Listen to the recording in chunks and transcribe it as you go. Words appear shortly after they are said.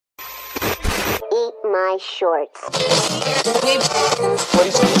my shorts.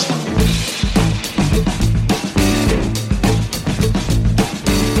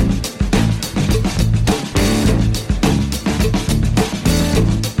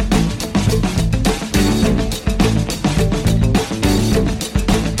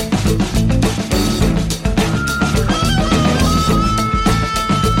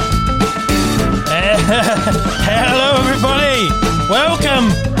 Hello, everybody.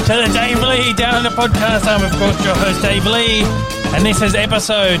 Welcome to the Dave Lee Down Under podcast. I'm, of course, your host, Dave Lee, and this is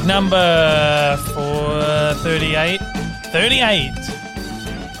episode number 438. 38.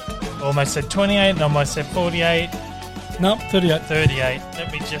 Almost said 28, and almost said 48. Nope, 38. 38.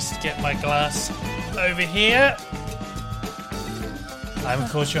 Let me just get my glass over here. I'm, of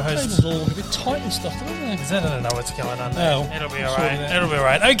course, your host. It's all a bit tight and stuff, don't they? I don't know what's going on. Oh, it'll be we'll all sort right. it out. It'll be all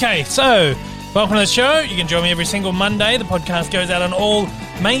right. Okay, so welcome to the show. You can join me every single Monday. The podcast goes out on all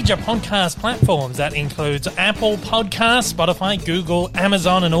major podcast platforms. That includes Apple Podcasts, Spotify, Google,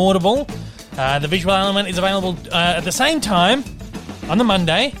 Amazon, and Audible. The visual element is available at the same time on the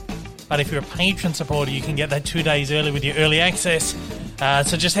Monday. But if you're a patron supporter, you can get that 2 days early with your early access.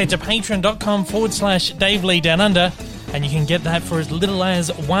 So just head to patreon.com/Dave Lee Down Under, and you can get that for as little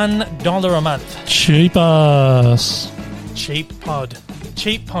as $1 a month. Cheap ass. Cheap pod,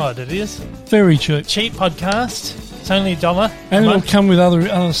 it is. Very cheap. Cheap podcast. It's only $1. And a it'll month. come with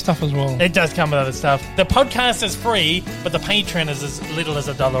other stuff as well. It does come with other stuff. The podcast is free, but the Patreon is as little as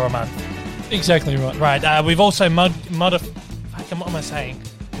 $1 a month. Exactly right. Right. We've also what am I saying?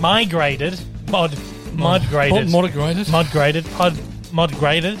 Migrated. Modgraded.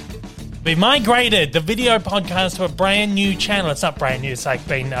 We migrated the video podcast to a brand new channel. It's not brand new. It's like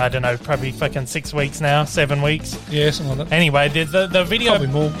been, I don't know, probably fucking 6 weeks now, 7 weeks. Yeah, something like that. Anyway, the video, Probably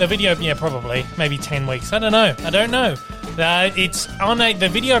more. the video, yeah, probably maybe 10 weeks. I don't know. It's on the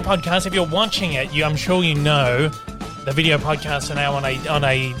video podcast. If you're watching it, I'm sure you know the video podcasts are now on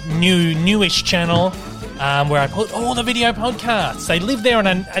a newish channel where I put all the video podcasts. They live there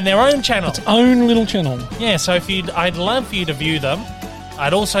on their own channel. Its own little channel. Yeah, so I'd love for you to view them.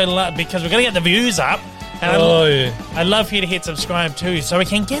 I'd also love, because we're going to get the views up. And I'd love for you to hit subscribe too, so we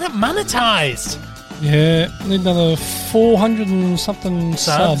can get it monetized. Yeah, need another 400 and something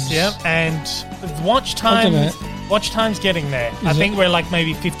subs. Yeah, and watch time's getting there. I think we're like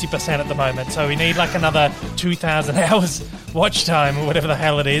maybe 50% at the moment, so we need like another 2,000 hours watch time or whatever the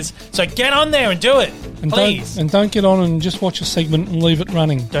hell it is. So get on there and do it, please. Don't get on and just watch a segment and leave it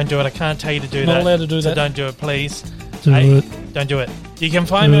running. Don't do it. I can't tell you to do that. Not allowed to do so that. Don't do it, please. Do it. Don't do it. You can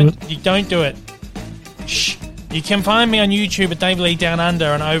find me. You don't do it. Shh. You can find me on YouTube at Dave Lee Down Under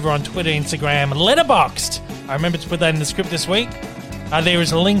and over on Twitter, Instagram, and Letterboxd. I remember to put that in the script this week. There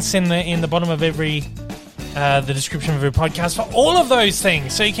is links in the bottom of every the description of every podcast for all of those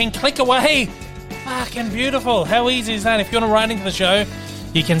things, so you can click away. Fucking beautiful. How easy is that? If you want to write into the show,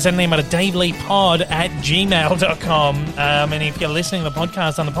 you can send them at daveleepod@gmail.com. And if you're listening to the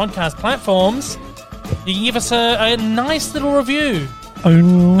podcast on the podcast platforms, you can give us a nice little review.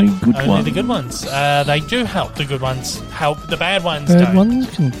 Only good ones. Only the good ones. They do help. The good ones help. The bad ones Bad don't. ones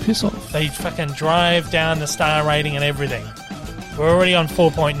can piss off. They fucking drive down the star rating and everything. We're already on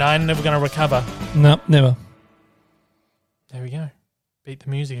 4.9, never going to recover. No, never. There we go. Beat the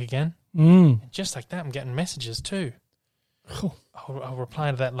music again. Just like that, I'm getting messages too. Cool. I'll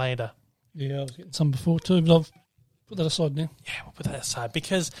reply to that later. Yeah, I was getting some before too, but I've put that aside now. Yeah, we'll put that aside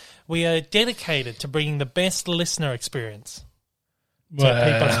because we are dedicated to bringing the best listener experience. Well,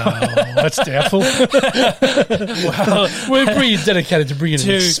 that's doubtful. Well, we're pretty dedicated to bringing an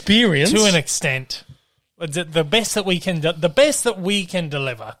experience to an extent. The best that we can,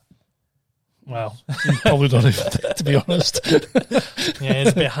 deliver. Well, probably not even that, to be honest. Yeah,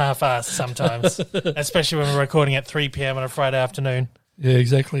 it's a bit half-assed sometimes, especially when we're recording at 3 p.m. on a Friday afternoon. Yeah,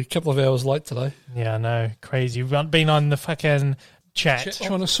 exactly. A couple of hours late today. Yeah, I know. Crazy. You've been on the fucking chat.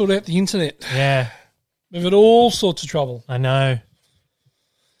 Trying to sort out the internet. Yeah. We've had all sorts of trouble. I know.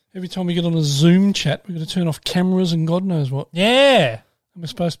 Every time we get on a Zoom chat, we've got to turn off cameras and God knows what. Yeah. And we're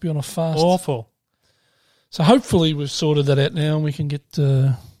supposed to be on a fast. Awful. So hopefully we've sorted that out now and we can get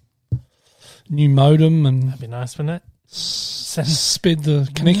new modem and That'd be nice, wouldn't it? sped the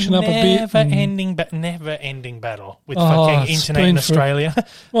connection up a bit. Never-ending battle with fucking internet in Australia.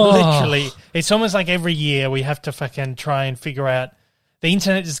 Literally. It's almost like every year we have to fucking try and figure out the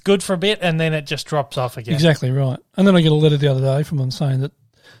internet is good for a bit and then it just drops off again. Exactly right. And then I get a letter the other day from them saying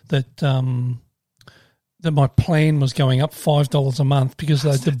that my plan was going up $5 a month because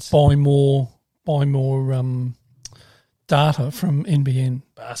they had to buy more data from NBN.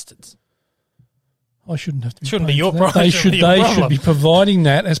 Bastards. I shouldn't have to be. Shouldn't be paying your for that. problem. They Shouldn't should. be your They problem. should be providing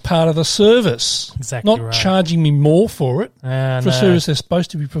that as part of the service. Exactly Not right. charging me more for it for a No. service they're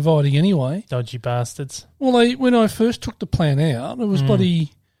supposed to be providing anyway. Dodgy bastards. Well, when I first took the plan out, it was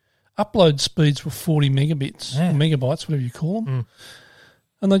bloody upload speeds were 40 megabits, Yeah. or megabytes, whatever you call them,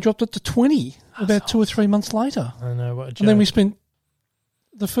 and they dropped it to 20 about 2 or 3 months later. I know what a joke. And then we spent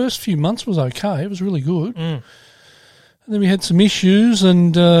the first few months was okay; it was really good. And then we had some issues,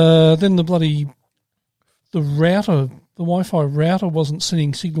 and then the router, the Wi-Fi router, wasn't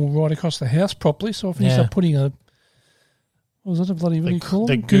sending signal right across the house properly. So I finished up putting what was it a bloody, what do you call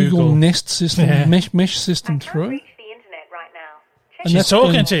the it? Google Nest system, mesh system Can't through. reach the internet right now. Check And She's that's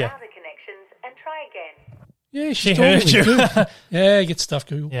talking been- to you. browser connections and try again. Yeah, She she's heard talking you. to me. Good. Yeah, get stuff,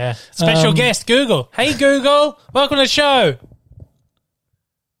 Google. Yeah. Special guest, Google. Hey, Google. Welcome to the show.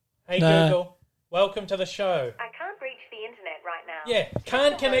 Hey, Nah. Google. Welcome to the show. I can't reach the internet right now. Yeah.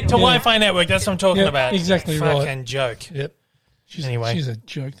 Can't connect to Wi-Fi network. That's what I'm talking Yeah, about. exactly right. Fucking joke. Yep. She's a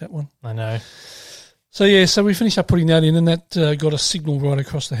joke, that one. I know. So, yeah, so we finished up putting that in, and that got a signal right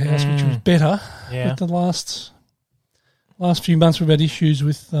across the house, which was better. Yeah. But the last few months we've had issues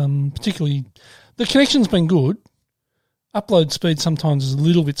with particularly the connection's been good. Upload speed sometimes is a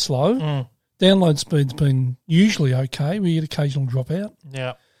little bit slow. Download speed's been usually okay. We get occasional dropout.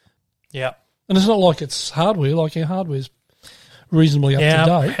 Yeah. Yeah. And it's not like it's hardware, like our hardware's reasonably up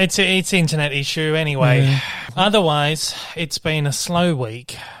to date. It's internet issue anyway. Yeah. Otherwise, it's been a slow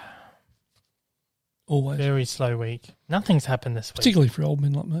week. Always. Very slow week. Nothing's happened this week. Particularly for old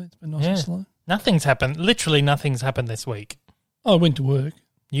men like me. It's been nice and slow. Nothing's happened. Literally nothing's happened this week. I went to work.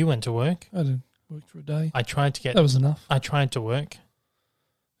 You went to work. I had worked for a day. I tried to get. That was enough. I tried to work.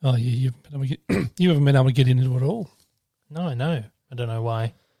 Oh, yeah, you haven't been able to get into it at all. No, I know. I don't know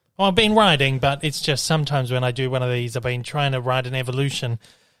why. Well, I've been riding, but it's just sometimes when I do one of these, I've been trying to ride an Evolution,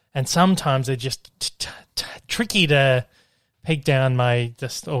 and sometimes they're just tricky to peg down my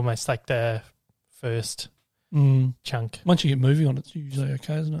just almost like the first chunk. Once you get moving on, it's usually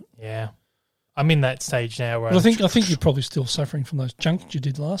okay, isn't it? Yeah, I'm in that stage now where But I think you're probably still suffering from those junks you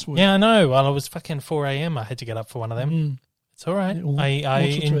did last week. yeah, I know. Well, it was fucking 4 a.m. I had to get up for one of them. It's all right. Yeah, all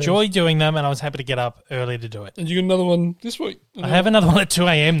I sorts of enjoy doing them, and I was happy to get up early to do it. And you got another one this week. I have another one at 2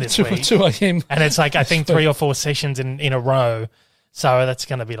 a.m. this 2 week. 2 a.m. And it's like, I think 3 or 4 sessions in a row. So that's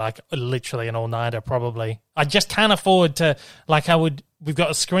going to be like literally an all-nighter probably. I just can't afford to, like we've got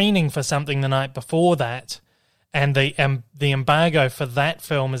a screening for something the night before that. And the embargo for that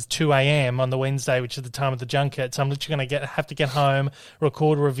film is 2 a.m. on the Wednesday, which is the time of the junket. So I'm literally going to have to get home,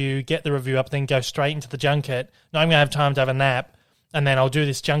 record a review, get the review up, then go straight into the junket. Now I'm going to have time to have a nap. And then I'll do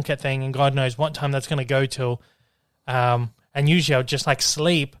this junket thing, and God knows what time that's going to go till. And usually I'll just like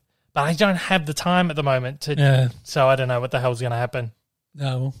sleep, but I don't have the time at the moment to. Yeah. So I don't know what the hell's going to happen.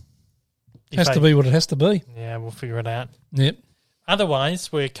 No, well, it has to be what it has to be. Yeah, we'll figure it out. Yep.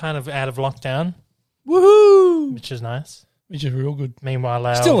 Otherwise, we're kind of out of lockdown, Woohoo! which is nice. Which is real good.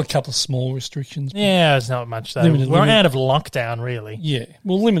 Meanwhile, Still a couple of small restrictions. But yeah, there's not much though. Limited, we're limited. out of lockdown, really. yeah.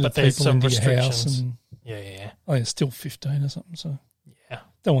 Well, limited But there's people some into your house. restrictions. And, Yeah. oh, yeah, still 15 or something. So Yeah.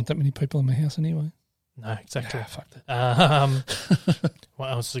 don't want that many people in my house anyway. No, exactly. Fuck that. What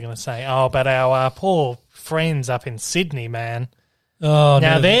else was I going to say? Oh, but our poor friends up in Sydney, man. Oh,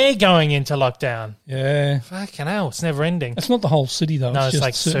 Now no. they're going into lockdown. Yeah. Fucking hell, it's never ending. It's not the whole city, though. No, it's it's just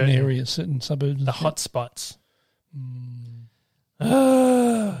like certain certain- areas, certain suburbs. and The shit. hot spots.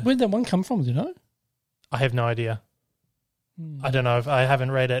 Where'd that one come from, do you know? I have no idea. I don't know if I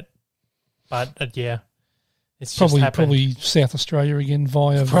haven't read it, but yeah, it's just happened. Probably South Australia again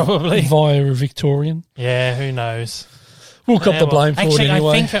via Probably. via a Victorian. Yeah, who knows? We'll cop the blame for Actually, it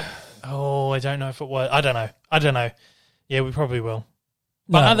anyway. I think. I don't know if it was. I don't know. Yeah, we probably will.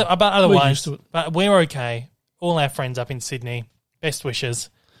 But, No, but we're otherwise, used to it. but we're okay. All our friends up in Sydney, best wishes.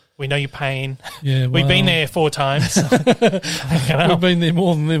 We know your pain. Yeah, We've been there 4 times. We've been there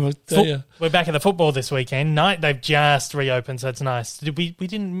more than them. I tell ya. We're back at the football this weekend. They've just reopened, so it's nice. Did we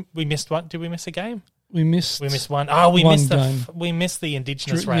missed what? Did we miss a game? We missed one. Oh, we one missed game. we missed the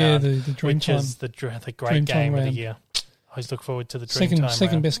Indigenous Yeah, round, the Dream which Time. is the great Dream Time game of the round. year. I always look forward to the Dream Time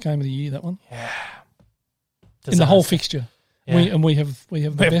second round. best game of the year. That one Does in the that- whole fixture. Yeah. We have the We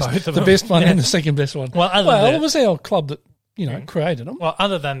have best both of the them. best one Yeah. and the second best one. Well, other it was our club that created them. well,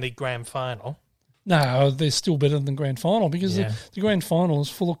 other than the grand final. No, they're still better than the grand final because Yeah. the grand final is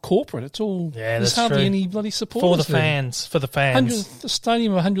full of corporate. It's all Yeah, there's that's hardly true. any bloody supporters For the fans. For the fans. The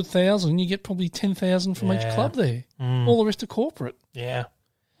stadium of 100,000, you get probably 10,000 from each Yeah. club there. All the rest are corporate. Yeah.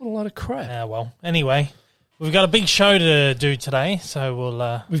 What a load of crap. Ah, well. Anyway, we've got a big show to do today, so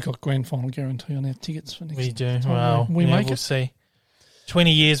we'll. We've got grand final guarantee on our tickets for next We do. time Well, we make we'll it. see.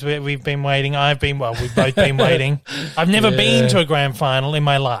 20 years we've been waiting. We've both been waiting. I've never been to a grand final in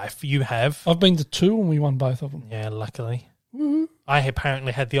my life. You have. I've been to 2 and we won both of them. Yeah, luckily. Woo-hoo. I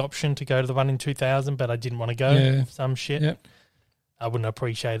apparently had the option to go to the one in 2000, but I didn't want to go. Yeah. Some shit. Yep. I wouldn't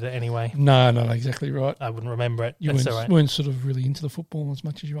appreciate it anyway. No, exactly right. I wouldn't remember it. You That's all right. weren't sort of really into the football as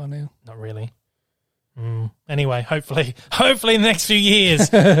much as you are now. Not really. Anyway, hopefully in the next few years.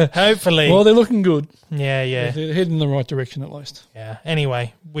 Hopefully. Well, they're looking good. Yeah. They're heading in the right direction at least. Yeah.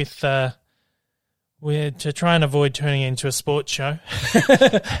 Anyway, we're to try and avoid turning it into a sports show.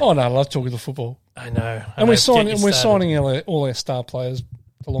 Oh no, I love talking to football. I know. And we're signing all our star players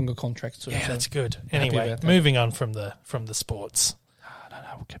for longer contracts too. Yeah, so that's good. happy Anyway, about that. moving on from the sports. I don't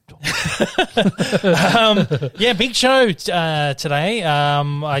know. We'll keep talking. Yeah, big show today.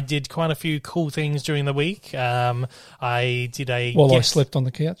 I did quite a few cool things during the week. I did a I slept on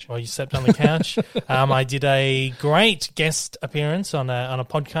the couch. While you slept on the couch. I did a great guest appearance on a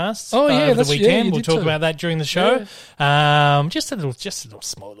podcast. Over the weekend. you We'll did talk too. about that during the show. Just a little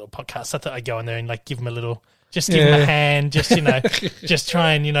small little podcast. I thought I'd go in there and give them a little. Just give them a hand, just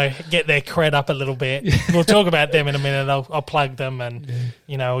try and, get their cred up a little bit. We'll talk about them in a minute. I'll plug them and,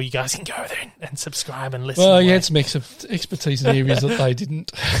 you guys can go there and subscribe and listen. Well, you had some expertise in areas that they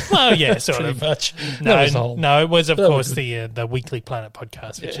didn't. Well, yeah, sort Pretty of. much. No, it was, of That course, was the Weekly Planet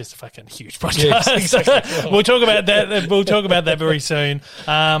podcast, which is a fucking huge podcast. Yes, exactly. We'll talk about that. We'll talk about that very soon.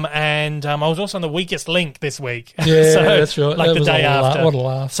 And I was also on the Weakest Link this week. Yeah, So, that's right. Like That the was day a laugh. after. What a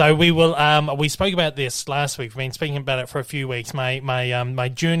laugh. So we will. We spoke about this last week. We've been speaking about it for a few weeks.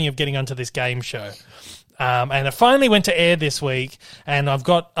 My journey of getting onto this game show. And it finally went to air this week, and I've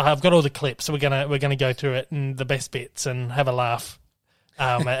got all the clips. So we're gonna go through it and the best bits and have a laugh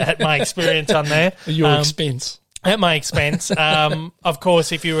at my experience on there. At your expense. At my expense. Of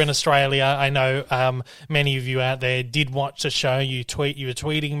course, if you were in Australia, I know many of you out there did watch the show. You were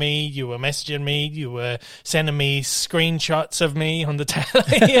tweeting me, you were messaging me, you were sending me screenshots of me on the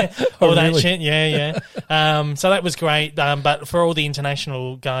telly, all that really? shit. Yeah. So that was great. But for all the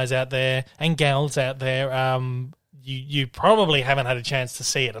international guys out there and gals out there, you probably haven't had a chance to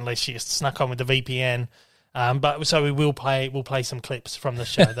see it unless you snuck on with the VPN. But so we'll play some clips from the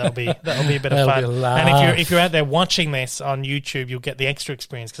show. That'll be a bit of That'll fun. be a laugh. And if you're out there watching this on YouTube, you'll get the extra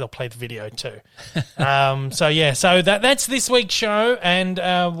experience because I'll play the video too. So that's this week's show, and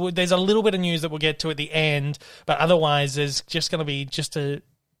there's a little bit of news that we'll get to at the end. But otherwise, there's just going to be just a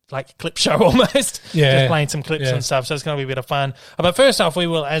clip show almost. Yeah. Just playing some clips and stuff. So it's going to be a bit of fun. But first off, we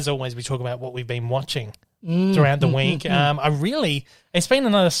will, as always, be talking about what we've been watching throughout the week. It's been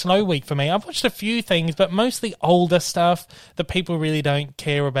another slow week for me. I've watched a few things, but mostly older stuff that people really don't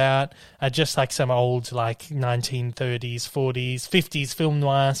care about. Just like some old 1930s, 40s, 50s film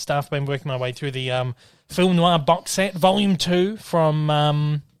noir stuff. Been working my way through the film noir box set, Volume 2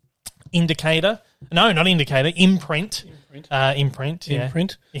 from Indicator. No, not Indicator, Imprint. Imprint, yeah.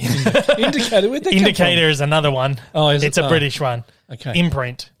 Imprint. Indicator. Where'd that come Indicator is another one. Oh, is it? It's a British one. Okay.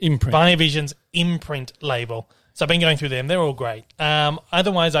 Imprint. Imprint. Vision's Imprint label. So I've been going through them. They're all great.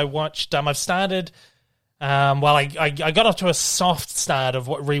 Otherwise, I watched. I've started. I got off to a soft start of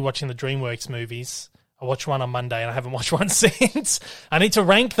rewatching the DreamWorks movies. I watched one on Monday and I haven't watched one since. I need to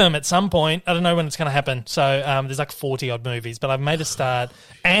rank them at some point. I don't know when it's going to happen. So there's 40 odd movies, but I've made a start.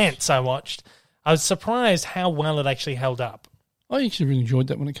 Ants I watched. I was surprised how well it actually held up. I actually really enjoyed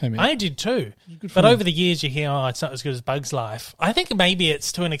that when it came out. I did too. Good for But you. over the years, you hear, it's not as good as Bug's Life. I think maybe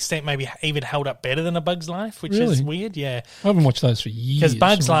it's to an extent maybe even held up better than A Bug's Life, which is Really? weird, yeah. I haven't watched those for years. Because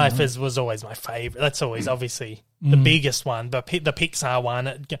Bug's so I Life don't know. was always my favourite. That's always obviously the biggest one. The Pixar one,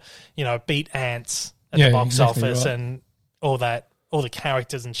 it beat Ants at the box exactly office right. and all that. All the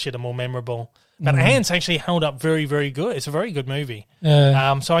characters and shit are more memorable. But Ants actually held up very, very good. It's a very good movie.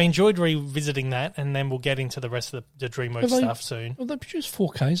 So I enjoyed revisiting that, and then we'll get into the rest of the DreamWorks stuff soon. Have they produced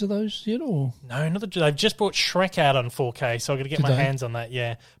 4Ks of those yet, or? No, they've just brought Shrek out on 4K, so I've got to get my Did they? hands on that,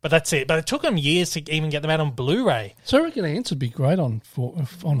 yeah. But that's it. But it took them years to even get them out on Blu-ray. So I reckon Ants would be great on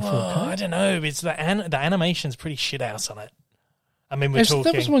 4K. I don't know. It's the animation's pretty shit house on it. I mean, we're Yes, talking...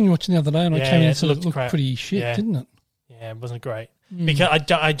 That was the one you watched the other day, and Yeah, I came in it and said it looked looked crap. pretty shit, Yeah. didn't it? Yeah, it wasn't great. Because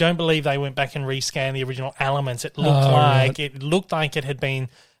I don't believe they went back and rescanned the original elements. It looked like it had been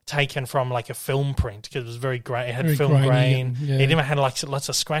taken from a film print because it was very grey. It had Very film grainy grain. and, yeah. It even had lots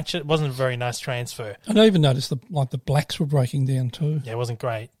of scratches. It wasn't a very nice transfer. And I even noticed the blacks were breaking down too. Yeah, it wasn't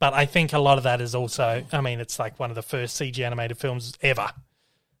great. But I think a lot of that is also, it's like one of the first CG animated films ever.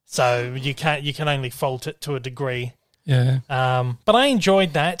 So you can only fault it to a degree. Yeah. But I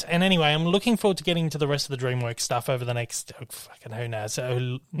enjoyed that. And anyway, I'm looking forward to getting to the rest of the DreamWorks stuff over the next, who knows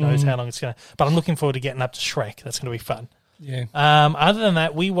how long it's going to, but I'm looking forward to getting up to Shrek. That's going to be fun. Yeah. Other than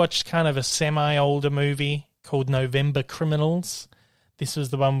that, we watched kind of a semi-older movie called November Criminals. This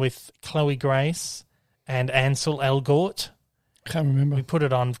was the one with Chloe Grace and Ansel Elgort. Can't remember. We put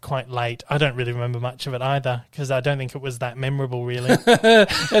it on quite late. I don't really remember much of it either because I don't think it was that memorable, really.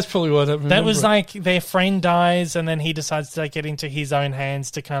 That's probably why I don't remember. That was it. like their friend dies and then he decides to take it into his own hands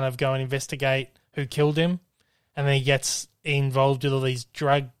to kind of go and investigate who killed him. And then he gets involved with all these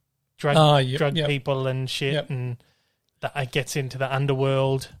drug people and shit and that gets into the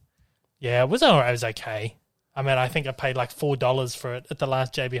underworld. Yeah, it was all right. It was okay. I mean, I think I paid like $4 for it at the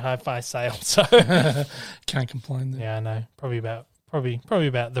last JB Hi-Fi sale. So can't complain. There. Yeah, I know. Probably about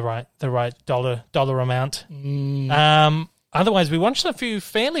the right dollar amount. Otherwise, we watched a few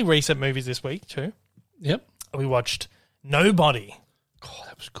fairly recent movies this week too. Yep. We watched Nobody. Oh,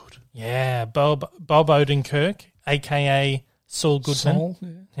 that was good. Yeah, Bob Odenkirk, a.k.a. Saul Goodman. Saul,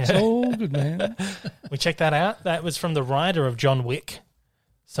 yeah. Saul Goodman. We checked that out. That was from the writer of John Wick.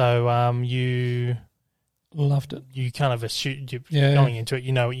 So you loved it. You kind of assume you're going into it.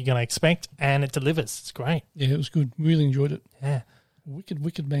 You know what you're going to expect, and it delivers. It's great. Yeah, it was good. Really enjoyed it. Yeah,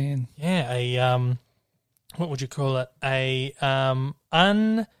 wicked man. Yeah, what would you call it? An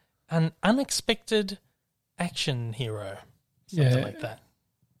unexpected action hero. Something like that.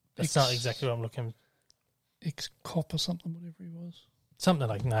 That's not exactly what I'm looking. Ex-cop or something, whatever he was. Something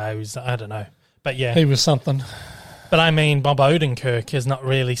like I don't know, but yeah, he was something. But I mean, Bob Odenkirk is not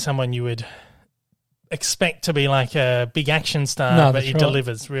really someone you would expect to be like a big action star, but he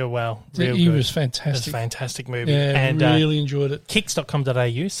delivers real well. He was fantastic. It was a fantastic movie. Yeah, and really enjoyed it.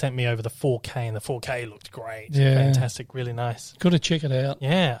 Kicks.com.au sent me over the 4K, and the 4K looked great. Yeah. Fantastic, really nice. Got to check it out.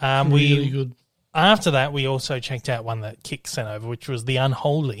 Yeah. Really good. After that, we also checked out one that Kick sent over, which was The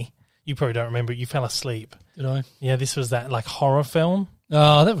Unholy. You probably don't remember it. You fell asleep. Did I? Yeah, this was that like horror film.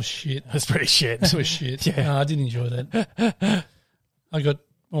 Oh, that was shit. It was pretty shit. That was shit. Yeah. No, I didn't enjoy that. we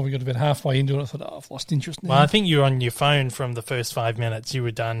got about halfway into it. I thought, I've lost interest now. Well, I think you were on your phone from the first 5 minutes. You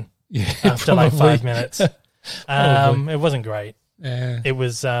were done after probably. like 5 minutes. It wasn't great. Yeah. It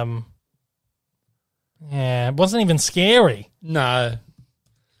was, it wasn't even scary. No.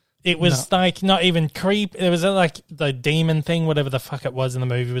 It was like not even creep. It was like the demon thing, whatever the fuck it was in the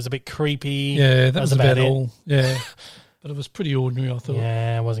movie. It was a bit creepy. Yeah, that was about it. all. Yeah. But it was pretty ordinary, I thought.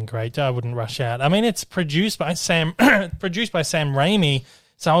 Yeah, it wasn't great. I wouldn't rush out. I mean, it's produced by Sam Raimi,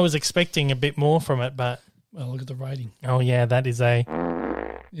 so I was expecting a bit more from it, but... Well, look at the rating. Oh, yeah, that is a...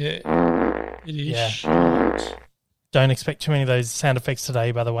 Yeah, it is. Yeah. Don't expect too many of those sound effects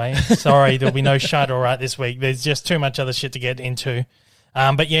today, by the way. Sorry, there'll be no shite all right this week. There's just too much other shit to get into.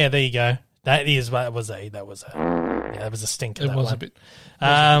 But yeah, there you go. That was a stinker. It was a bit.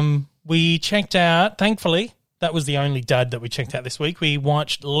 We checked out, thankfully, that was the only dud that we checked out this week. We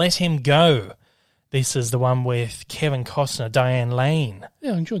watched Let Him Go. This is the one with Kevin Costner, Diane Lane.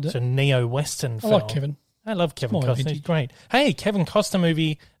 Yeah, I enjoyed that. It's a neo-Western film. I like Kevin. I love Kevin More Costner. vintage. He's great. Hey, Kevin Costner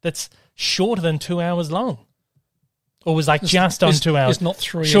movie that's shorter than 2 hours long. Or was like just on 2 hours. It's not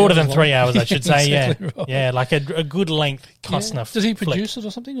 3 hours. Shorter than long. 3 hours, I should say, Exactly yeah. right. Yeah, like a good length Costner Yeah. Did he flick. produce it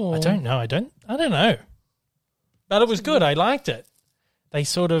or something? Or? I don't know. I don't know. But it was good. I liked it. They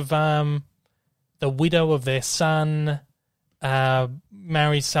sort of, the widow of their son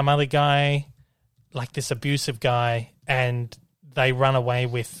marries some other guy, like this abusive guy, and they run away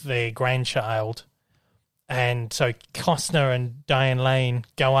with their grandchild. And so Costner and Diane Lane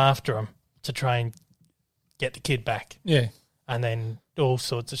go after him to try and get the kid back. Yeah. And then all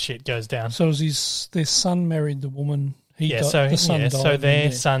sorts of shit goes down. So their son married the woman. The son died. So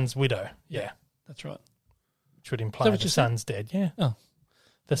their son's widow. Yeah. That's right. Which would imply the son's dead. Yeah. Oh.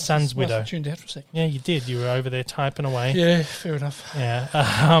 The son's widow. I tuned out for a second. Yeah, you did. You were over there typing away. Yeah, fair enough. Yeah.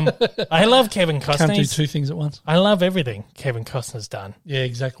 I love Kevin Costner. Can't do two things at once. I love everything Kevin Costner's done. Yeah,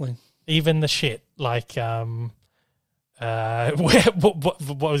 exactly. Even the shit like what was I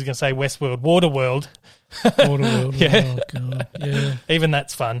going to say? Westworld, Waterworld. Waterworld. Yeah. Oh, God. Yeah. Even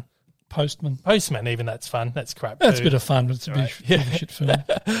that's fun. Postman, even that's fun. That's crap. That's too. a bit of fun, but it's a bit of a shit film.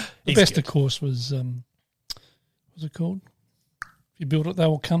 The best, good. of course, was what's it called? If you build it, they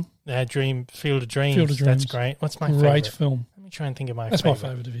will come. Field of Dreams. Field of Dreams. That's great. What's my Great favourite? film. Let me try and think of my That's favourite. my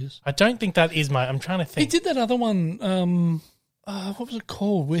favourite of his. I don't think that is my... I'm trying to He think. did that other one. What was it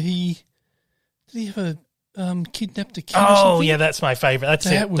called? Where did he have a kidnapped a kid? or Oh, something? yeah, that's my favourite. That's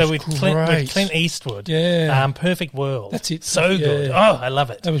That it. was with great. Clint Eastwood. Yeah. Perfect World. That's it. So Yeah. good. Oh, I love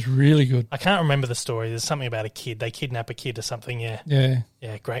it. That was really good. I can't remember the story. There's something about a kid. They kidnap a kid or something. Yeah. Yeah.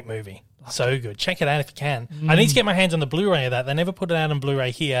 Yeah, great movie. So good. Check it out if you can. I need to get my hands on the Blu-ray of that. They never put it out on Blu-ray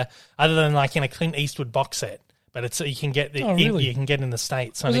here, other than like in a Clint Eastwood box set. But it's you can get Oh, really? you can get in the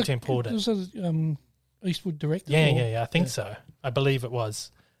States. I need to import it. Was it Eastwood directed? Yeah. I think so. I believe it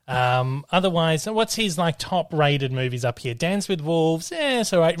was. Otherwise, what's his like top rated movies up here? Dance with Wolves. Yeah,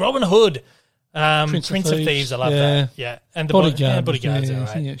 it's all right. Robin Hood. Prince of Thieves. I love that. Yeah, and the Bodyguard's all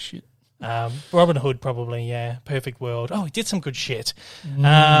right. Yeah, shit. Robin Hood probably. Yeah, Perfect World. Oh, he did some good shit.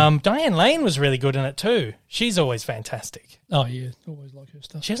 Diane Lane was really good in it too. She's always fantastic. Oh yeah, always like her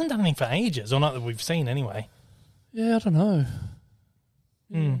stuff. She hasn't done anything for ages, or not that we've seen anyway. Yeah, I don't know.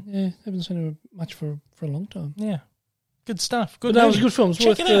 Yeah, haven't seen her much for a long time. Yeah, good stuff. But that was a good film.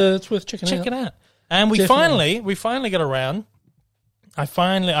 It's worth checking out. Check it out. And we finally got around. I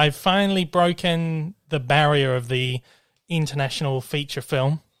finally broken the barrier of the international feature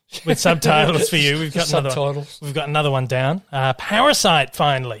film with subtitles for you. We've got subtitles. We've got another one down. Parasite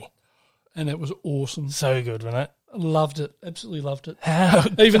finally, and it was awesome. So good, wasn't it? Loved it. Absolutely loved it. How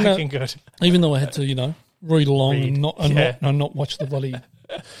fucking good. Even though I had to, read along and not watch the bloody,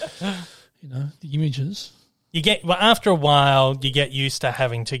 the images. You get after a while, you get used to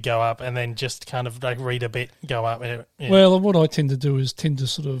having to go up and then just kind of like read a bit, go up. Yeah. Well, what I tend to do is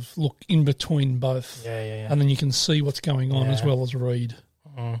sort of look in between both. Yeah. And then you can see what's going on as well as read.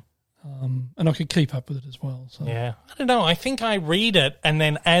 Mm. And I could keep up with it as well. So. Yeah. I don't know. I think I read it and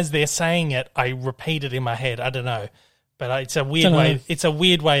then as they're saying it, I repeat it in my head. I don't know. But it's a weird way. It's a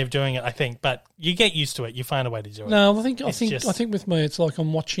weird way of doing it, I think. But you get used to it. You find a way to do it. No, I think with me, it's like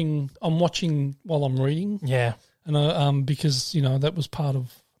I'm watching while I'm reading. Yeah, and because that was part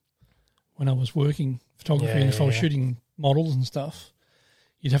of when I was working photography, and if I was shooting models and stuff,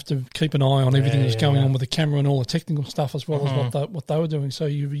 you'd have to keep an eye on everything that's going on with the camera and all the technical stuff as well as what they were doing. So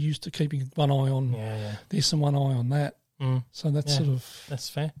you were used to keeping one eye on this and one eye on that. So that's that's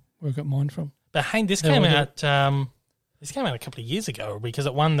fair. Where I got mine from. But hey, this came out. This came out a couple of years ago because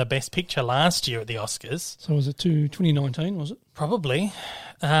it won the Best Picture last year at the Oscars. So was it 2019, was it? Probably.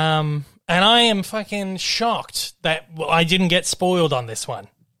 And I am fucking shocked that I didn't get spoiled on this one.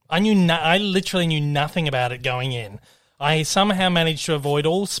 I literally knew nothing about it going in. I somehow managed to avoid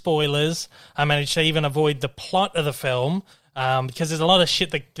all spoilers. I managed to even avoid the plot of the film because there's a lot of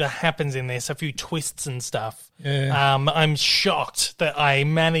shit that happens in this, a few twists and stuff. Yeah. I'm shocked that I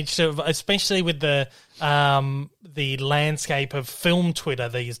managed to, especially with the landscape of film Twitter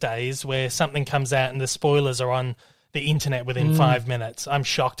these days, where something comes out and the spoilers are on the internet within 5 minutes. I'm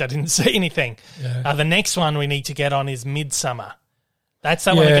shocked I didn't see anything. Yeah. The next one we need to get on is Midsummer. That's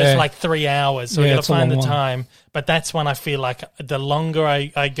that one that goes for like 3 hours, so we got to find the time. But that's one I feel like the longer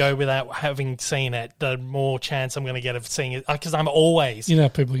I go without having seen it, the more chance I'm going to get of seeing it. Because I'm always...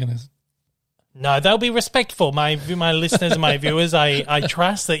 people are going to... No, they'll be respectful. My listeners and my viewers, I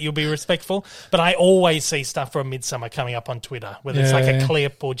trust that you'll be respectful. But I always see stuff from Midsummer coming up on Twitter, whether it's like a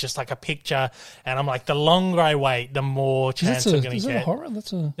clip or just like a picture. And I'm like, the longer I wait, the more chance I'm going to get. Is that a horror?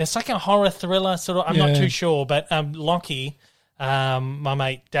 It's like a horror thriller sort of. I'm not too sure, but Lockie, my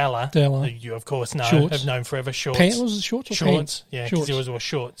mate Dalla, who you of course know, have known forever. Shorts. Was it shorts or shorts? Pants? Yeah, because he always wore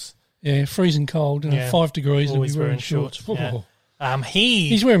shorts. Yeah, freezing cold, 5 degrees, and he's wearing shorts. Yeah.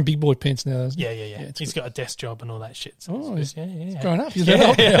 He's wearing big boy pants now, isn't he? Yeah. He's got a desk job and all that shit. So he's grown up.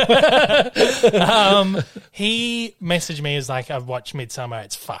 He messaged me as like, I've watched Midsummer,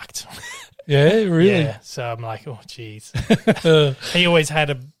 it's fucked. Yeah, really? Yeah. So I'm like, oh, jeez. He always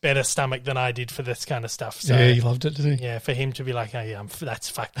had a better stomach than I did for this kind of stuff. So, yeah, he loved it, didn't he? Yeah, for him to be like, oh, yeah, that's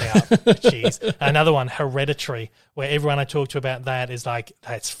fucked me up. Jeez. Another one, Hereditary, where everyone I talk to about that is like,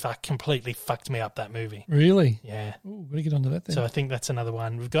 that's completely fucked me up, that movie. Really? Yeah. Ooh, got to get onto that then. So I think that's another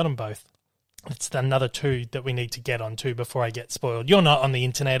one. We've got them both. It's another two that we need to get onto before I get spoiled. You're not on the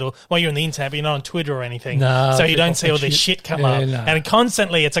internet, you're on the internet, but you're not on Twitter or anything. No, so you don't see all this shit come up. No. And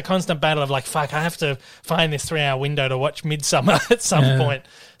constantly, it's a constant battle of like, fuck, I have to find this 3-hour window to watch Midsummer at some point.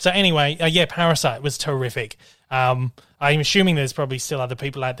 So anyway, Parasite was terrific. I'm assuming there's probably still other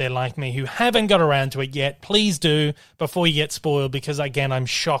people out there like me who haven't got around to it yet. Please do before you get spoiled, because again, I'm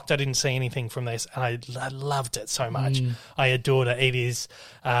shocked I didn't see anything from this, and I loved it so much. I adored it. It is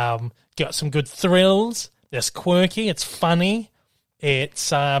got some good thrills. It's quirky. It's funny.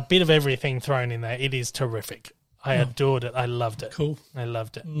 It's a bit of everything thrown in there. It is terrific. I adored it. I loved it. Cool. I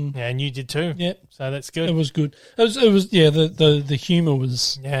loved it. Yeah, and you did too. Yeah. So that's good. It was good. It was the humour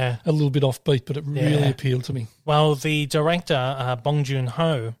was a little bit offbeat, but it really appealed to me. Well, the director, Bong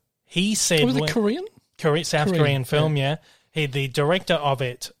Joon-ho, he said... Was it Korean? South Korean film, yeah. The director of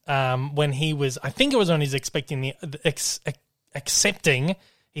it, when he was... I think it was when he's accepting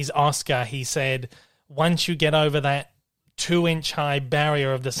his Oscar, he said, once you get over that 2-inch high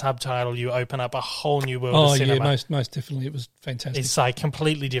barrier of the subtitle, you open up a whole new world of cinema. Yeah, most definitely. It was fantastic. It's like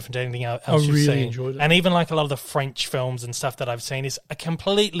completely different to anything else you've seen. I really enjoyed it. And even like a lot of the French films and stuff that I've seen is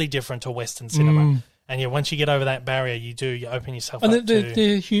completely different to Western cinema. And once you get over that barrier, you open yourself And up to...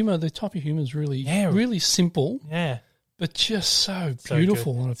 their humour, their type of humour is really, really simple, but just so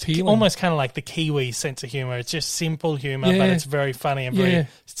beautiful and appealing. Almost kind of like the Kiwi sense of humour. It's just simple humour, but it's very funny and very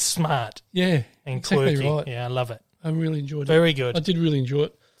smart. Yeah, and exactly quirky. right. Yeah, I love it. I really enjoyed it. Very good. I did really enjoy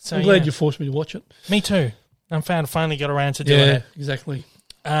it. So, I'm glad you forced me to watch it. Me too. I finally got around to doing it. Exactly.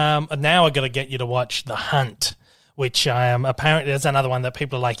 Now I've got to get you to watch The Hunt, which apparently is another one that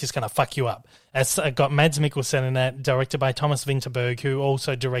people are like is going to fuck you up. It's got Mads Mikkelsen in it, directed by Thomas Vinterberg, who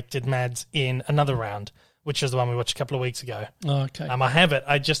also directed Mads in Another Round, which is the one we watched a couple of weeks ago. Oh, okay. I have it.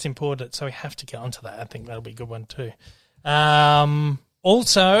 I just imported it, so we have to get onto that. I think that'll be a good one too.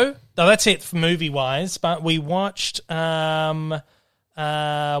 Also, that's it for movie-wise, but we watched... what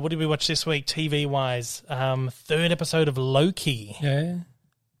did we watch this week, TV-wise? Third episode of Loki. Yeah.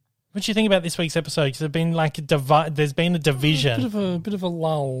 What do you think about this week's episode? Because there's been there's been a division. A bit of a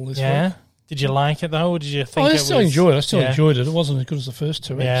lull this week. Did you like it though, or did you think I still enjoyed it. I still enjoyed it. It wasn't as good as the first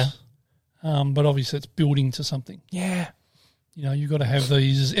two. Yeah. But obviously it's building to something. Yeah. You know, you've got to have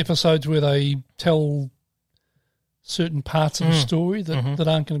these episodes where they tell certain parts of the story that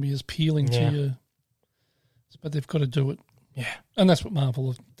aren't going to be as appealing to you. But they've got to do it. Yeah. And that's what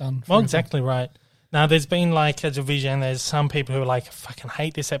Marvel have done. Well, exactly right. Now, there's been like a division. There's some people who are like, I fucking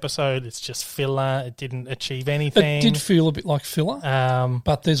hate this episode. It's just filler. It didn't achieve anything. It did feel a bit like filler,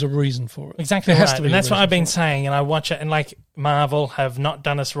 but there's a reason for it. Exactly right. And that's what I've been saying. And I watch it, and like Marvel have not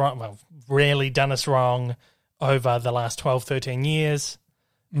done us wrong, well, rarely done us wrong over the last 12, 13 years.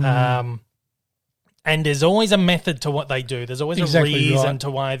 And there's always a method to what they do. There's always a reason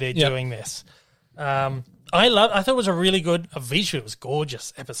to why they're doing this. I thought it was a really good, visual, it was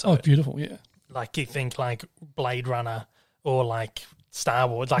gorgeous episode. Oh, beautiful, yeah. Like you think like Blade Runner or like Star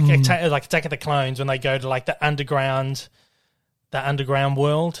Wars, like Attack of the Clones when they go to like the underground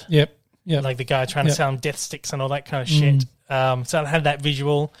world. Yep. Yeah. Like the guy trying to sell them death sticks and all that kind of shit. So it had that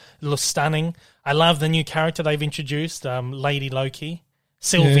visual. It looks stunning. I love the new character they've introduced, Lady Loki,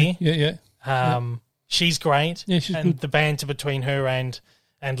 Sylvie. Yeah. She's great. Yeah, she's and good. the banter between her and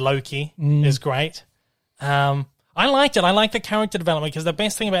Loki is great. I liked it. I like the character development because the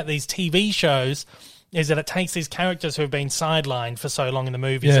best thing about these TV shows is that it takes these characters who have been sidelined for so long in the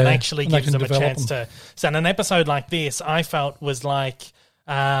movies and actually gives them a chance to... So in an episode like this, I felt was like...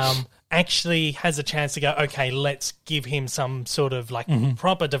 actually has a chance to go, okay, let's give him some sort of like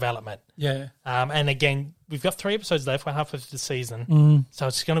proper development. Yeah. And again, we've got 3 episodes left. We're halfway through the season. So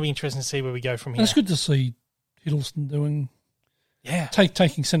it's going to be interesting to see where we go from here. And it's good to see Hiddleston doing... Yeah.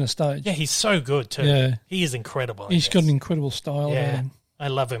 Taking centre stage. Yeah, he's so good too. Yeah. He is incredible. He's got an incredible style about him. I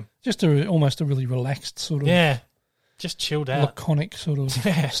love him. Just almost a really relaxed sort of... Yeah. Just chilled out. Laconic sort of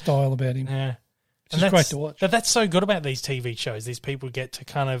style about him. Yeah. Which is great to watch. But that's so good about these TV shows. These people get to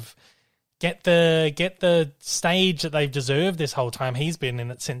kind of get the stage that they've deserved this whole time. He's been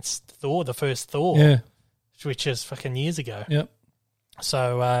in it since Thor, the first Thor. Yeah. Which is fucking years ago. Yep.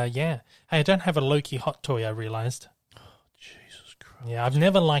 So, Hey, I don't have a Loki hot toy, I realised. Yeah, I've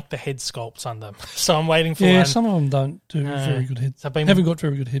never liked the head sculpts on them, so I'm waiting for one. Yeah, some of them don't do very good heads. Haven't got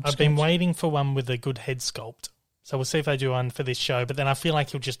very good head sculpts. I've been waiting for one with a good head sculpt, so we'll see if they do one for this show, but then I feel like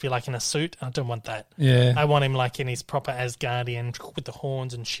he'll just be like in a suit. I don't want that. Yeah. I want him like in his proper Asgardian with the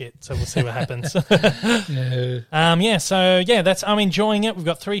horns and shit, so we'll see what happens. I'm enjoying it. We've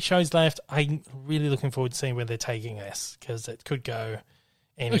got 3 shows left. I'm really looking forward to seeing where they're taking this, because it could go...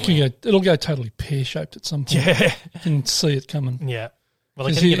 Anyway. It'll go totally pear-shaped at some point. Yeah. You can see it coming. Yeah. Well,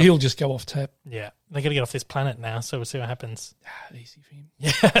 he'll just go off tap. Yeah. They're going to get off this planet now, so we'll see what happens. Easy for him.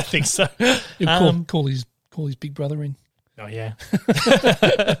 Yeah, I think so. He'll call his big brother in. Oh, yeah.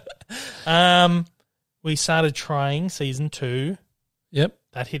 We started trying season 2. Yep.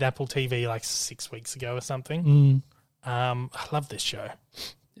 That hit Apple TV like 6 weeks ago or something. I love this show.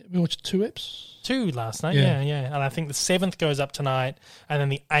 We watched 2 eps. 2 last night, yeah. And I think the 7th goes up tonight, and then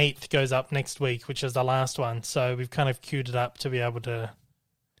the 8th goes up next week, which is the last one. So we've kind of queued it up to be able to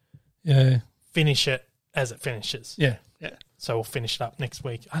finish it as it finishes. Yeah. So we'll finish it up next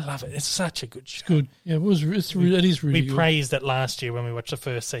week. I love it. It's such a good show. It's good. Yeah, it is really good. We praised it last year when we watched the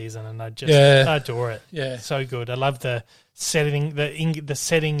first season, and I just adore it. Yeah. So good. I love the setting, the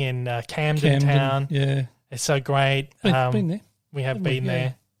setting in Camden Town. Yeah. It's so great. Been there. We have been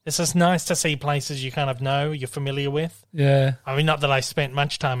there. It's just nice to see places you kind of know, you're familiar with. Yeah. I mean, not that I spent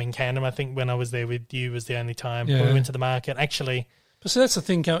much time in Camden. I think when I was there with you was the only time we went to the market. Actually, but so that's the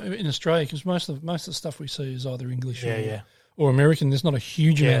thing in Australia, because most of the stuff we see is either English or American. There's not a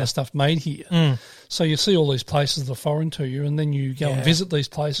huge amount of stuff made here. So you see all these places that are foreign to you, and then you go and visit these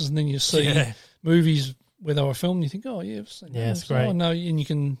places, and then you see movies where they were filmed, and you think, oh, yeah, I've seen it's great. Oh, no, and you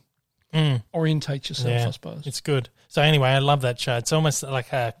can orientate yourself, I suppose. It's good. So anyway, I love that show. It's almost like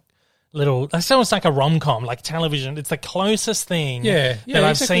it's almost like a rom-com, like television. It's the closest thing that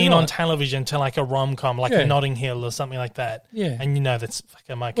I've seen on television to like a rom-com, like a Notting Hill or something like that. Yeah. And that's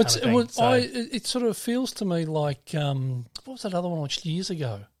fucking my kind of thing. It sort of feels to me like, what was that other one I watched years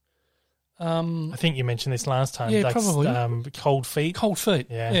ago? I think you mentioned this last time. Yeah, probably. Cold Feet. Cold Feet.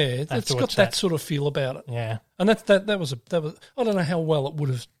 Yeah. It's got that sort of feel about it. Yeah. And that was I don't know how well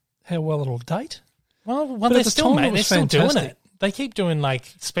it'll date. Well, But they're at the still, time, it they're was still doing fantastic. it. They keep doing like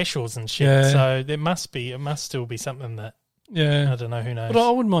specials and shit. Yeah. So it must still be something that I don't know. Who knows? But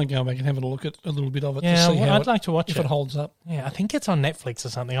I wouldn't mind going back and having a look at a little bit of it to Yeah, see how I'd like to watch if it. it holds up. Yeah, I think it's on Netflix or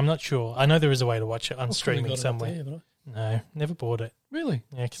something. I'm not sure. I know there is a way to watch it on I've probably streaming got it up somewhere. there, but No, never bought it. really?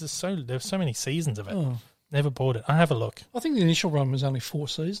 Yeah, because there's so many seasons of it. Oh. Never bought it. I have a look. I think the initial run was only 4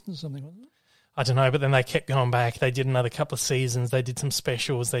 seasons or something, wasn't it? I don't know, but then they kept going back. They did another couple of seasons. They did some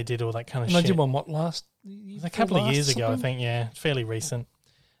specials. They did all that kind of And shit. they did one, last? It was a couple of years ago, I think. Yeah, fairly recent.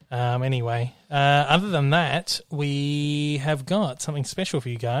 Anyway, other than that, we have got something special for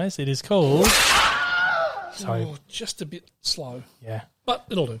you guys. It is called... Sorry. Oh, just a bit slow. Yeah. But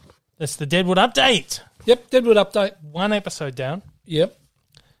it'll do. That's the Deadwood Update. Yep, Deadwood update. 1 episode down. Yep.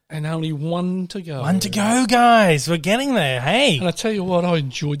 And only 1 to go. 1 to go, guys. We're getting there. Hey. And I tell you what, I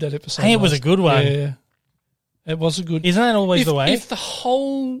enjoyed that episode. Hey, it was a good one. Yeah. It was a good... Isn't that always the way? If the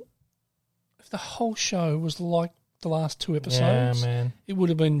whole show was like the last 2 episodes, man. it would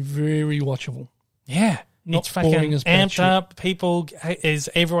have been very watchable. Yeah. Not It's fucking boring as bad amped shit. up.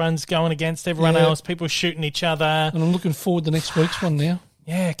 Everyone's going against everyone Yeah. else. People shooting each other. And I'm looking forward to next week's one now.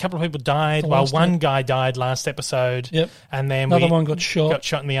 Yeah, a couple of people died. The Well, last one one. guy died last episode. Yep. And then Another one got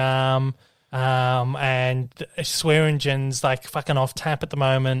shot. in the arm. And Swearingen's like fucking off tap at the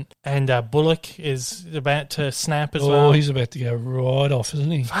moment. And Bullock is about to snap as well. Oh, he's about to go right off,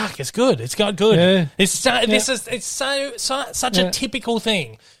 isn't he? Fuck, it's good. It's got good. Yeah. It's such a typical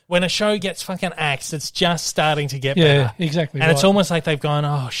thing. When a show gets fucking axed, it's just starting to get Yeah, better. exactly. And right. it's almost like they've gone,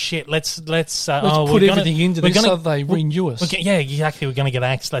 oh shit, let's put we're everything into this so they renew us. Yeah, exactly. We're going to get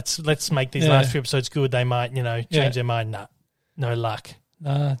axed. Let's make these last few episodes good. They might, change their mind. No luck.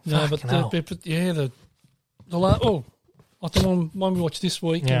 No, but Fucking hell. the last, like the one we watched this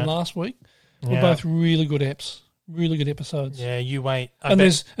week and last week were Yeah. both really good really good episodes. Yeah, you wait.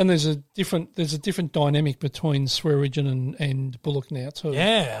 There's a different dynamic between Swearingen and Bullock now too.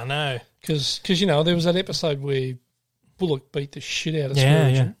 Yeah, I know. Because there was that episode where Bullock beat the shit out of Yeah.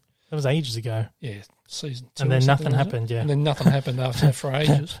 Swearingen. That was ages ago. Yeah, season 2. And or then something, nothing wasn't it? happened, yeah. And then nothing happened after that for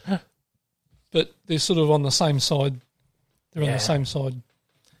ages. But they're sort of on the same side. They're on Yeah. the same side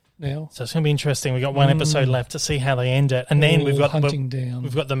now. So it's going to be interesting. We've got one episode left to see how they end it. And then All we've got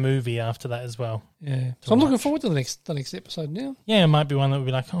the movie after that as well. Yeah. So I'm looking forward to the next episode now. Yeah, it might be one that would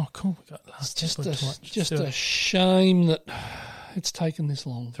be like, oh, cool. We got It's last episode to watch. just Do a it. shame that it's taken this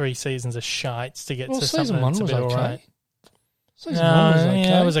long. 3 seasons of shites to get Well, to season something 1 that's a was bit okay. alright. Season 1 was okay.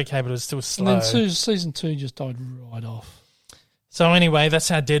 Yeah, it was okay, but it was still slow. And then season 2 just died right off. So anyway,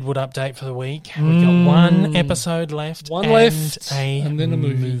 that's our Deadwood update for the week. We've got 1 episode left. One and left, and then a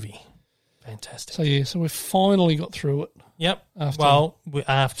movie. Fantastic. So we've finally got through it. Yep. After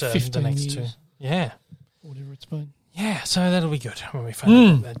after the 15 next years. 2. Yeah. Whatever it's been. Yeah, so that'll be good when we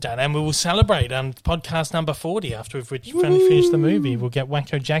finally get that done. And we will celebrate on podcast number 40 after we've finally finished the movie. We'll get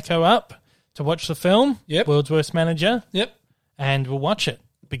Wacko Jacko up to watch the film, Yep. World's Worst Manager, Yep. and we'll watch it.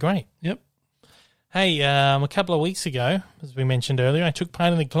 It'll be great. Yep. Hey, a couple of weeks ago, as we mentioned earlier, I took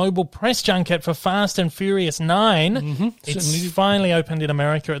part in the global press junket for Fast and Furious 9. Mm-hmm. It's finally opened in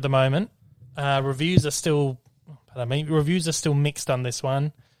America at the moment. Reviews are still mixed on this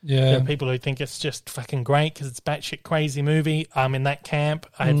one. Yeah. There are people who think it's just fucking great because it's a batshit crazy movie. I'm in that camp.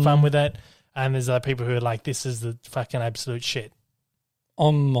 I had fun with it. And there's other people who are like, this is the fucking absolute shit.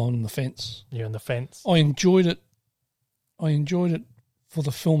 I'm on the fence. You're on the fence. I enjoyed it. For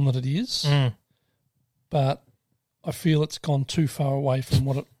the film that it is, but I feel it's gone too far away from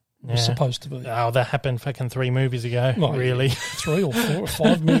what it was supposed to be. Oh, that happened fucking 3 movies ago. Well, really? 3 or 4 or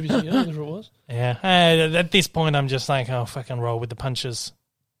 5 movies ago, whatever it was. Yeah. At this point, I'm just like, oh, fucking roll with the punches.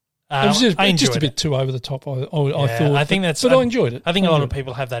 It was just, I enjoyed just a bit too over the top. I thought. I think that's. But I enjoyed it. I think a lot of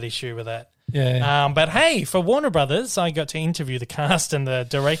people have that issue with that. Yeah. But hey, for Warner Brothers, I got to interview the cast and the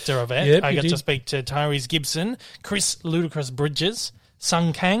director of it. Yep, I you got did. to speak to Tyrese Gibson, Chris Ludacris Bridges,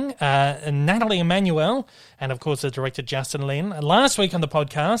 Sung Kang, and Natalie Emmanuel, and of course the director Justin Lin. And last week on the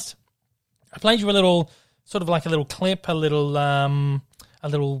podcast, I played you a little clip, a little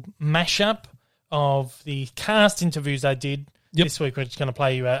mashup of the cast interviews I did Yep. This week we're just going to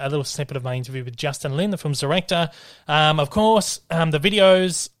play you a little snippet of my interview with Justin Lin, the film's director. Of course, the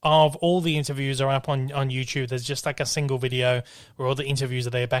videos of all the interviews are up on YouTube. There's just like a single video where all the interviews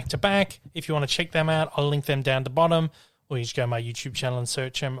are there back to back. If you want to check them out, I'll link them down the bottom, or you just go to my YouTube channel and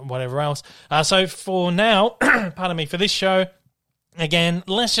search them and whatever else. So for now, pardon me, for this show, again,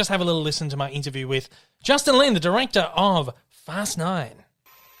 let's just have a little listen to my interview with Justin Lin, the director of Fast 9.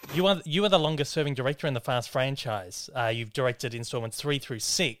 You are the longest-serving director in the Fast franchise. You've directed installments 3 through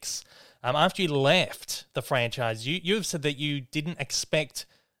 6. After you left the franchise, you have said that you didn't expect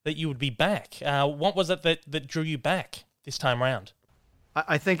that you would be back. What was it that drew you back this time around?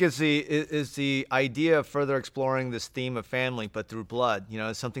 I think is the idea of further exploring this theme of family, but through blood.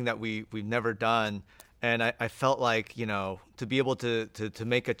 It's something that we've never done, and I felt like to be able to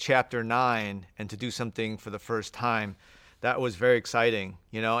make a chapter 9 and to do something for the first time. That was very exciting,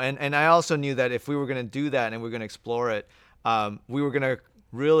 and I also knew that if we were going to do that and we were going to explore it, we were going to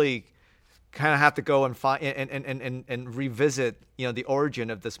really kind of have to go and find and revisit, the origin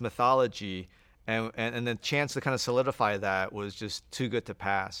of this mythology, and the chance to kind of solidify that was just too good to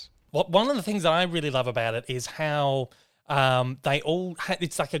pass. Well, one of the things that I really love about it is how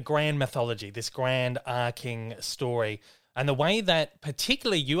it's like a grand mythology, this grand arcing story, and the way that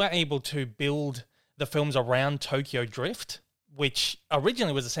particularly you are able to build the films around Tokyo Drift, which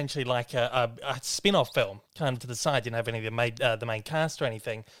originally was essentially like a spin-off film, kind of to the side, didn't have any of the main cast or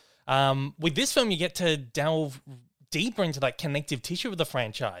anything. With this film, you get to delve deeper into that connective tissue of the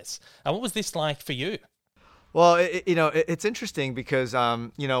franchise. What was this like for you? Well, it's interesting because,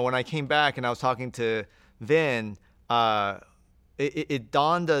 when I came back and I was talking to Vin, it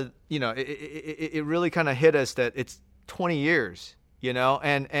dawned, it really kind of hit us that it's 20 years,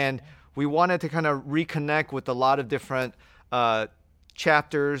 and we wanted to kind of reconnect with a lot of different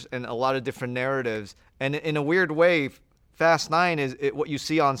chapters and a lot of different narratives. And in a weird way, Fast 9 what you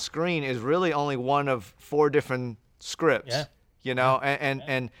see on screen is really only one of 4 different scripts. Yeah.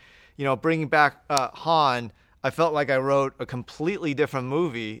 And bringing back Han, I felt like I wrote a completely different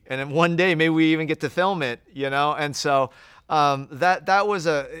movie, and then one day maybe we even get to film it. And so that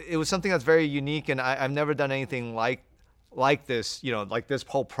was something that's very unique, and I've never done anything like this, like this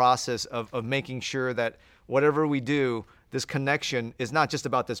whole process of making sure that whatever we do, this connection is not just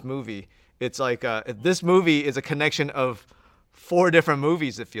about this movie. It's like this movie is a connection of 4 different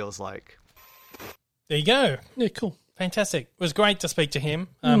movies, it feels like. There you go. Yeah, cool. Fantastic. It was great to speak to him.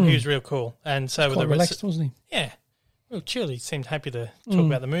 He was real cool. And so Quite relaxed, wasn't he? Yeah. Real chill. He seemed happy to talk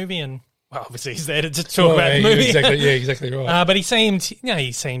about the movie, and well, obviously he's there to talk about the movie. Exactly right. But he seemed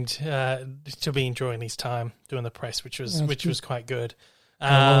to be enjoying his time doing the press, which was quite good.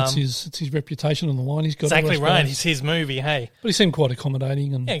 It's his reputation on the line. He's got exactly right. It's his movie. Hey, but he seemed quite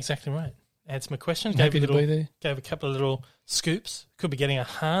accommodating and exactly right. Answered my questions. Happy to be there. Gave a couple of little scoops. Could be getting a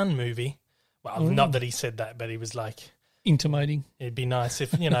Han movie. Well, not that he said that, but he was like intimating. It'd be nice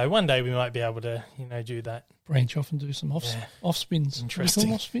if one day we might be able to do that. Branch off and do some off spins.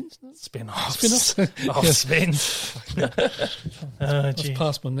 Interesting. Off spins? No? Spin-offs. Off spins. That's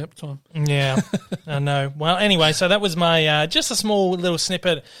past my nap time. Yeah, I know. Well, anyway, so that was my just a small little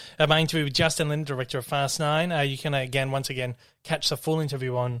snippet of my interview with Justin Lin, director of Fast 9. You can once again catch the full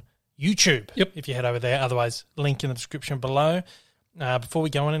interview on YouTube. Yep. If you head over there. Otherwise, link in the description below. Before we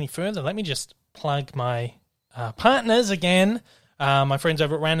go on any further, let me just plug my partners again. My friends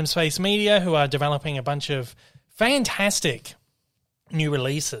over at Random Space Media, who are developing a bunch of fantastic new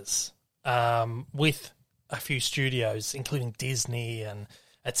releases with a few studios, including Disney and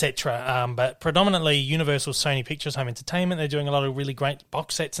etc. But predominantly Universal, Sony Pictures Home Entertainment. They're doing a lot of really great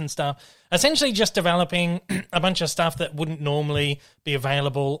box sets and stuff. Essentially just developing a bunch of stuff that wouldn't normally be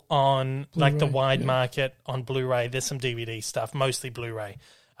available on Blu-ray, like the wide market on Blu-ray. There's some DVD stuff, mostly Blu-ray.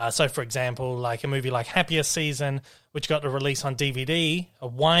 So, for example, like a movie like Happier Season, which got the release on DVD, a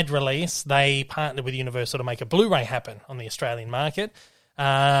wide release, they partnered with Universal to make a Blu-ray happen on the Australian market.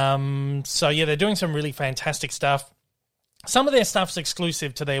 So, yeah, they're doing some really fantastic stuff. Some of their stuff's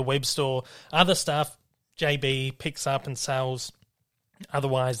exclusive to their web store. Other stuff, JB picks up and sells.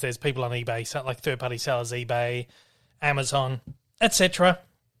 Otherwise, there's people on eBay, like third-party sellers, eBay, Amazon, etc.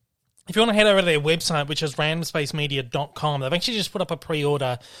 If you want to head over to their website, which is randomspacemedia.com, they've actually just put up a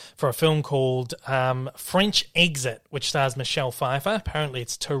pre-order for a film called French Exit, which stars Michelle Pfeiffer. Apparently,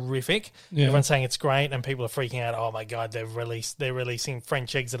 it's terrific. Yeah. Everyone's saying it's great, and people are freaking out. Oh my god, they're releasing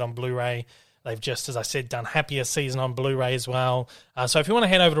French Exit on Blu-ray. They've just, as I said, done Happier Season on Blu-ray as well. So if you want to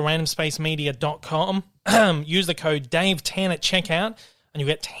head over to randomspacemedia.com, use the code DAVE10 at checkout, and you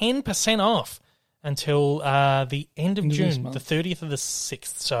get 10% off until the end of June, the 30th of the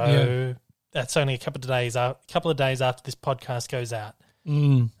 6th. So that's only a couple of days after this podcast goes out.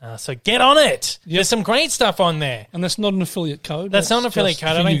 So get on it. Yep. There's some great stuff on there. And that's not an affiliate code. That's not an affiliate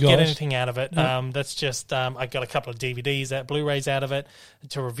just code. I for you don't get guys. anything out of it. That's just I got a couple of DVDs, Blu-rays out of it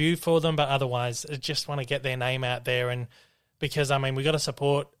to review for them. But otherwise, I just want to get their name out there, and because I mean we got to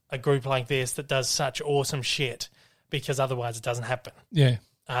support a group like this that does such awesome shit. Because otherwise, it doesn't happen. Yeah.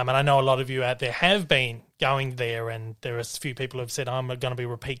 And I know a lot of you out there have been going there, and there are a few people who have said, I'm going to be a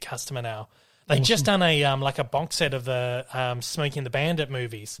repeat customer now. They've just done a like a box set of the Smokey and the Bandit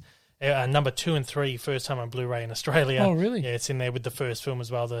movies, number 2 and 3, first time on Blu-ray in Australia. Oh, really? Yeah, it's in there with the first film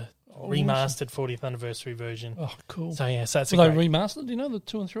as well, the remastered 40th anniversary version. Oh, cool. So, yeah, so that's Were a they great... remastered, do you know, the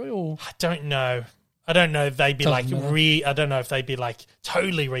 2 and 3? Or I don't know if they'd be Doesn't matter. I don't know if they'd be like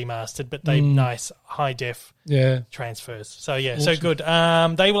totally remastered, but they nice high def transfers. So yeah, so good.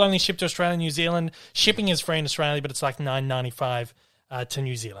 They will only ship to Australia and New Zealand. Shipping is free in Australia, but it's like $9.95 to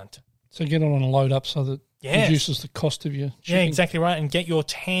New Zealand. So get on and load up so that reduces the cost of your shipping. Yeah, exactly right. And get your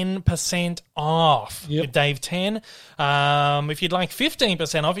 10% off with Dave 10. If you'd like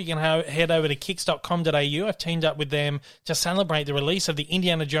 15% off, you can head over to kicks.com.au. I've teamed up with them to celebrate the release of the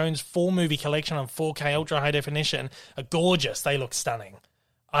Indiana Jones 4-movie collection on 4K Ultra High Definition. Gorgeous. They look stunning.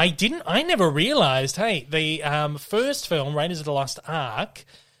 I never realized, the first film, Raiders of the Lost Ark,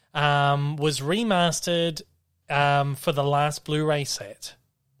 was remastered for the last Blu-ray set,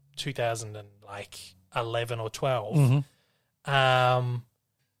 2011 or 12.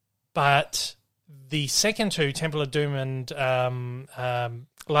 But the second two, Temple of Doom and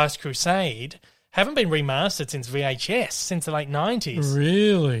Last Crusade, haven't been remastered since VHS, since the late 90s.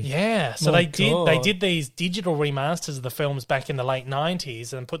 Really? Yeah. So My they God. did these digital remasters of the films back in the late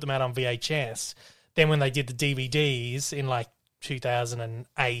 90s and put them out on VHS. Then when they did the DVDs in like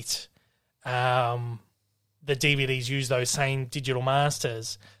 2008, the DVDs used those same digital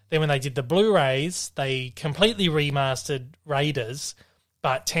masters. Then when they did the Blu-rays, they completely remastered Raiders,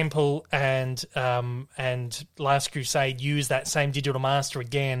 but Temple and Last Crusade used that same digital master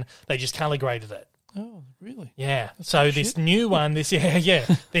again. They just color graded it. Oh, really? Yeah. So this new one, this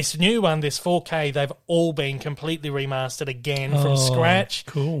new one, this 4K, they've all been completely remastered again from scratch,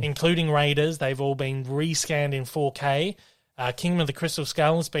 cool. including Raiders. They've all been rescanned in 4K. Kingdom of the Crystal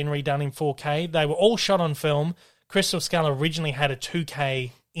Skull has been redone in 4K. They were all shot on film. Crystal Skull originally had a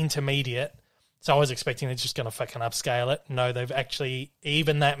 2K intermediate, so I was expecting they're just going to fucking upscale it. No, they've actually,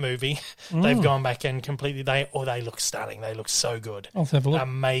 even that movie, they've gone back and completely, they look stunning. They look so good. I'll have a look.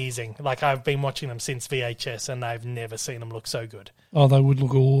 Amazing. Like, I've been watching them since VHS, and I've never seen them look so good. Oh, they would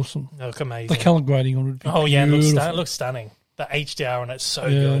look awesome. They look amazing. The colour grading on it would be beautiful. It looks stunning. The HDR on it's so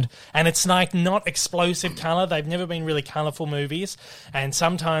good. And it's like not explosive colour. They've never been really colourful movies. And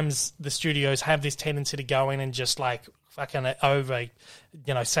sometimes the studios have this tendency to go in and just like fucking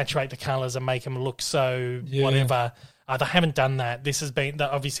saturate the colours and make them look so whatever. They haven't done that. This has been,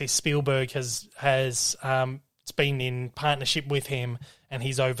 obviously Spielberg has it's been in partnership with him, and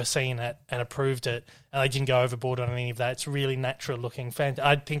he's overseen it and approved it. And they didn't go overboard on any of that. It's really natural looking.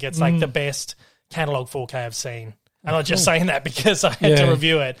 I think it's like the best catalogue 4K I've seen. I'm not just saying that because I had to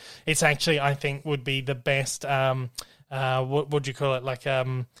review it. It's actually, I think, would be the best, what would you call it, like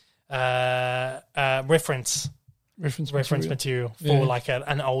reference material for like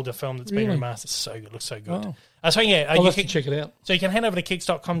an older film that's been remastered. So good, looks so good. Wow. So yeah, I'll have to check it out. So you can head over to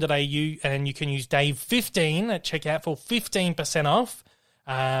kicks.com.au and you can use Dave15 at checkout for 15% off.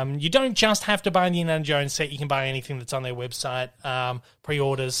 You don't just have to buy the Indiana Jones set. You can buy anything that's on their website.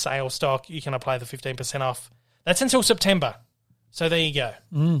 Pre-orders, sale stock, you can apply the 15% off. That's until September. So there you go.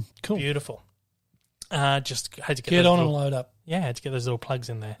 Cool. Beautiful. Just had to Get on and load up. Yeah, had to get those little plugs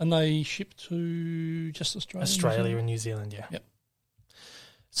in there. And they ship to just Australia and New Zealand, yeah. Yep.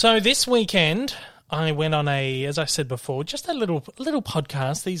 So this weekend, I went on as I said before, just a little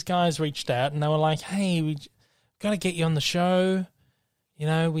podcast. These guys reached out and they were like, "Hey, we got to get you on the show. You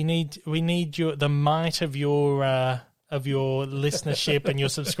know, we need the might of your listenership and your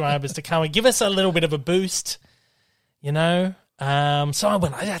subscribers to come and give us a little bit of a boost." You know, so I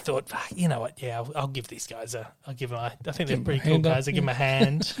thought, you know what? Yeah, I'll give these guys I think they're pretty cool guys. I give them a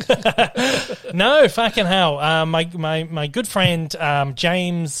hand. No, fucking hell. My good friend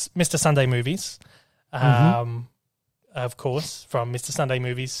James, Mr. Sunday Movies, of course, from Mr. Sunday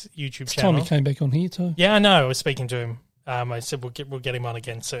Movies YouTube channel. Time he came back on here too. Yeah, I know. I was speaking to him. I said we'll get him on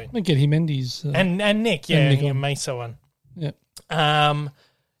again soon. We'll get him and his and Nick, Nick Mesa one. Yeah.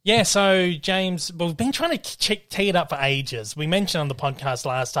 Yeah, so James, we've been trying to tee it up for ages. We mentioned on the podcast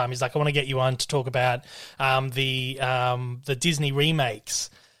last time, he's like, I want to get you on to talk about the Disney remakes.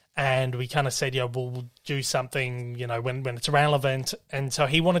 And we kind of said, yeah, we'll do something, when it's relevant. And so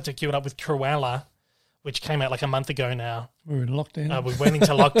he wanted to queue it up with Cruella, which came out like a month ago now. We were in lockdown. We went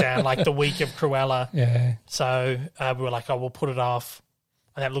into lockdown like the week of Cruella. Yeah. So we were like, we'll put it off.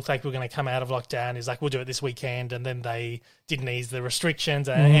 And it looked like we were going to come out of lockdown. He's like, we'll do it this weekend. And then they didn't ease the restrictions.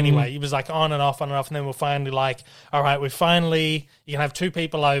 And anyway, it was like on and off. And then we're finally like, all right, you can have 2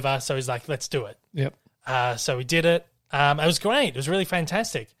 people over. So he's like, let's do it. Yep. So we did it. It was great. It was really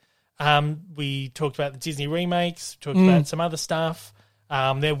fantastic. We talked about the Disney remakes, talked about some other stuff.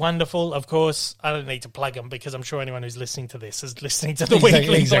 They're wonderful. Of course, I don't need to plug them because I'm sure anyone who's listening to this is listening to the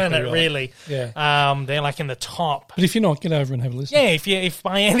Weekly Planet, right. really. Yeah. They're like in the top. But if you're not, get over and have a listen. Yeah, if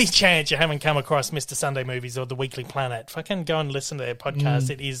by any chance you haven't come across Mr. Sunday Movies or the Weekly Planet, fucking go and listen to their podcast.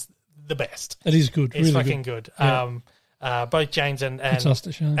 It is the best. It is good. It's really fucking good. Yeah. Both James and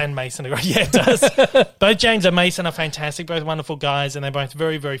Mason. and Mason are great. Yeah, it does. Both James and Mason are fantastic. Both wonderful guys, and they're both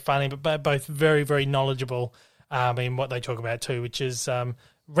very, very funny, but both very, very knowledgeable in what they talk about too, which is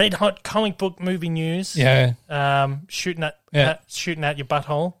red hot comic book movie news. Yeah. Shooting at your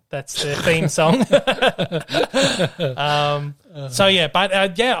butthole. That's their theme song. I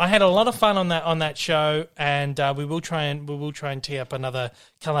had a lot of fun on that show, and we will try and tee up another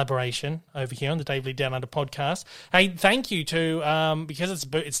collaboration over here on the Dave Lee Down Under podcast. Hey, thank you to because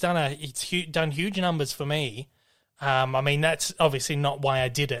it's done huge numbers for me. That's obviously not why I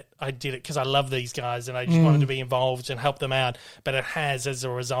did it. I did it because I love these guys and I just wanted to be involved and help them out. But it has, as a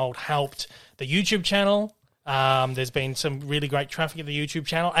result, helped the YouTube channel. There's been some really great traffic at the YouTube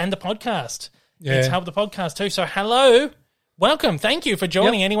channel and the podcast. Yeah. It's helped the podcast too. So hello, welcome. Thank you for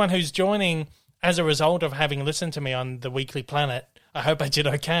joining. Anyone who's joining as a result of having listened to me on the Weekly Planet. I hope I did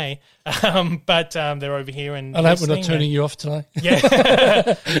okay. But they're over here and I hope we're not turning you off today.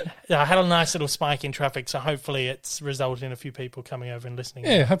 Yeah. I had a nice little spike in traffic, so hopefully it's resulted in a few people coming over and listening.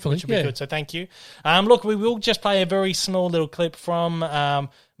 Yeah, hopefully. Which will be good, so thank you. Look, we will just play a very small little clip from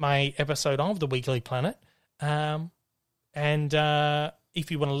my episode of The Weekly Planet. And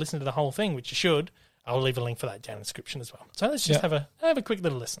if you want to listen to the whole thing, which you should, I'll leave a link for that down in the description as well. So let's just have a quick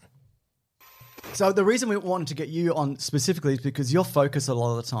little listen. So the reason we wanted to get you on specifically is because your focus a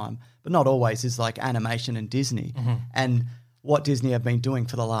lot of the time, but not always, is like animation and Disney. And what Disney have been doing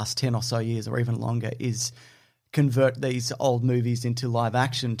for the last 10 or so years or even longer is convert these old movies into live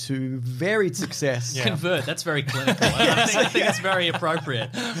action to varied success. Convert, that's very clinical. I think it's very appropriate.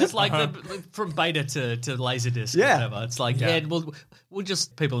 It's like from beta to Laserdisc or whatever. It's like, we'll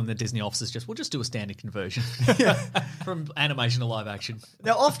just, people in the Disney offices we'll just do a standard conversion from animation to live action.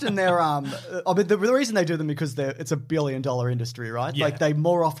 Now, often they're, the reason they do them because it's a $1 billion industry, right? Yeah. Like they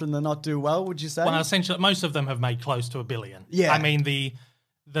more often than not do well, would you say? Well, essentially, most of them have made close to $1 billion. Yeah. I mean, the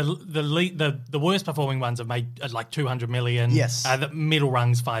worst performing ones have made like 200 million. Yes. The middle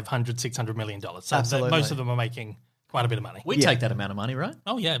rungs $500-600 million. So Absolutely. Most of them are making quite a bit of money. We take that amount of money, right?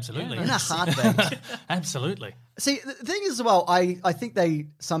 Oh yeah, absolutely. In a heartbeat. Absolutely. See, the thing is, well, I think they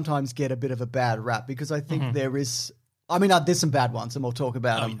sometimes get a bit of a bad rap because I think there's some bad ones and we'll talk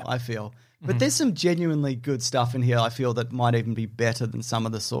about them, I feel. But there's some genuinely good stuff in here, I feel, that might even be better than some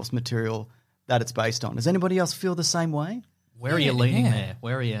of the source material that it's based on. Does anybody else feel the same way? Where are you leaning there?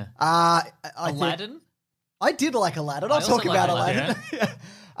 Where are you? Aladdin? I did like Aladdin. I I'll talk also about like Aladdin.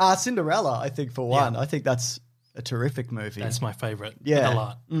 Cinderella, I think, for one. I think that's a terrific movie. That's my favorite. Yeah. A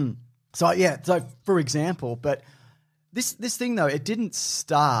lot. So for example, but this thing though, it didn't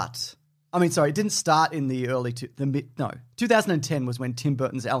start. It didn't start in the 2010 was when Tim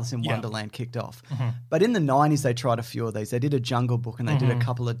Burton's Alice in Wonderland kicked off. But in the 90s, they tried a few of these. They did a Jungle Book and they did a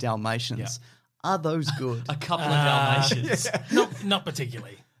couple of Dalmatians. Yeah. Are those good? A couple of Dalmatians. Not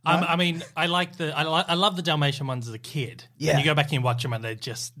particularly. I love the Dalmatian ones as a kid. Yeah. And you go back and watch them and they're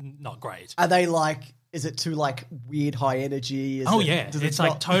just not great. Are they like? Is it too like weird high energy? It's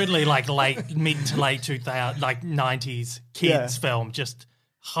like totally like mid to late 2000, like 90s kids film, just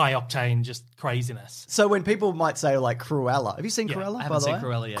high octane, just craziness. So when people might say like Cruella, have you seen Cruella? I haven't seen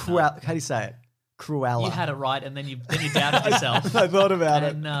Cruella yet. How do you say it? Cruella. You had it right, and then you doubted yourself. I thought about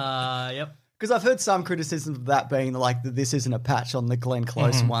it. Yep. Because I've heard some criticism of that being like that this isn't a patch on the Glenn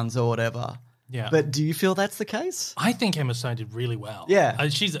Close ones or whatever. Yeah. But do you feel that's the case? I think Emma Stone did really well. Yeah.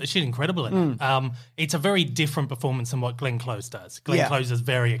 She's incredible in it. It's a very different performance than what Glenn Close does. Glenn Close is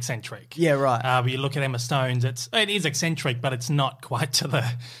very eccentric. Yeah, right. But you look at Emma Stone's, it is eccentric, but it's not quite to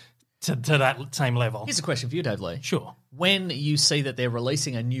that same level. Here's a question for you, Dave Lee. Sure. When you see that they're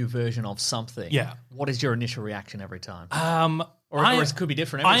releasing a new version of something, what is your initial reaction every time? Or it could be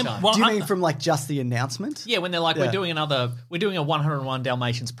different every time. Do you mean from like just the announcement? Yeah, when they're like, we're doing a 101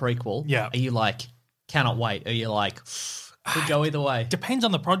 Dalmatians prequel. Yeah. Are you like, cannot wait? Are you like, Could go either way. Depends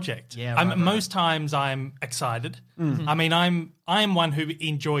on the project. Yeah, right. Most times I'm excited. I mean, I'm one who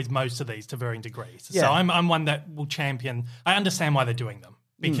enjoys most of these to varying degrees. Yeah. So I'm one that will champion. I understand why they're doing them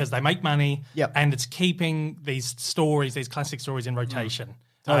because they make money, Yep. and it's keeping these stories, these classic stories, in rotation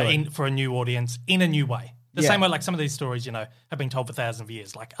for a new audience in a new way. The Yeah. same way, like some of these stories, have been told for thousands of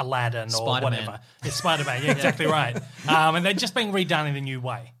years, like Aladdin or Spider-Man. whatever. It's Spider-Man, yeah, exactly right. And they're just being redone in a new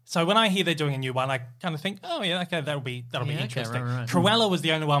way. So when I hear they're doing a new one, I kind of think, oh yeah, okay, that'll be okay, interesting. right. Cruella was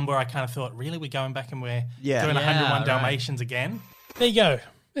the only one where I kind of thought, really, we're going back and we're Yeah. doing Yeah, 101 right. Dalmatians again. There you go.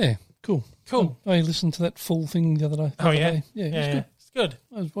 Yeah, cool. Cool. I listened to that full thing the other day. Oh yeah, Yeah, it was good. It's good.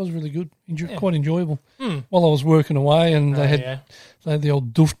 It was really good. Quite enjoyable. While I was working away, and they had the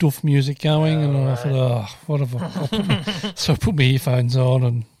old doof doof music going, and I thought, oh, whatever. So I put my earphones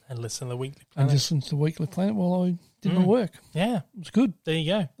on and listen to the Weekly and Planet. listened to the Weekly Planet while I did my work. Yeah, It was good. there you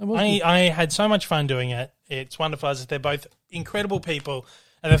go. was good. I had so much fun doing it. It's wonderful. As they're both incredible people,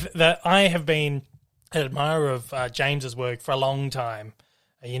 and that I have been an admirer of James's work for a long time.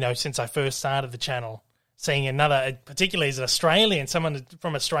 Since I first started the channel. Seeing another, particularly as an Australian, someone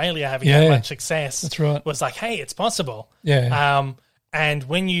from Australia having that much success, that's right. was like, hey, it's possible. Yeah. And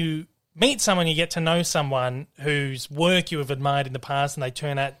when you meet someone, you get to know someone whose work you have admired in the past, and they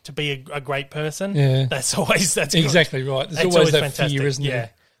turn out to be a great person. Yeah. that's good. Exactly right. There's It's always that fantastic. fear, isn't Yeah. there,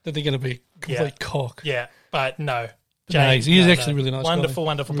 that they're going to be a complete cock. Yeah, but no. James, he's actually a really nice guy. Wonderful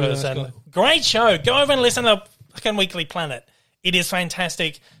Really nice person. guy. Great show. Go over and listen to fucking Weekly Planet. It is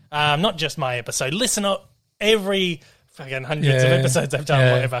fantastic. Not just my episode. Listen up every fucking hundreds of Yeah. episodes I've done,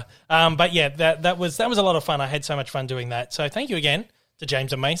 Yeah. whatever. But yeah, that was a lot of fun. I had so much fun doing that. So thank you again to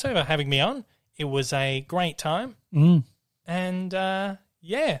James and Mesa for having me on. It was a great time. And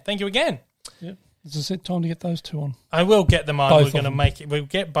thank you again. Yeah. As I said, time to get those two on. I will get them on. Both We're of going to them. make it. We'll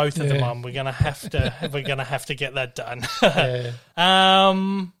get both of them Yeah. on. We're going to have to. We're going to have to get that done. Yeah.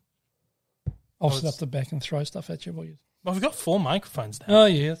 I'll was- sit up the back and throw stuff at you while you. Well, we've got 4 microphones now, Oh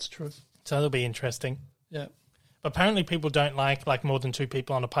yeah, that's true. so that'll be interesting. Yeah. But apparently, people don't like more than 2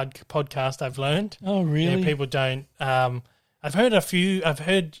 people on a podcast. I've learned. Oh really? Yeah, people don't. I've heard a few. I've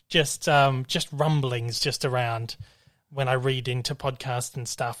heard just rumblings just around when I read into podcasts and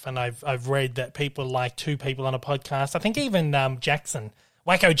stuff, and I've read that people like 2 people on a podcast. I think even Jackson,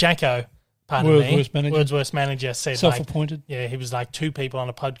 Wacko Jacko, pardon me, World's Worst Manager said Self-appointed. he was like 2 people on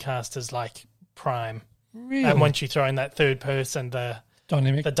a podcast is like prime. Really? And once you throw in that third person, the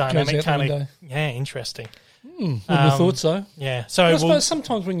dynamic goes dynamic out the kind window. of Wouldn't interesting. have thought so. Yeah. So But I suppose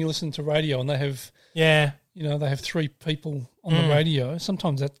sometimes when you listen to radio and they have, yeah, they have 3 people on the radio,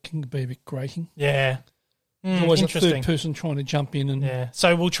 sometimes that can be a bit grating. yeah. There's always a interesting. third person trying to jump in and Yeah,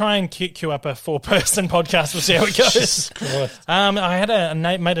 so we'll try and queue up a 4-person podcast. We'll see how it goes. Christ. I had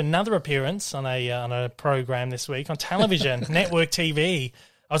made another appearance on a program this week on television, network TV.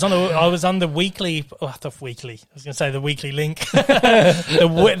 I was on the weekly. I was going to say the weekly link,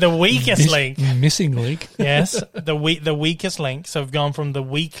 the weakest link. Missing link. Yes, the weakest link. So we've gone from the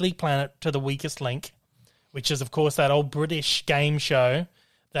Weekly Planet to the weakest link, which is of course that old British game show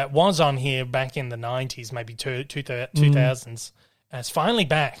that was on here back in the 90s, maybe 2000s. And it's finally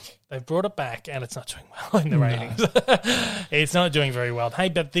back. They've brought it back, and it's not doing well in the ratings. It's not doing very well. Hey,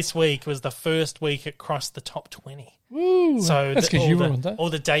 but this week was the first week it crossed the top 20. Woo, So that's because you were on that. all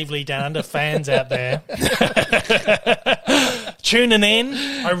the Dave Lee Down Under fans out there tuning in.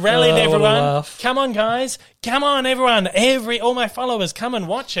 I rallied Oh, what a everyone. laugh. Come on, guys. Come on, everyone. All my followers, come and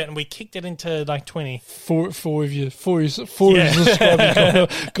watch it. And we kicked it into like 20. Four of you subscribers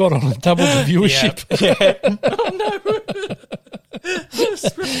got on and doubled the viewership. Yeah. Oh, no.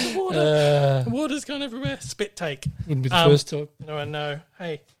 Spit the water. Water's gone everywhere. Spit take. Wouldn't be the first time. No, I know.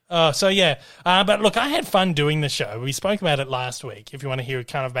 Hey. But look, I had fun doing the show. We spoke about it last week. If you want to hear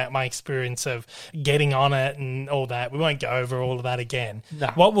kind of about my experience of getting on it and all that, we won't go over all of that again. No.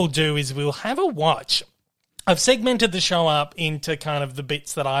 What we'll do is we'll have a watch. I've segmented the show up into kind of the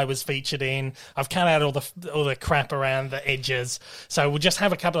bits that I was featured in. I've cut out all the crap around the edges. So we'll just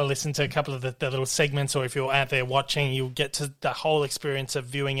have listen to a couple of the little segments, or if you're out there watching, you'll get to the whole experience of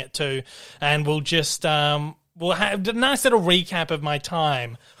viewing it too. And we'll just we'll have a nice little recap of my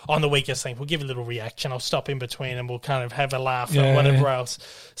time on the weakest link. We'll give a little reaction. I'll stop in between and we'll kind of have a laugh and whatever else.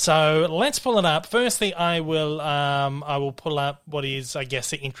 So let's pull it up. Firstly, I will pull up what is, I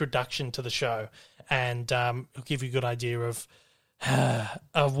guess, the introduction to the show. And it'll give you a good idea of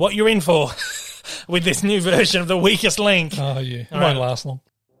what you're in for with this new version of The Weakest Link. Oh, yeah. It All won't right. last long.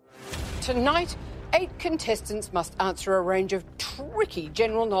 Tonight, 8 contestants must answer a range of tricky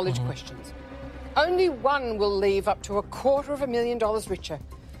general knowledge questions. Only one will leave up to $250,000 richer.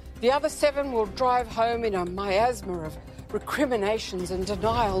 The other 7 will drive home in a miasma of recriminations and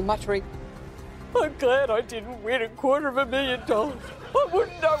denial, muttering, I'm glad I didn't win $250,000. I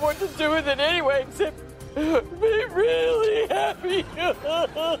wouldn't know what to do with it anyway except be really happy.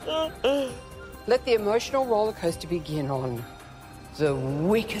 Let the emotional roller coaster begin on The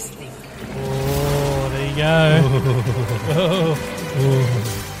Weakest Link. Oh, there you go.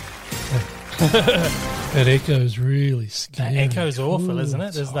 That echo's really scary. That echo's awful, isn't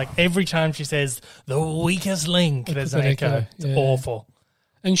it? There's like every time she says the weakest link, there's an echo. It's awful.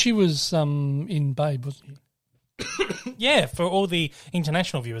 And she was in Babe, wasn't she? Yeah, for all the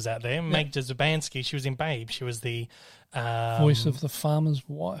international viewers out there, Magda Zubanski, she was in Babe. She was the voice of the farmer's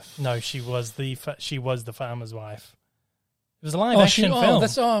wife. No, she was the farmer's wife. It was a live action film.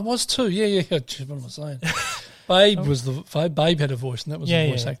 It was too. Yeah. What am I saying? Babe had a voice, and that was the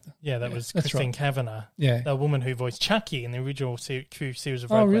voice actor. Yeah, that was Christine Kavanagh. Yeah, the woman who voiced Chucky in the original series of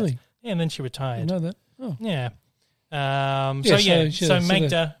Rugrats. Oh, really? Yeah, and then she retired. I know that. Oh. Yeah. So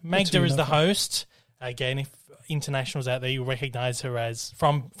Magda is the host. Again, if internationals out there, you recognise her as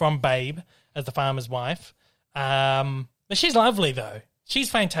from Babe as the farmer's wife. But she's lovely though. She's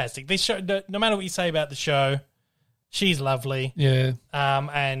fantastic. This show, no matter what you say about the show, she's lovely. Yeah.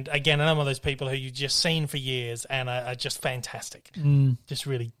 And again, I'm one of those people who you've just seen for years and are just fantastic. Just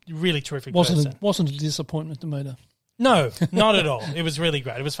really, really terrific person. Wasn't a disappointment to meet her. No, not at all. It was really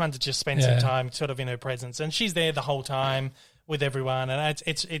great. It was fun to just spend some time sort of in her presence. And she's there the whole time with everyone, and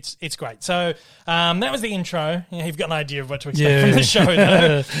it's great. So that was the intro. Yeah, you've got an idea of what to expect from the show,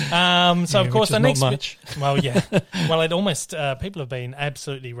 though. So of course the next much. Well, it almost people have been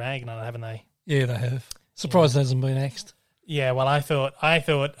absolutely ragging on it, haven't they? Yeah, they have. Surprised it hasn't been axed. Yeah, well, I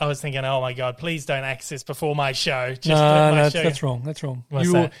was thinking, oh my God, please don't axe this before my show. That's wrong. That's wrong.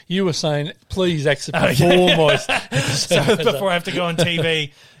 You were saying, please axe it before my so before I have to go on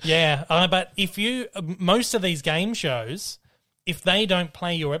TV. Yeah, but most of these game shows, if they don't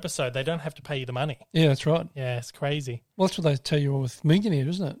play your episode, they don't have to pay you the money. Yeah, that's right. Yeah, it's crazy. Well, that's what they tell you with Millionaire,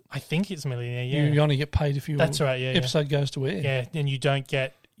 isn't it? I think it's Millionaire, yeah. You only get paid if your episode goes to air. Yeah, and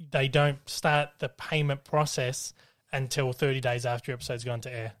they don't start the payment process until 30 days after your episode's gone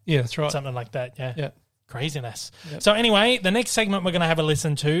to air. Yeah, that's right. Something like that, yeah. Yeah. Craziness. Yep. So anyway, the next segment we're going to have a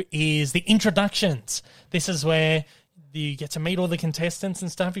listen to is the introductions. This is where you get to meet all the contestants and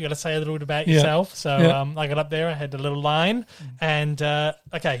stuff. You got to say a little bit about yourself. So I got up there, I had a little line, and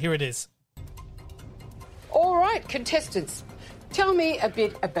okay, here it is. All right, contestants, tell me a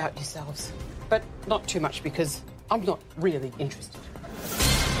bit about yourselves, but not too much because I'm not really interested.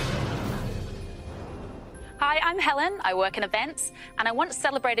 Hi, I'm Helen. I work in events, and I once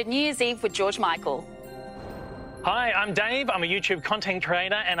celebrated New Year's Eve with George Michael. Hi, I'm Dave. I'm a YouTube content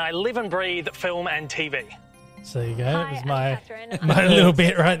creator, and I live and breathe film and TV. So there you go. Hi, it was I'm my Catherine. little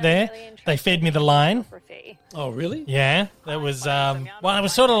bit right there. Really They fed me the line. Oh, really? Yeah, that was. Well, it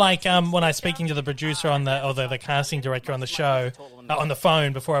was sort of like when I was speaking to the producer the casting director on the show on the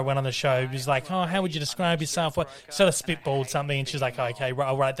phone before I went on the show. He was like, "Oh, how would you describe yourself?" What sort of spitballed something, and she's like, oh, "Okay,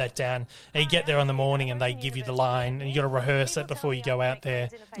 I'll write that down." And you get there in the morning, and they give you the line, and you got to rehearse it before you go out there,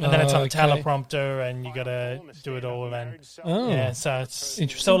 and then it's on the teleprompter, and you got to do it all. And yeah, so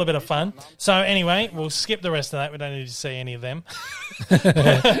it's all a bit of fun. So anyway, we'll skip the rest of that. We don't need to see any of them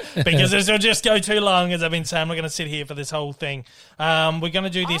because this will just go too long, as I've been saying. I'm not going to sit here for this whole thing. We're going to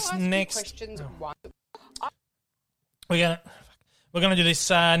do this next. We're going to do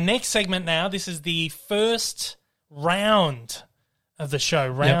this next segment now. This is the first round of the show,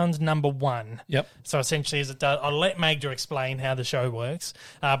 round number 1. Yep. So essentially, as it does, I'll let Magda explain how the show works,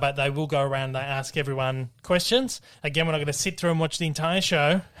 but they will go around and they ask everyone questions. Again, we're not going to sit through and watch the entire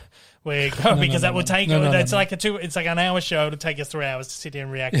show. That will take. It's like an hour show. It'll take us 3 hours to sit here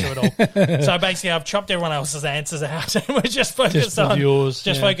and react to it all. So basically, I've chopped everyone else's answers out, and we're just focused on yours.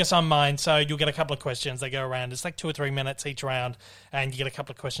 Focus on mine. So you'll get a couple of questions. They go around. It's like 2 or 3 minutes each round, and you get a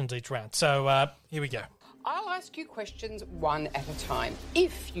couple of questions each round. So here we go. I'll ask you questions one at a time.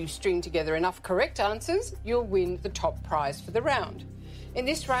 If you string together enough correct answers, you'll win the top prize for the round. In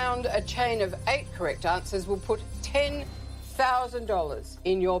this round, a chain of 8 correct answers will put $10,000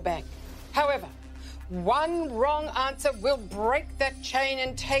 in your bank. However, one wrong answer will break that chain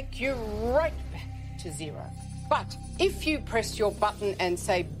and take you right back to 0. But if you press your button and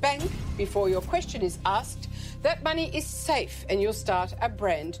say bank before your question is asked, that money is safe and you'll start a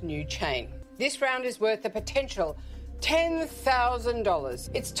brand new chain. This round is worth a potential $10,000.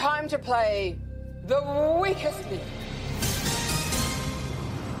 It's time to play The Weakest Link.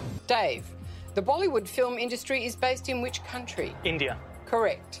 Dave, the Bollywood film industry is based in which country? India.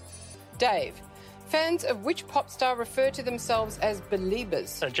 Correct. Dave, fans of which pop star refer to themselves as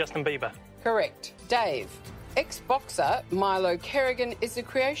beliebers? Justin Bieber. Correct. Dave, Ex-boxer Milo Kerrigan is the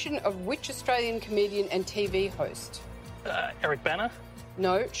creation of which Australian comedian and TV host? Eric Banner?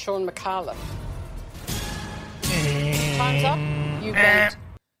 No, Sean McCallum. Time's up. You went.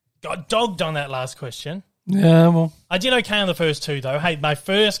 Got dogged on that last question. Yeah, well, I did okay on the first two, though. Hey, my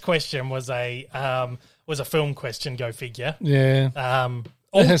first question was a film question. Go figure. yeah.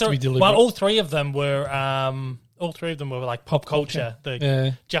 All It has to be deliberate. Well, all three of them were like pop culture. The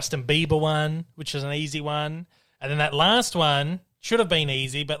Yeah. Justin Bieber one, which is an easy one, and then that last one should have been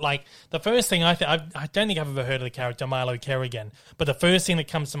easy. But like the first thing I don't think I've ever heard of the character Milo Kerrigan. But the first thing that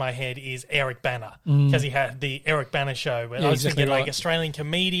comes to my head is Eric Banner because he had the Eric Banner show. Where I was exactly thinking like right. Australian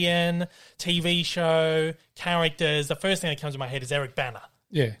comedian, TV show, characters. The first thing that comes to my head is Eric Banner.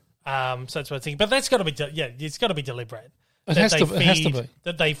 Yeah. So that's what I think. But that's got to be it's got to be deliberate. It That has they to- it has to feed- be.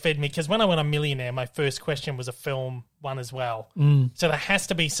 That they fed me. Because when I went on Millionaire, my first question was a film one as well. So there has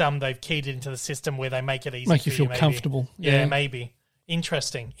to be some they've keyed into the system where they make it easy Make for you feel maybe. comfortable. Yeah, Yeah. maybe.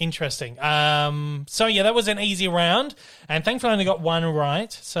 Interesting. So yeah, that was an easy round. And thankfully I only got one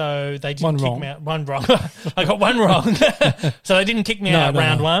right. So they didn't One kick wrong. me out. One wrong. I got one wrong. So they didn't kick me out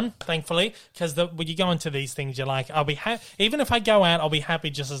round one, thankfully. Because when you go into these things, you're like, I'll be even if I go out, I'll be happy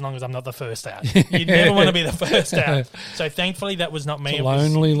just as long as I'm not the first out. You never want to be the first out. So thankfully that was not me. It's a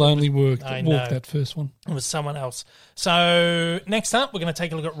lonely walk I that know. walked that first one. It was someone else. So next up, we're going to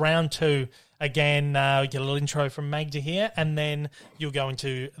take a look at round two. Again, we get a little intro from Magda here, and then you'll go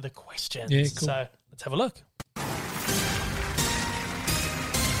into the questions. Yeah, cool. So let's have a look.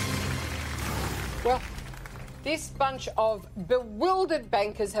 Well, this bunch of bewildered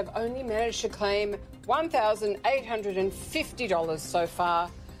bankers have only managed to claim $1,850 so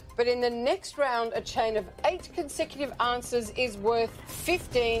far. But in the next round, a chain of 8 consecutive answers is worth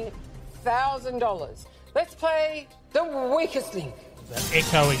 $15,000. Let's play the weakest link. That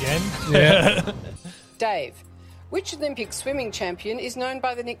echo again. Yeah. Dave, which Olympic swimming champion is known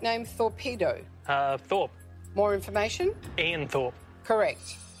by the nickname Torpedo? Thorpe. More information? Ian Thorpe.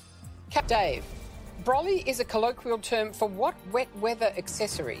 Correct. Dave, brolly is a colloquial term for what wet weather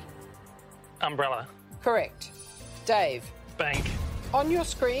accessory? Umbrella. Correct. Dave, Bank. on your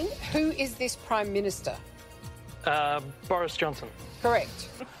screen, who is this Prime Minister? Boris Johnson. Correct.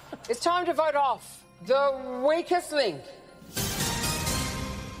 It's time to vote off the weakest link.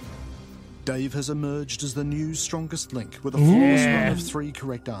 Dave has emerged as the new strongest link with a flawless run of 3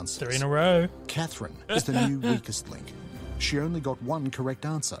 correct answers. 3 in a row. Catherine is the new weakest link. She only got 1 correct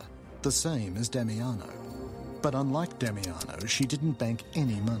answer, the same as Damiano. But unlike Damiano, she didn't bank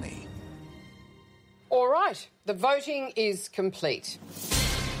any money. All right, the voting is complete.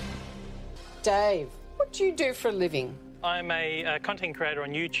 Dave, what do you do for a living? I'm a content creator on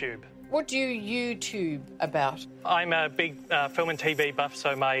YouTube. What do you YouTube about? I'm a big film and TV buff,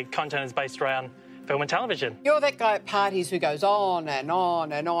 so my content is based around film and television. You're that guy at parties who goes on and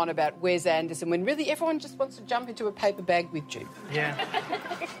on and on about Wes Anderson when really everyone just wants to jump into a paper bag with you. Yeah.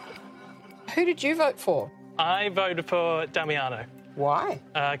 Who did you vote for? I voted for Damiano Why?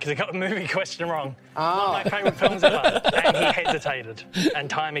 because he got the movie question wrong. Oh. One of my favourite films ever. And he hesitated. And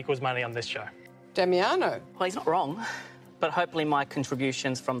time equals money on this show. Damiano. Well, he's not wrong, but hopefully my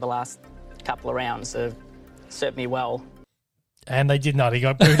contributions from the last couple of rounds have served me well. And they did not. He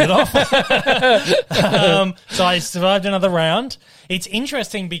got booted off. So I survived another round. It's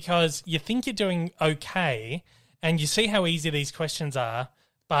interesting because you think you're doing okay and you see how easy these questions are,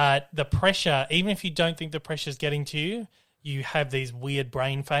 but the pressure, even if you don't think the pressure's getting to you, you have these weird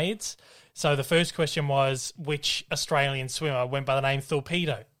brain fades. So the first question was, which Australian swimmer went by the name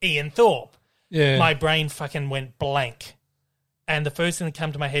Torpedo? Ian Thorpe. Yeah. My brain fucking went blank. And the first thing that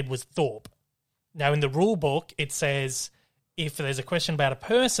came to my head was Thorpe. Now, in the rule book, it says if there's a question about a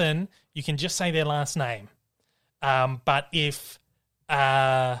person, you can just say their last name. But if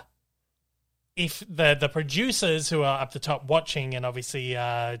the producers who are up the top watching and obviously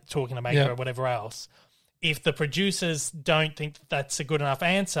talking to Magda or whatever else, if the producers don't think that's a good enough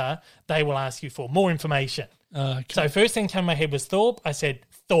answer, they will ask you for more information. Okay. So first thing came to my head was Thorpe. I said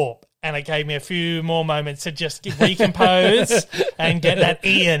Thorpe. And it gave me a few more moments to just recompose and get that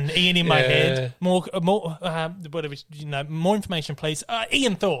Ian in my head. More information, please.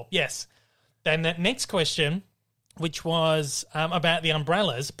 Ian Thorpe, yes. Then that next question, which was about the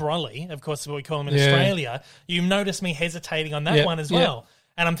umbrellas, brolly, of course, is what we call them in Australia. You noticed me hesitating on that one as well.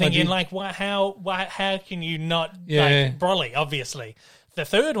 And I'm thinking, how can you not like brolly? Obviously, the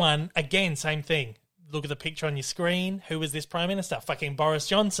third one again, same thing. Look at the picture on your screen. Who is this Prime Minister? Fucking Boris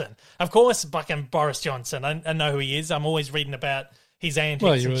Johnson. Of course, fucking Boris Johnson. I know who he is. I'm always reading about his antics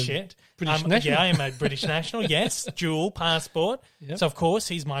Well, you're and a shit. British national. Yeah, I am a British national, yes. Dual passport. Yep. So, of course,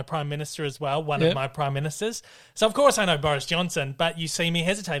 he's my Prime Minister as well, one Yep. of my Prime Ministers. So, of course, I know Boris Johnson, but you see me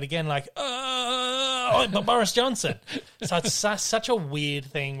hesitate again like, but Boris Johnson. So it's such a weird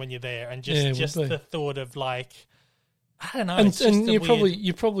thing when you're there and just would be. the thought of like, I don't know. And, it's just and a you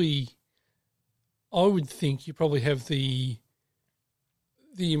weird... probably, I would think you probably have the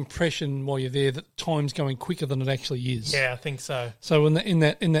impression while you're there that time's going quicker than it actually is. Yeah, I think so. So in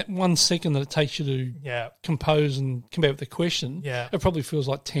that 1 second that it takes you to compose and come out with the question, it probably feels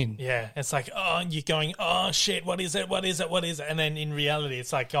like 10. Yeah, it's like, oh, you're going, oh shit, what is it? What is it? What is it? And then in reality,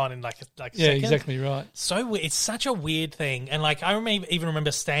 it's like gone in like a Yeah, second. exactly right. So weird. It's such a weird thing, and like I even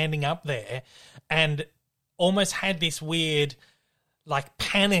remember standing up there and almost had this weird like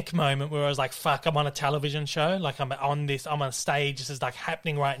panic moment where I was like, fuck, I'm on a television show. Like I'm on a stage. This is like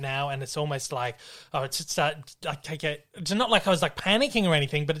happening right now. And it's almost like, it's not like I was like panicking or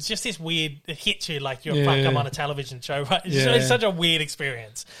anything, but it's just this weird, it hits you like you're fuck, I'm on a television show, right? It's such a weird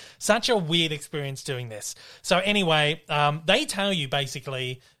experience. Such a weird experience doing this. So anyway, they tell you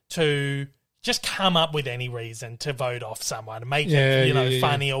basically to just come up with any reason to vote off someone and make it,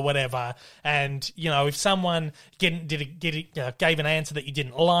 funny or whatever. And, if someone gave an answer that you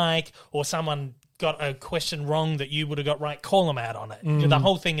didn't like, or someone got a question wrong that you would have got right, call them out on it. The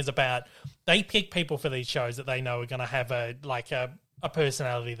whole thing is about, they pick people for these shows that they know are going to have a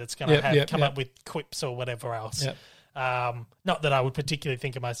personality that's going to come up with quips or whatever else. Yep. Not that I would particularly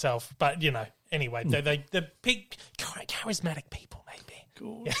think of myself, but, anyway, they pick charismatic people, maybe.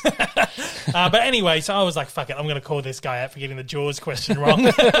 But anyway, so I was like, fuck it, I'm going to call this guy out for getting the Jaws question wrong.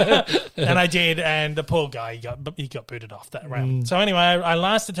 And I did, and the poor guy, he got booted off that round. So anyway, I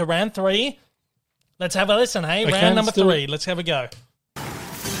lasted to round 3. Let's have a listen, hey? Okay, round number 3. Let's have a go.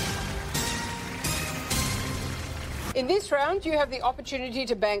 In this round, you have the opportunity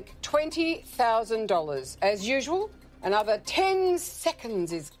to bank $20,000. As usual, another 10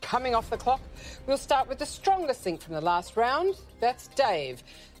 seconds is coming off the clock. We'll start with the strongest link from the last round. That's Dave.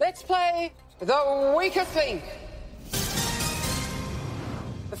 Let's play the weakest link.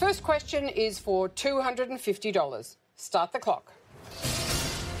 The first question is for $250. Start the clock.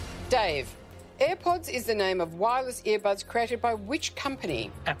 Dave, AirPods is the name of wireless earbuds created by which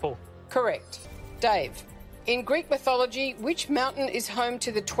company? Apple. Correct. Dave, in Greek mythology, which mountain is home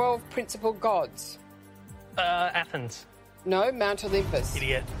to the 12 principal gods? Athens. No, Mount Olympus.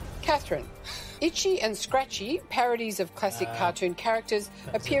 Idiot. Catherine, Itchy and Scratchy, parodies of classic cartoon characters,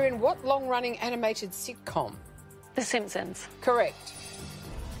 appear in what long-running animated sitcom? The Simpsons. Correct.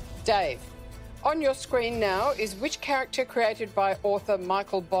 Dave, on your screen now is which character created by author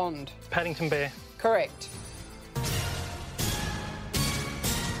Michael Bond? Paddington Bear. Correct.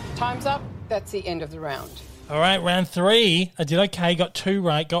 Time's up. That's the end of the round. All right, round 3. I did okay, got 2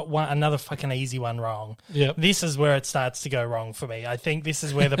 right, got another fucking easy one wrong. Yep. This is where it starts to go wrong for me. I think this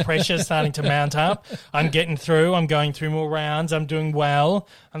is where the pressure's starting to mount up. I'm getting through. I'm going through more rounds. I'm doing well.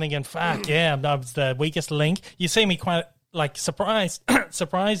 I'm thinking, fuck, yeah, I was the weakest link. You see me quite surprised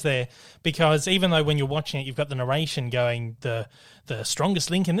there, because even though when you're watching it, you've got the narration going, the strongest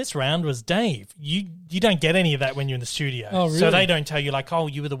link in this round was Dave. You don't get any of that when you're in the studio. Oh, really? So they don't tell you like, oh,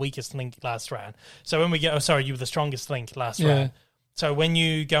 you were the weakest link last round. So when we get, you were the strongest link last round. So when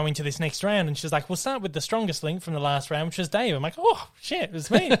you go into this next round, and she's like, we'll start with the strongest link from the last round, which was Dave. I'm like, oh, shit, it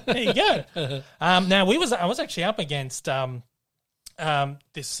was me. There you go. Now, I was actually up against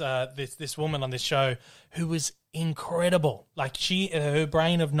this woman on this show who was incredible. Like her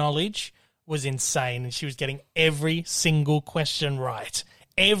brain of knowledge was insane, and she was getting every single question right.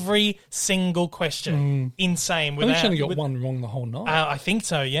 Every single question. Insane. I think she only got one wrong the whole night. I think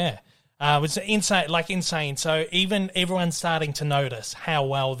so, yeah. It was insane. So even everyone's starting to notice how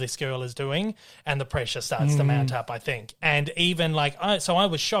well this girl is doing, and the pressure starts to mount up, I think. And even I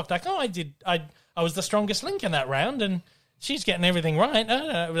was shocked. Like, I was the strongest link in that round, and she's getting everything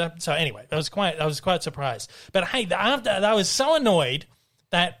right. So anyway, I was quite surprised. But hey, after I was so annoyed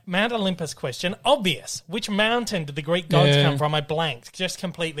that Mount Olympus question, obvious. Which mountain did the Greek gods come from? I blanked just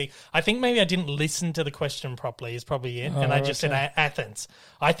completely. I think maybe I didn't listen to the question properly is probably it. And I just said Athens.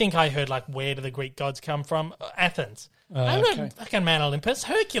 I think I heard where do the Greek gods come from? Athens. I'm not fucking Mount Olympus.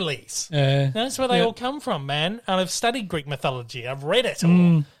 Hercules. That's where they all come from, man. And I've studied Greek mythology. I've read it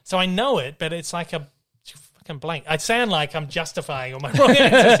all. So I know it, but it's like a fucking blank. I sound like I'm justifying all my wrong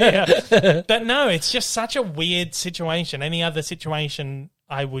answers here. But no, it's just such a weird situation. Any other situation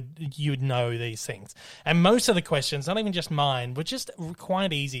you'd know these things. And most of the questions, not even just mine, were just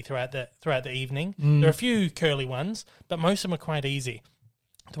quite easy throughout the evening. There are a few curly ones, but most of them are quite easy.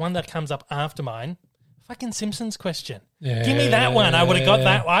 The one that comes up after mine, fucking Simpsons question. Yeah. Give me that one. I would have got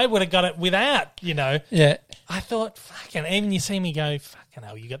that. I would have got it without, Yeah. I thought, fucking, even you see me go, fucking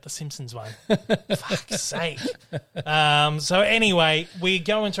hell, you got the Simpsons one. Fuck's sake. So anyway, we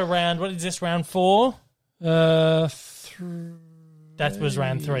go into what is this, round 4? That That was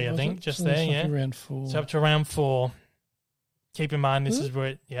round 3, I think, just there, yeah. Round 4. So up to round 4. Keep in mind, this is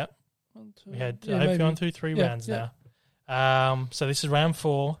where we had, I've gone through 3 rounds now. So this is round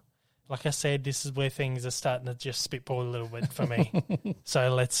 4. Like I said, this is where things are starting to just spitball a little bit for me.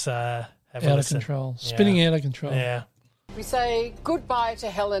 So let's have a listen. Out of control. Spinning out of control. Yeah. We say goodbye to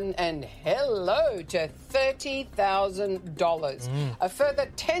Helen and hello to $30,000. A further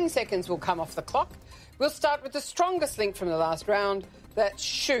 10 seconds will come off the clock. We'll start with the strongest link from the last round. That's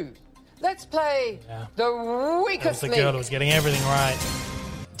Shoe. Let's play the weakest link. The girl that was getting everything right.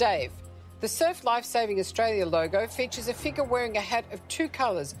 Dave. The Surf Life Saving Australia logo features a figure wearing a hat of 2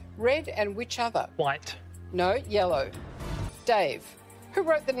 colours, red and which other? White. No, yellow. Dave. Who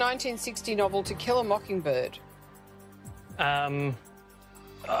wrote the 1960 novel To Kill a Mockingbird?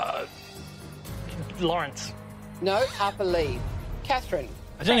 Lawrence. No, Harper Lee. Catherine.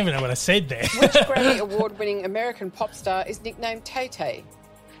 I don't even know what I said there. Which Grammy Award-winning American pop star is nicknamed Tay-Tay?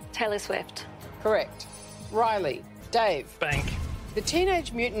 Taylor Swift. Correct. Riley. Dave. Bank. The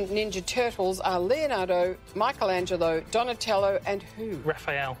Teenage Mutant Ninja Turtles are Leonardo, Michelangelo, Donatello, and who?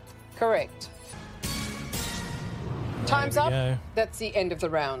 Raphael. Correct. Time's up. Go. That's the end of the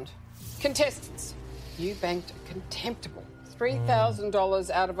round. Contestants, you banked a contemptible $3,000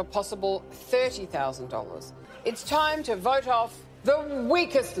 out of a possible $30,000. It's time to vote off the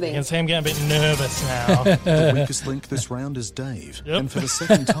weakest You link. can see I'm getting a bit nervous now. The weakest link this round is Dave, Yep. and for the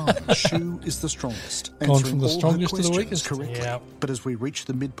second time, Shoe is the strongest, Gone answering from the all her strongest to the questions weakest. correctly. Yep. But as we reach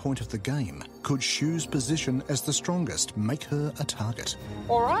the midpoint of the game, could Shoe's position as the strongest make her a target?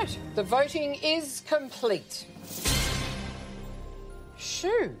 All right, the voting is complete.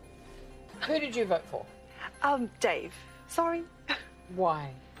 Shoo, who did you vote for? Dave. Sorry, Why?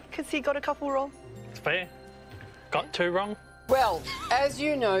 because he got a couple wrong. It's fair. Got 2 wrong. Well, as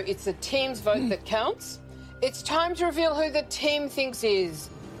you know, it's the team's vote that counts. It's time to reveal who the team thinks is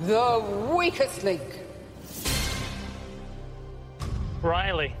the weakest link.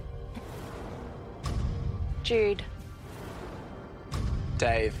 Riley. Jude.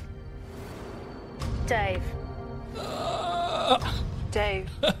 Dave. Dave. Dave.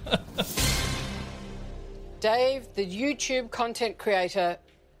 Dave, the YouTube content creator,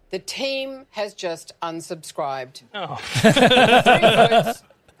 the team has just unsubscribed. Oh. 3 votes.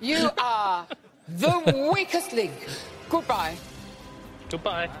 You are the weakest link. Goodbye.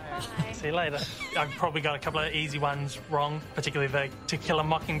 Goodbye. Bye. See you later. I've probably got a couple of easy ones wrong, particularly the To Kill a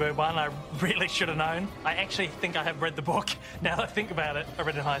Mockingbird one. I really should have known. I actually think I have read the book. Now that I think about it, I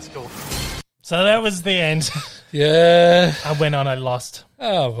read it in high school. So that was the end. Yeah. I went on, I lost.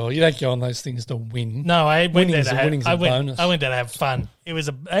 Oh, well, you don't go on those things to win. No, I went there to have, winning's a bonus. I went there to have fun. It was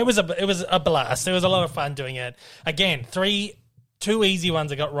a blast. It was a lot of fun doing it. Again, 2 easy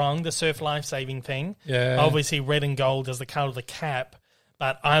ones I got wrong. The surf life saving thing. Yeah. Obviously, red and gold as the colour of the cap.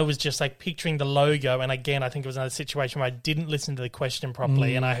 But I was just like picturing the logo, and again, I think it was another situation where I didn't listen to the question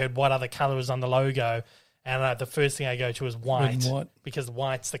properly, and I heard what other colour was on the logo, and the first thing I go to is white, Red and white. because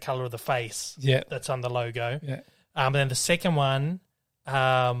white's the colour of the face Yeah. that's on the logo. Yeah. And then the second one,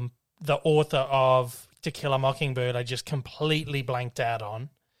 the author of To Kill a Mockingbird, I just completely blanked out on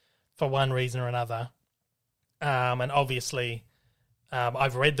for one reason or another. And obviously,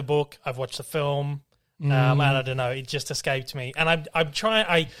 I've read the book, I've watched the film, and I don't know, it just escaped me. And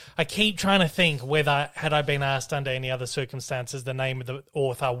I keep trying to think whether, had I been asked under any other circumstances the name of the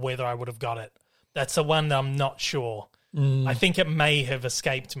author, whether I would have got it. That's the one that I'm not sure. I think it may have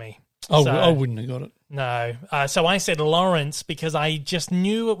escaped me. Oh, So- I wouldn't have got it. No. So I said Lawrence because I just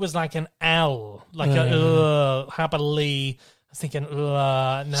knew it was like an L, like Harper Lee. I was thinking,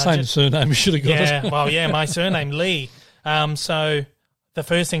 no. Same surname, you should have got it. Yeah, well, yeah, my surname, Lee. So the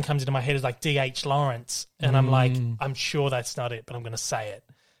first thing comes into my head is like D.H. Lawrence. And I'm like, I'm sure that's not it, but I'm going to say it.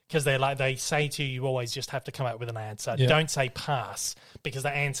 Because they say to you, you always just have to come up with an answer. Yeah. Don't say pass, because the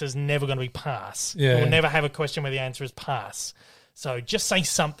answer is never going to be pass. Yeah. We'll never have a question where the answer is pass. So just say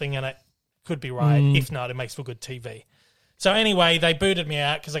something and it could be right. If not, it makes for good TV. So anyway, they booted me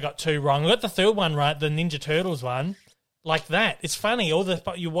out because I got 2 wrong. I got the third one right, the Ninja Turtles one. Like that. It's funny,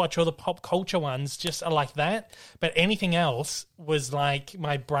 you watch all the pop culture ones just are like that. But anything else was like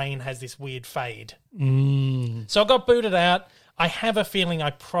my brain has this weird fade. So I got booted out. I have a feeling I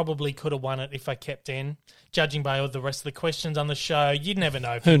probably could have won it if I kept in. Judging by all the rest of the questions on the show, you'd never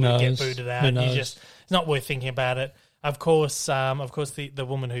know if Who you would get knows? booted Who out. knows? It's not worth thinking about it. Of course, the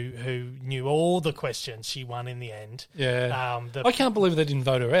woman who knew all the questions, she won in the end. Yeah. I can't believe they didn't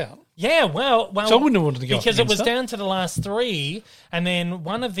vote her out. Yeah, well, so I wouldn't have wanted to go because it was her. down to the last 3, and then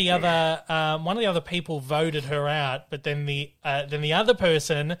one of the other people voted her out, but then the other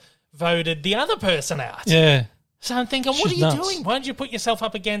person voted the other person out. Yeah. So I'm thinking, what are you doing? Why did you put yourself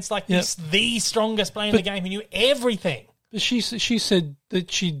up against the strongest player in the game who knew everything? But she said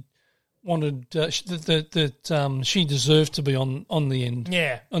that she wanted that she deserved to be on the end.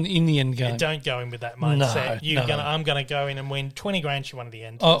 Yeah, in the end game. Yeah, don't go in with that mindset. I'm gonna go in and win 20 grand. She won at the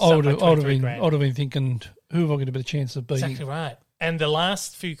end. I would have been thinking, who have I got a better chance of beating? Exactly right. And the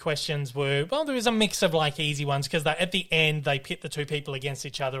last few questions were, well, there was a mix of like easy ones because at the end they pit the 2 people against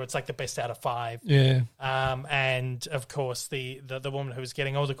each other. It's like the best out of 5. Yeah. And of course the woman who was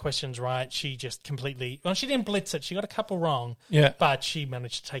getting all the questions right, she just completely, well, she didn't blitz it. She got a couple wrong. Yeah. But she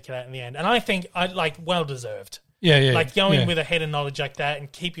managed to take it out in the end. And I think well deserved. Yeah, yeah. Like going with a head of knowledge like that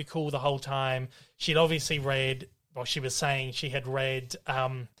and keep you cool the whole time. She'd obviously read, well, she was saying she had read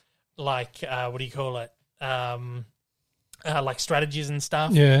what do you call it? Like strategies and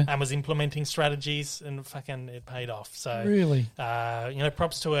stuff, and was implementing strategies, and fucking it paid off. So really,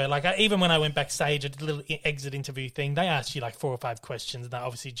 props to her. Like even when I went backstage, I did a little exit interview thing. They asked you like 4 or 5 questions, and they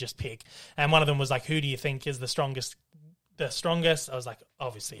obviously just pick. And one of them was like, "Who do you think is the strongest?" I was like,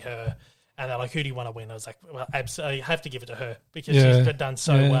 obviously her. And they're like, "Who do you want to win?" I was like, "Well, absolutely, I have to give it to her because she's done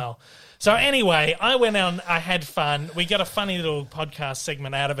so well." So anyway, I went on. I had fun. We got a funny little podcast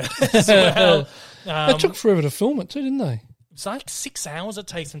segment out of it as well. It took forever to film it too, didn't they? It's like 6 hours it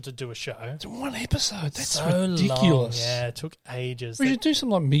takes them to do a show. It's 1 episode. That's so ridiculous. Long. Yeah, it took ages. We should do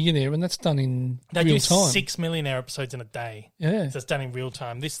something like Millionaire, and that's done in real time. They do 6 Millionaire episodes in a day. Yeah. So it's done in real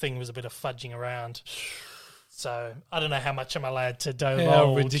time. This thing was a bit of fudging around. So I don't know how much I'm allowed to divulge.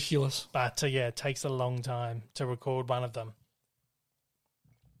 How ridiculous. But it takes a long time to record one of them.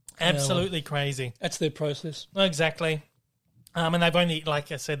 Absolutely crazy. That's their process. Exactly. And they've only,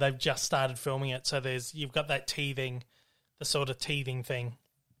 like I said, they've just started filming it. So you've got that teething, the sort of teething thing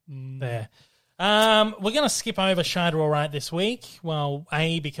there. We're going to skip over Shada All Right this week. Well,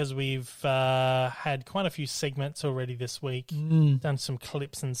 because we've had quite a few segments already this week, done some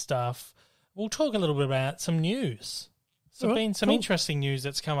clips and stuff. We'll talk a little bit about some news. So there's been some interesting news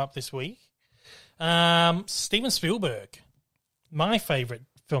that's come up this week. Steven Spielberg, my favourite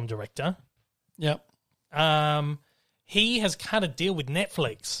film director. Yep. He has cut a deal with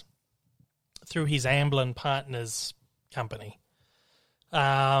Netflix through his Amblin Partners company.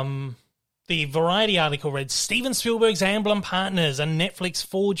 The Variety article read, Steven Spielberg's Amblin Partners and Netflix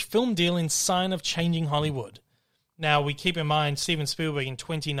forge film deal in sign of changing Hollywood. Now, we keep in mind Steven Spielberg in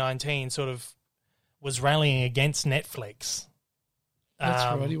 2019 sort of was rallying against Netflix.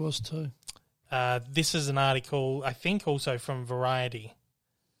 That's right, he was too. This is an article, I think also from Variety,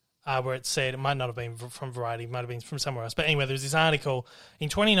 where it said, it might not have been from Variety, it might have been from somewhere else. But anyway, there was this article. In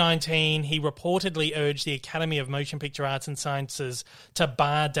 2019, he reportedly urged the Academy of Motion Picture Arts and Sciences to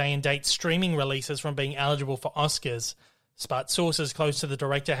bar day-and-date streaming releases from being eligible for Oscars. But sources close to the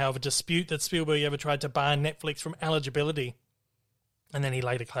director, however, dispute that Spielberg ever tried to bar Netflix from eligibility. And then he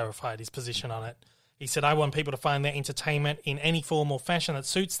later clarified his position on it. He said, I want people to find their entertainment in any form or fashion that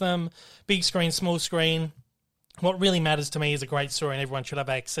suits them. Big screen, small screen. What really matters to me is a great story, and everyone should have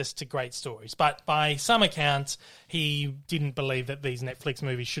access to great stories. But by some accounts, he didn't believe that these Netflix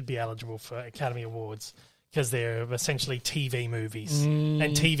movies should be eligible for Academy Awards because they're essentially TV movies. And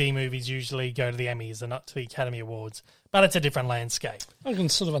TV movies usually go to the Emmys and not to the Academy Awards. But it's a different landscape. I can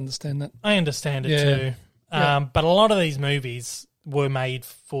sort of understand that. I understand it too. But a lot of these movies were made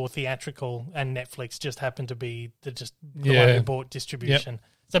for theatrical, and Netflix just happened to be the one who bought distribution. Yep.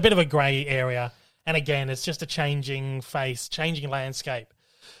 It's a bit of a grey area. And again, it's just a changing face, changing landscape.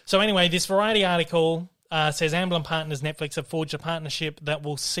 So anyway, this Variety article says Amblin Partners Netflix have forged a partnership that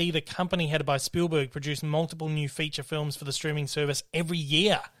will see the company headed by Spielberg produce multiple new feature films for the streaming service every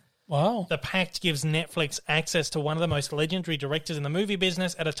year. Wow. The pact gives Netflix access to one of the most legendary directors in the movie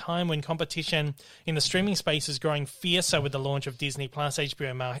business at a time when competition in the streaming space is growing fiercer with the launch of Disney+,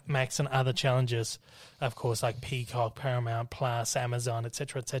 HBO Max, and other challenges. Of course, like Peacock, Paramount Plus, Amazon,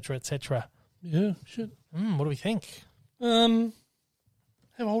 etc., etc., etc. Yeah, shit. What do we think? How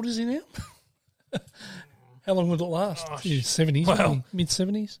old is he now? How long would it last? 70s, well,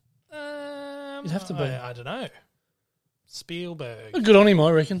 mid-70s? You'd have to be. I don't know. Spielberg. Good on him,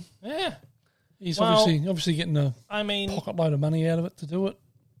 I reckon. Yeah. He's obviously getting a pocket load of money out of it to do it.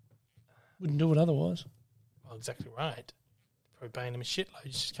 Wouldn't do it otherwise. Well, exactly right. Probably paying him a shitload.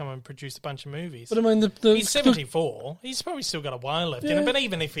 Just come and produce a bunch of movies. But I mean, he's 74. He's probably still got a while left in him. But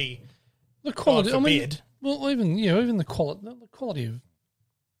even if he... The quality, Well, even the quality of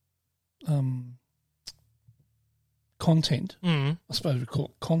content. I suppose we call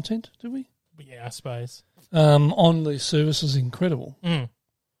it content, do we? Yeah, I suppose. On these services, incredible. And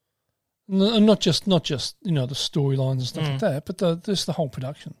not just the storylines and stuff like that, but just the whole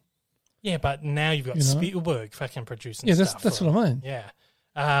production. Yeah, but now you've got Spielberg fucking producing Yeah, stuff. that's what I mean. Yeah.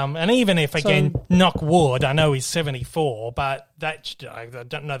 And even if, again, knock wood, I know he's 74, but I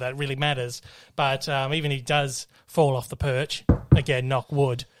don't know that really matters. But even if he does fall off the perch, again, knock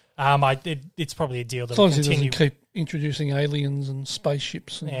wood, it's probably a deal that as long will as he continue. doesn't keep introducing aliens and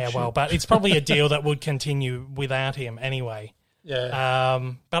spaceships. And shit. But it's probably a deal that would continue without him anyway. Yeah.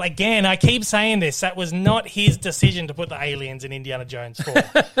 But again, I keep saying this. That was not his decision to put the aliens in Indiana Jones 4.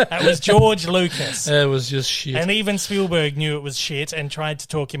 That was George Lucas. It was just shit. And even Spielberg knew it was shit and tried to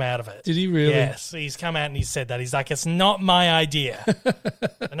talk him out of it. Did he really? Yes. He's come out and he said that. He's like, it's not my idea.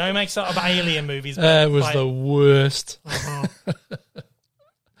 I know he makes sort of alien movies. But it was the worst.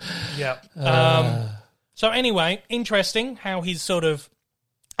 Yep. So anyway, interesting how he's sort of...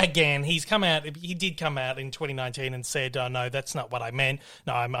 Again, he did come out in 2019 and said, oh, no, that's not what I meant.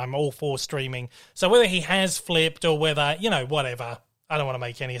 No, I'm all for streaming. So whether he has flipped or whether, whatever, I don't want to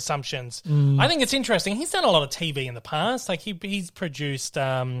make any assumptions. I think it's interesting. He's done a lot of TV in the past. Like he's produced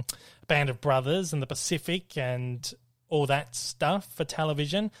Band of Brothers and The Pacific and all that stuff for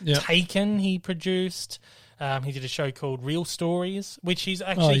television. Yep. Taken he produced. He did a show called Real Stories, which he's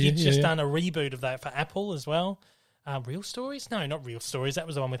actually done a reboot of that for Apple as well. Real Stories? No, not Real Stories. That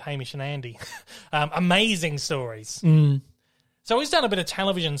was the one with Hamish and Andy. Amazing Stories. So he's done a bit of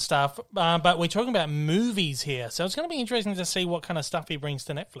television stuff, but we're talking about movies here. So it's going to be interesting to see what kind of stuff he brings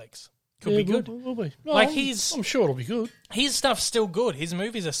to Netflix. Could be good. Will be. No, I'm sure it'll be good. His stuff's still good. His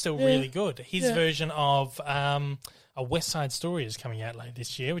movies are still really good. His version of A West Side Story is coming out later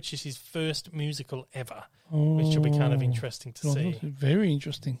this year, which is his first musical ever, which should be kind of interesting to see. Very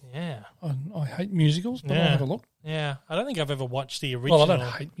interesting. Yeah. I hate musicals, but I'll have a look. Yeah. I don't think I've ever watched the original. Well, I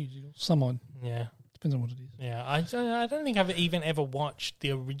don't hate musicals. Some Yeah. Depends on what it is. Yeah. I don't think I've even ever watched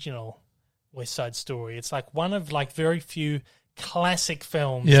the original West Side Story. It's like one of very few classic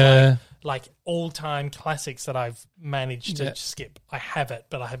films. Yeah. Like all-time classics that I've managed to skip. I have it,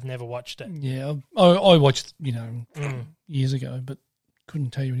 but I have never watched it. Yeah. I watched, years ago, but couldn't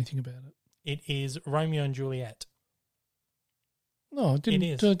tell you anything about it. It is Romeo and Juliet. No, I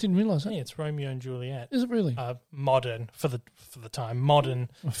didn't realise that. Yeah, it's Romeo and Juliet. Is it really? Modern for the time. Modern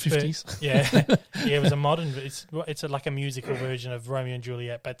 50s. Yeah, it was a modern. It's like a musical version of Romeo and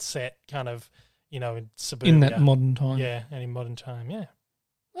Juliet, but set kind of in suburbia. In that modern time. Yeah, and in modern time. Yeah.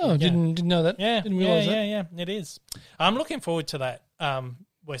 Oh, didn't know that. Yeah, didn't realise that. Yeah, it is. I'm looking forward to that.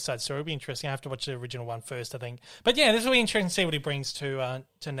 West Side Story will be interesting. I have to watch the original one first, I think. But yeah, this will be interesting to see what he brings to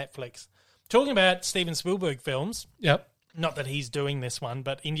Netflix. Talking about Steven Spielberg films. Yep. Not that he's doing this one,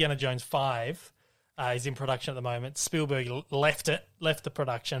 but Indiana Jones 5 is in production at the moment. Spielberg left the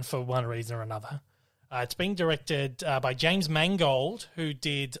production for one reason or another. It's being directed by James Mangold, who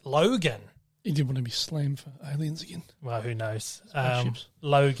did Logan. He didn't want to be slammed for aliens again. Well, who knows?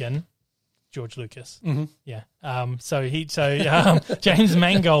 Logan, George Lucas. Mm-hmm. Yeah. James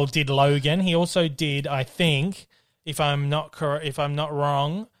Mangold did Logan. He also did, I think, if I'm not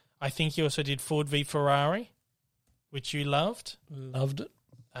wrong, I think he also did Ford v Ferrari, which you loved. Loved it.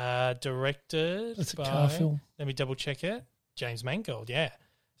 Directed That's a by, car film. Let me double check it. James Mangold, yeah.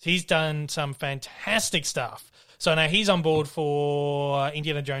 He's done some fantastic stuff. So now he's on board for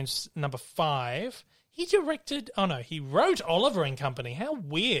Indiana Jones number 5. He wrote Oliver and Company. How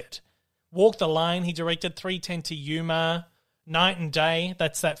weird. Walk the Line, he directed 3:10 to Yuma. Night and Day,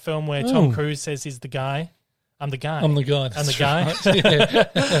 that's that film where Tom Cruise says he's the guy. I'm the guy. I'm the guy. I'm the guy.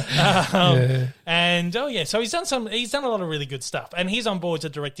 Right. And so he's done a lot of really good stuff, and he's on board to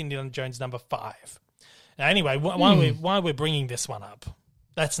direct Indiana Jones number 5. Now, anyway, why we're bringing this one up?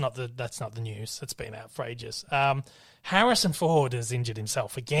 That's not the news. It's been out for ages. Harrison Ford has injured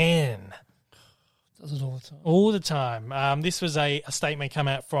himself again. Does it all the time? All the time. This was a statement come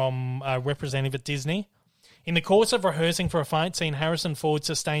out from a representative at Disney. In the course of rehearsing for a fight scene, Harrison Ford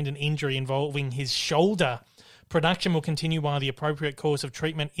sustained an injury involving his shoulder. Production will continue while the appropriate course of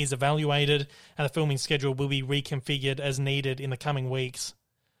treatment is evaluated, and the filming schedule will be reconfigured as needed in the coming weeks.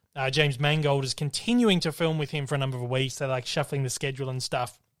 James Mangold is continuing to film with him for a number of weeks. They're like shuffling the schedule and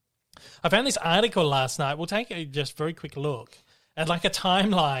stuff. I found this article last night. We'll take a just very quick look at like a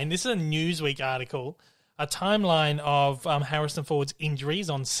timeline. This is a Newsweek article, a timeline of Harrison Ford's injuries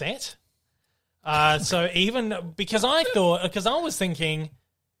on set. So even because I was thinking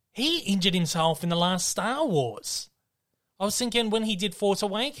he injured himself in the last Star Wars. I was thinking when he did Force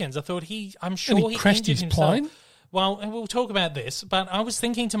Awakens, I thought I'm sure And he crashed injured his himself. plane? Well, and we'll talk about this, but I was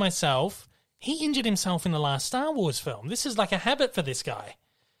thinking to myself, he injured himself in the last Star Wars film. This is like a habit for this guy.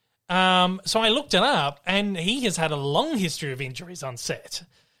 So I looked it up, and he has had a long history of injuries on set.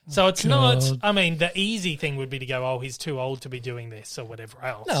 So it's not, I mean, the easy thing would be to go, he's too old to be doing this or whatever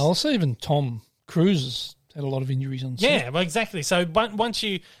else. No, I'll say even Tom Cruise has had a lot of injuries on set. Yeah, well, exactly. So once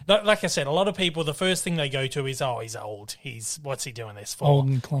you, like I said, a lot of people, the first thing they go to is, he's old. What's he doing this for? Old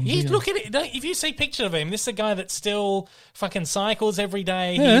and clumsy. Look at it. If you see pictures of him, this is a guy that still fucking cycles every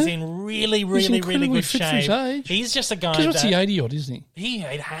day. Yeah. He's in really, really, really good fit for his shape. age. He's just a guy Because what's that... he, 80-odd, isn't he?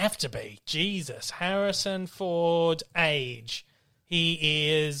 He'd have to be. Jesus. Harrison Ford age.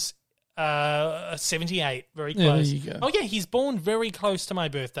 He is 78, very Yeah, close. there you go. Oh, yeah, he's born very close to my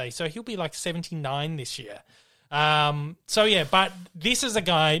birthday, so he'll be like 79 this year. But this is a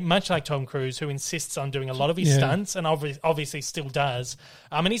guy, much like Tom Cruise, who insists on doing a lot of his stunts and obviously still does.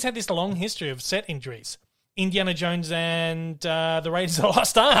 And he's had this long history of set injuries. Indiana Jones and the Raiders of the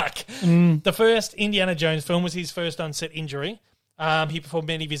Lost Ark. The first Indiana Jones film was his first on-set injury. He performed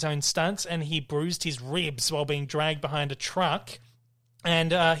many of his own stunts, and he bruised his ribs while being dragged behind a truck.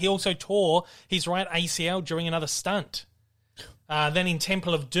 And he also tore his right ACL during another stunt. Then in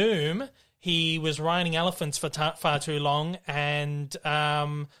Temple of Doom, he was riding elephants for far too long and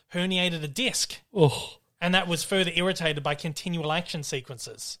herniated a disc. Oh, And that was further irritated by continual action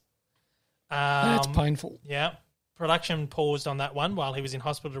sequences. that's painful. Yeah. Production paused on that one while he was in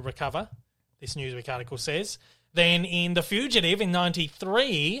hospital to recover, this Newsweek article says. Then in The Fugitive in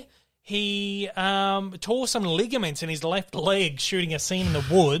 93, he tore some ligaments in his left leg shooting a scene in the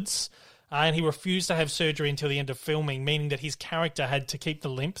woods, and he refused to have surgery until the end of filming, meaning that his character had to keep the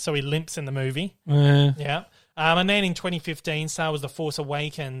limp, so he limps in the movie. Yeah. And then in 2015, Star Wars The Force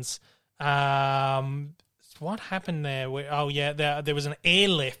Awakens, what happened there? There was an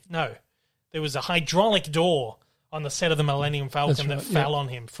airlift. No, there was a hydraulic door on the set of the Millennium Falcon that fell on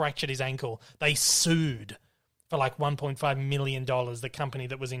him, fractured his ankle. They sued for like $1.5 million, the company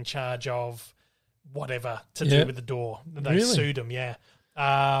that was in charge of whatever to do with the door. They sued him,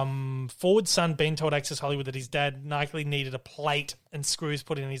 Ford's son Ben told Access Hollywood that his dad likely needed a plate and screws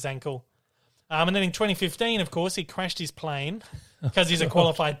put in his ankle. And then in 2015, of course, he crashed his plane because he's a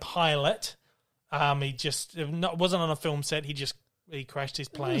qualified pilot. He just wasn't on a film set. He crashed his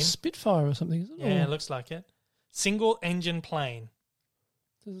plane. A Spitfire or something, isn't it? Yeah, it looks like it. Single engine plane.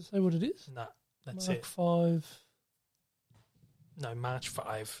 Does it say what it is? No, that's Mark it. 5. No, March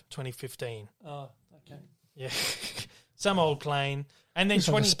 5, 2015. Oh, okay. Yeah. Some old plane. And then Looks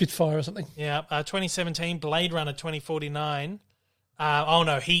like a Spitfire or something. Yeah, 2017, Blade Runner 2049.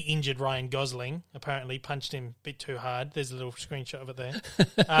 He injured Ryan Gosling. Apparently punched him a bit too hard. There's a little screenshot of it there.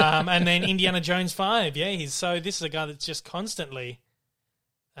 And then Indiana Jones 5. Yeah, this is a guy that's just constantly...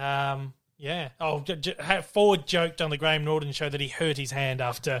 Ford joked on the Graham Norton show that he hurt his hand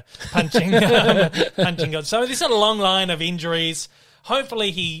after punching God. So this is a long line of injuries. Hopefully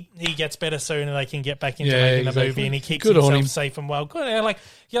he gets better soon and they can get back into making the movie and he keeps himself safe and well. Good.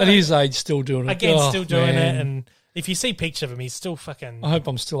 At his age, still doing it. Again, still doing it. And if you see pictures of him, he's still fucking... I hope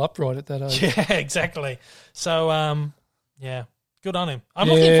I'm still upright at that age. Yeah, exactly. So, good on him. I'm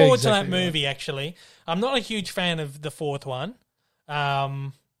looking forward to that movie, actually. I'm not a huge fan of the fourth one.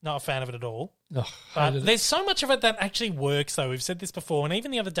 Not a fan of it at all. But there's so much of it that actually works, though. We've said this before. And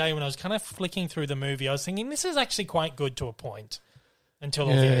even the other day when I was kind of flicking through the movie, I was thinking, this is actually quite good to a point until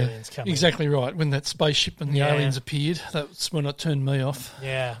all the aliens come in. Exactly right. When that spaceship and the aliens appeared, that's when it turned me off.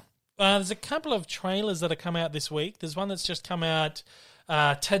 Yeah. There's a couple of trailers that have come out this week. There's one that's just come out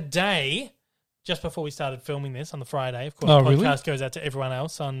today, just before we started filming this on the Friday. Of course, the podcast goes out to everyone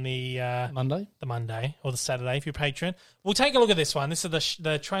else on the Monday or the Saturday if you're a patron. We'll take a look at this one. This is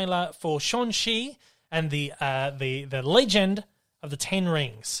the trailer for Shang-Chi and the Legend of the Ten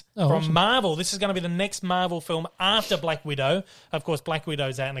Rings from awesome. Marvel. This is going to be the next Marvel film after Black Widow. Of course, Black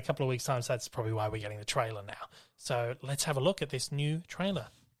Widow's out in a couple of weeks' time, so that's probably why we're getting the trailer now. So let's have a look at this new trailer.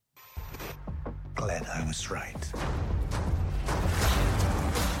 Glenn, I was right.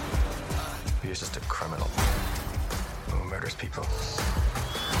 You're just a criminal who murders people.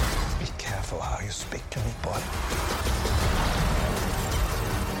 Be careful how you speak to me, boy.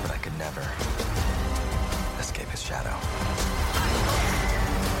 But I could never escape his shadow.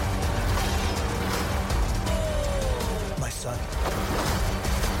 My son,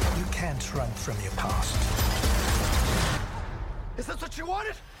 you can't run from your past. Is that what you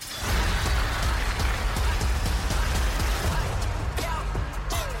wanted?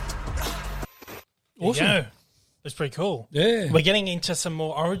 Awesome. That's pretty cool. Yeah. We're getting into some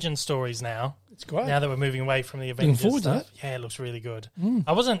more origin stories now. It's great. Now that we're moving away from the Looking Avengers forward to stuff. Yeah, it looks really good. Mm.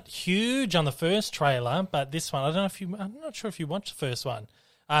 I wasn't huge on the first trailer, but this one, I'm not sure if you watched the first one.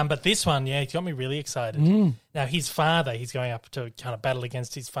 But this one, yeah, it got me really excited. Mm. Now, his father, he's going up to kind of battle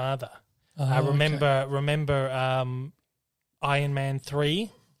against his father. Remember Iron Man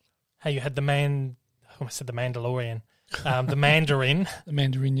 3, how you had the man, I almost said the Mandalorian, the Mandarin. The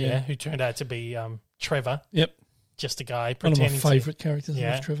Mandarin, yeah. Who turned out to be Trevor. Yep. Just a guy One of pretending my favourite characters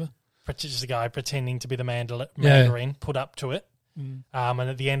yeah, was Trevor. Just a guy pretending to be the Mandarin, put up to it. Mm. And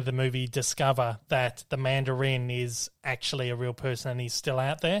at the end of the movie, discover that the Mandarin is actually a real person and he's still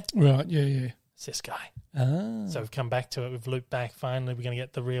out there. Right, yeah. It's this guy. Ah. So we've come back to it. We've looped back. Finally, we're going to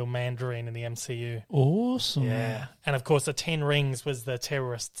get the real Mandarin in the MCU. Awesome. Yeah. And, of course, the Ten Rings was the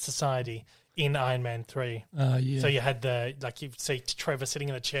terrorist society in Iron Man 3. Yeah. So you had you see Trevor sitting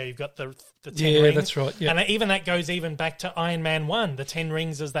in the chair. You've got the 10 Yeah, rings. that's right, yeah. And even that goes even back to Iron Man 1. The 10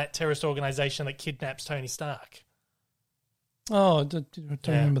 Rings is that terrorist organisation that kidnaps Tony Stark. Oh, I don't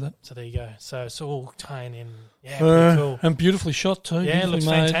remember that. So there you go. So it's all tying in. Yeah, pretty cool. And beautifully shot too. Yeah, it looks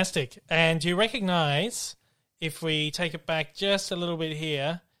Beautifully made. fantastic. And do you recognise, if we take it back just a little bit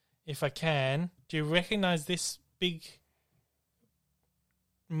here, if I can, do you recognise this big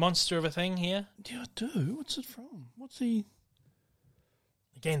monster of a thing here? Yeah, I do. What's it from? What's he?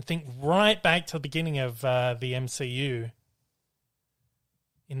 Again, think right back to the beginning of the MCU.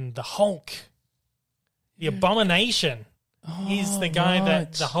 In the Hulk. The Abomination. He's the guy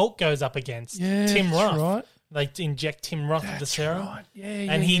that the Hulk goes up against. Yeah, Tim that's Roth. right. They inject Tim Roth with the serum. Right. Yeah,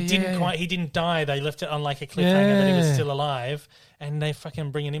 And he didn't die. They left it on like a cliffhanger that he was Yeah. still alive, and they fucking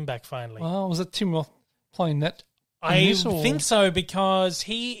bringing him back finally. Well, was it Tim Roth playing that? I think so, because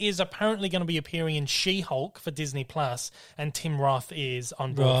he is apparently going to be appearing in She-Hulk for Disney Plus, and Tim Roth is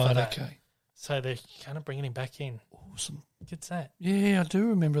on board for that. Okay. So they're kind of bringing him back in. Awesome. Gets that. Yeah, I do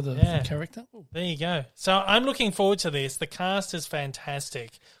remember the character. There you go. So I'm looking forward to this. The cast is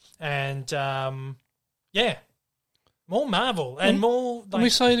fantastic, and more Marvel and more. And we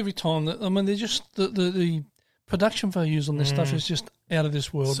say it every time that they're just the production values on this stuff is just out of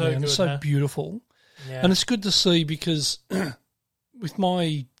this world, So man. It's good, so huh? beautiful, Yeah. and it's good to see because with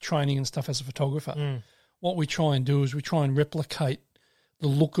my training and stuff as a photographer, what we try and do is we try and replicate the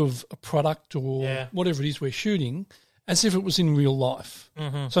look of a product or whatever it is we're shooting as if it was in real life.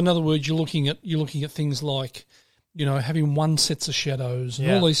 Mm-hmm. So in other words, you're looking at things like, having one sets of shadows and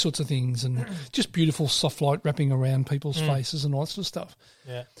all these sorts of things, and just beautiful soft light wrapping around people's faces and all that sort of stuff.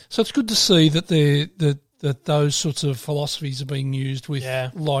 Yeah. So it's good to see that that those sorts of philosophies are being used with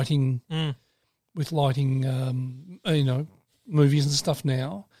lighting, movies and stuff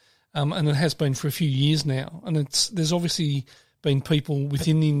now, and it has been for a few years now. And there's obviously been people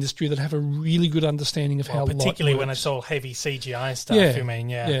within the industry that have a really good understanding of how light particularly when works. it's all heavy CGI stuff. You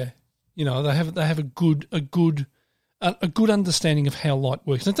mean, yeah. They have a good understanding of how light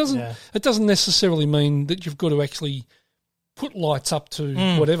works. And it doesn't necessarily mean that you've got to actually put lights up to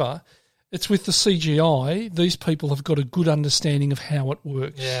whatever. It's with the CGI. These people have got a good understanding of how it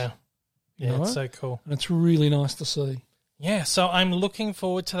works. Yeah, it's so cool, and it's really nice to see. Yeah, so I'm looking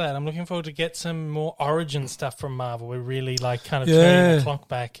forward to that. I'm looking forward to get some more origin stuff from Marvel. We're really kind of turning the clock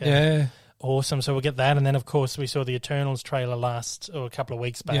back. Awesome. So we'll get that. And then, of course, we saw the Eternals trailer a couple of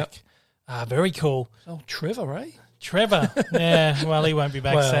weeks back. Very cool. Oh, Trevor, eh? Trevor. Yeah, well, he won't be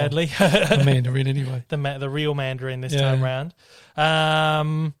back, sadly. The Mandarin anyway. The real Mandarin this time round.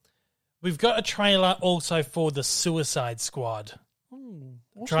 We've got a trailer also for the Suicide Squad.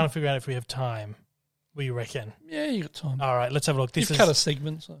 Awesome. Trying to figure out if we have time. What do you reckon? Yeah, you got time. All right, let's have a look. You've cut a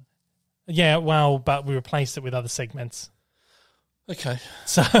segment. So. Yeah, well, but we replaced it with other segments. Okay.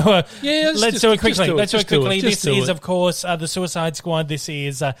 So let's do it quickly. This is, of course, the Suicide Squad. This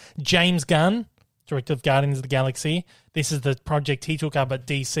is James Gunn, director of Guardians of the Galaxy. This is the project he took up at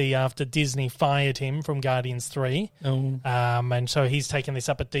DC after Disney fired him from Guardians 3. Oh. And so he's taken this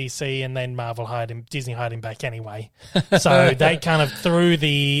up at DC, and then Disney hired him back anyway. So they kind of threw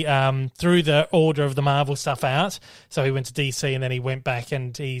the order of the Marvel stuff out. So he went to DC, and then he went back,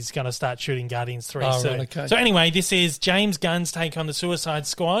 and he's going to start shooting Guardians 3 soon. Right, okay. So anyway, this is James Gunn's take on the Suicide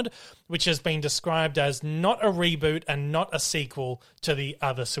Squad, which has been described as not a reboot and not a sequel to the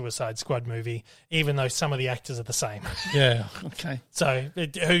other Suicide Squad movie, even though some of the actors are the same. Yeah, okay. So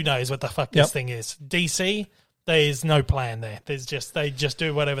who knows what the fuck this thing is. DC, there's no plan there. They just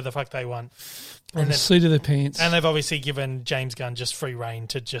do whatever the fuck they want. On the seat of their pants. And they've obviously given James Gunn just free reign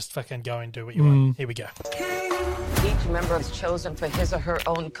to just fucking go and do what you want. Here we go. Each member is chosen for his or her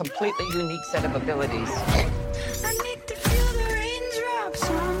own completely unique set of abilities. I need to feel the raindrops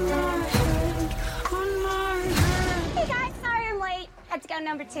on my head, on my head. Hey guys, sorry I'm late. Had to go on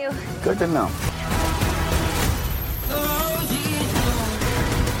number 2. Good to know.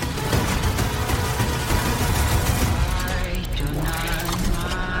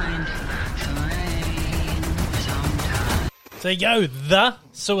 So you go, The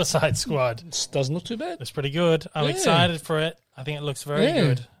Suicide Squad. It doesn't look too bad. It's pretty good. I'm excited for it. I think it looks very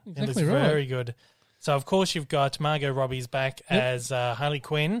good. Exactly it looks very good. So, of course, you've got Margot Robbie's back as Harley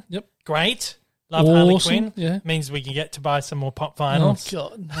Quinn. Yep. Great. Love Harley Awesome, Quinn. yeah. Means we can get to buy some more pop vinyls. Oh,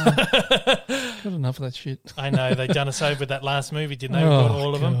 God. No. Got enough of that shit. I know. They've done us over with that last movie, didn't they? We bought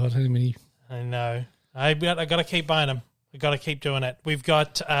all of them. God, how many? I know. I got to keep buying them. We've got to keep doing it. We've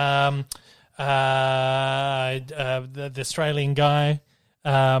got the Australian guy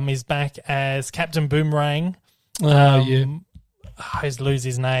is back as Captain Boomerang. Yeah. I always lose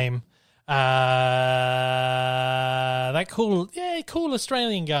his name. That cool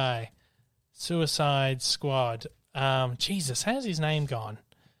Australian guy. Suicide Squad. Jesus, how's his name gone?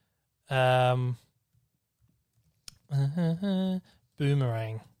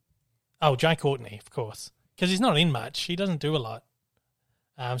 Boomerang. Oh, Jai Courtney, of course. Because he's not in much. He doesn't do a lot.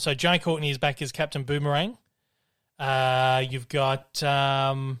 So Jai Courtney is back as Captain Boomerang. You've got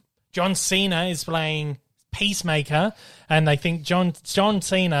John Cena is playing Peacemaker, and they think John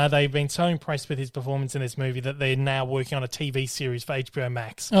Cena, they've been so impressed with his performance in this movie that they're now working on a TV series for HBO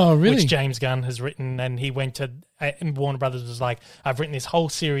Max. Oh, really? Which James Gunn has written, and he went to and Warner Brothers was like, I've written this whole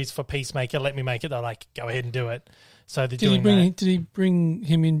series for Peacemaker, let me make it. They're like, go ahead and do it. So they're doing that. Did he bring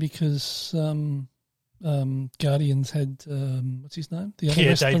him in because Guardians had what's his name? The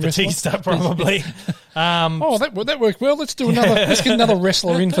other Dave Bautista, probably. That worked well. Let's do another. Let's get another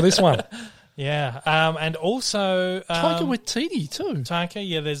wrestler in for this one. Yeah, and also Taika Waititi too. Taika,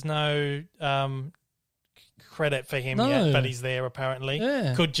 yeah, there's no credit for him yet, but he's there apparently.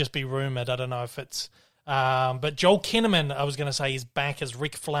 Yeah. Could just be rumored. I don't know if it's. But Joel Kinnaman, I was going to say, is back as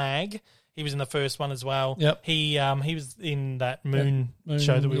Rick Flag. He was in the first one as well. Yep. He was in that Moon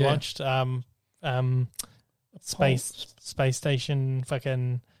show that we watched. Space Station,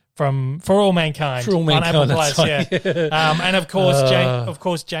 fucking. For All Mankind, For All Mankind, on Apple Plus, right. yeah. And of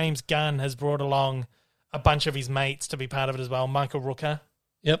course, James Gunn has brought along a bunch of his mates to be part of it as well. Michael Rooker,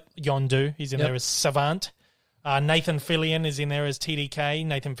 yep, Yondu, he's in there as Savant. Nathan Fillion is in there as TDK.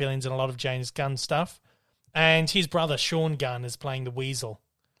 Nathan Fillion's in a lot of James Gunn stuff, and his brother Sean Gunn is playing the Weasel.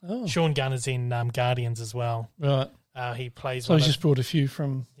 Oh. Sean Gunn is in Guardians as well. Right, he plays. So he's just brought a few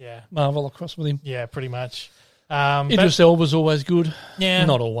from Marvel across with him. Yeah, pretty much. Idris Elba's always good. Yeah.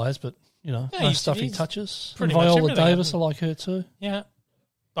 Not always, but, most stuff he touches. And Viola Davis, I like her too. Yeah.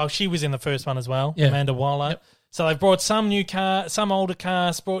 Well, she was in the first one as well, Yeah. Amanda Waller. Yep. So they've brought some older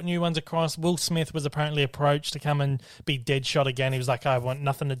cast, brought new ones across. Will Smith was apparently approached to come and be Deadshot again. He was like, I want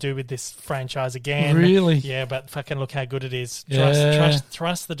nothing to do with this franchise again. Really? Yeah, but fucking look how good it is. Yeah.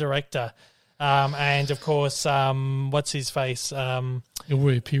 Trust the director. And, of course, what's his face? He'll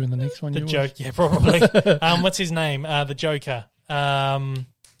reappear in the next one. The joke, yeah, probably. What's his name? The Joker.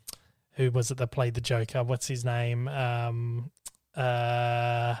 Who was it that played the Joker? What's his name? Why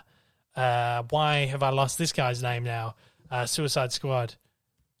have I lost this guy's name now? Suicide Squad.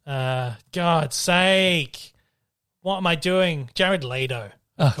 God's sake. What am I doing? Jared Leto,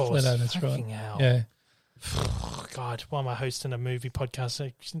 of course. Leto, that's Fucking right. hell. Yeah. God, why am I hosting a movie podcast?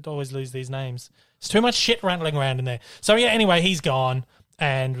 I shouldn't always lose these names. There's too much shit rattling around in there. So, yeah, anyway, he's gone,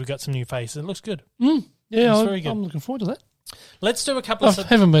 and we've got some new faces. It looks good. Yeah, It's very good. I'm looking forward to that. Let's do a couple I of...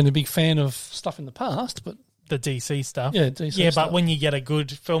 haven't been a big fan of stuff in the past, but... The DC stuff. Yeah, DC Yeah, stuff. but when you get a good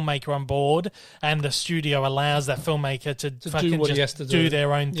filmmaker on board and the studio allows that filmmaker to fucking what he just has to do.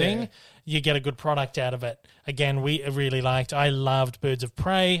 their own thing, Yeah. you get a good product out of it. Again, I loved Birds of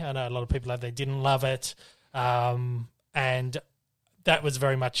Prey. I know a lot of people out there didn't love it. And that was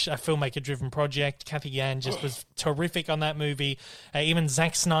very much a filmmaker-driven project. Kathy Yan just was terrific on that movie. Even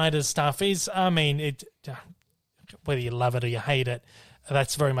Zack Snyder's stuff is, whether you love it or you hate it,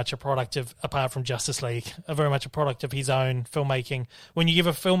 that's very much a product of, apart from Justice League, very much a product of his own filmmaking. When you give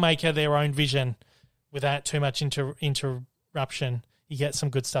a filmmaker their own vision without too much interruption, you get some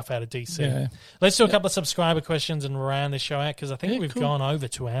good stuff out of DC. Yeah. Let's do a couple of subscriber questions and round the show out, because I think we've cool. gone over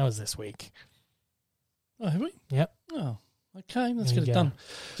 2 hours this week. Oh, have we? Yep. Oh, okay. Let's There get you it go. done.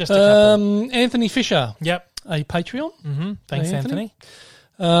 Just a couple. Anthony Fisher. Yep. A Patreon. Mm-hmm. Thanks, Hey, Anthony.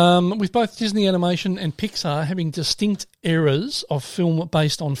 With both Disney Animation and Pixar having distinct eras of film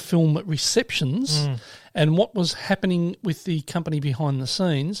based on film receptions and what was happening with the company behind the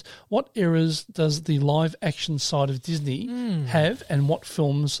scenes, what eras does the live action side of Disney have and what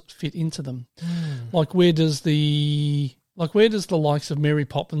films fit into them? Like, where does the Like, where does the likes of Mary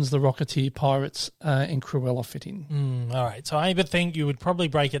Poppins, The Rocketeer, Pirates, and Cruella fit in? All right. So I would think you would probably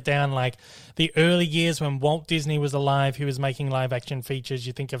break it down like the early years when Walt Disney was alive, he was making live action features.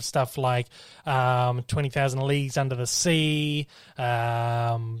 You think of stuff like 20,000 Leagues Under the Sea, Zorro,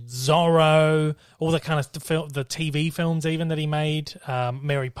 all the kind of the TV films even that he made,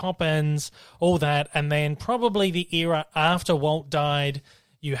 Mary Poppins, all that. And then probably the era after Walt died,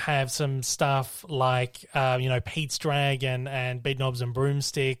 you have some stuff like, Pete's Dragon and Bedknobs and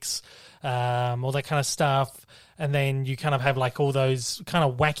Broomsticks, all that kind of stuff. And then you kind of have like all those kind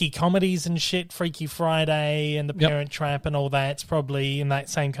of wacky comedies and shit, Freaky Friday and The Parent Trap and all that's probably in that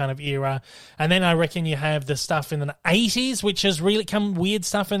same kind of era. And then I reckon you have the stuff in the 80s, which has really come weird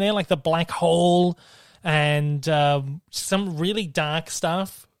stuff in there, like The Black Hole and some really dark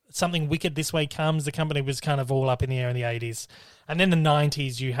stuff. Something Wicked This Way Comes. The company was kind of all up in the air in the 80s. And then the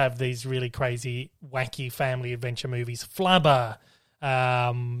 90s, you have these really crazy, wacky family adventure movies. Flubber,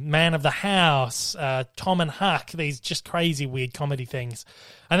 Man of the House, Tom and Huck, these just crazy, weird comedy things.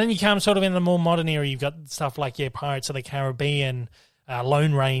 And then you come sort of in the more modern era, you've got stuff like, Pirates of the Caribbean,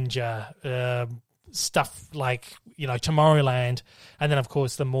 Lone Ranger, stuff like, Tomorrowland. And then, of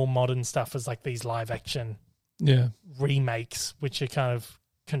course, the more modern stuff is like these live-action remakes, which are kind of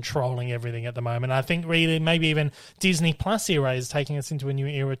controlling everything at the moment. I think really maybe even Disney Plus era is taking us into a new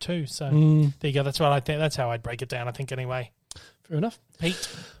era too. So there you go. That's what I think. That's how I'd break it down, I think, anyway. Fair enough. Pete.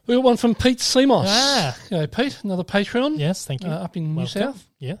 We got one from Pete Semos. Okay, Pete, another Patreon. Yes, thank you. Up in New South.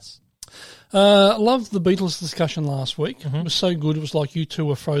 Yes. Loved the Beatles discussion last week. It was so good. It was like you two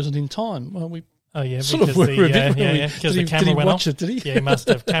were frozen in time. Well, we sort of were a bit. Because the camera went off. Did he? Yeah, he must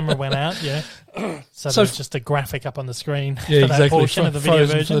have. Camera went out. Yeah. So there's just a graphic up on the screen. Yeah, for exactly. That portion of the video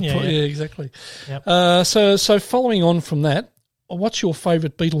version. Yeah, exactly. Yep. So following on from that, what's your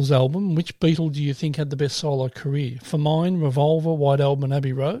favourite Beatles album? Which Beatle do you think had the best solo career? For mine, Revolver, White Album, and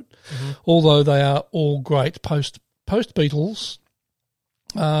Abbey Road. Although they are all great post Beatles.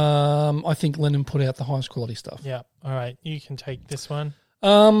 I think Lennon put out the highest quality stuff. Yeah. All right. You can take this one.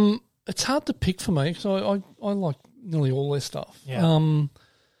 It's hard to pick for me because I like nearly all their stuff. Yeah.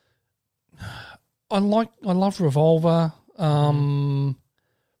 I love Revolver. An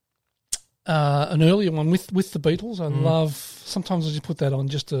earlier one with the Beatles. I love. Sometimes I just put that on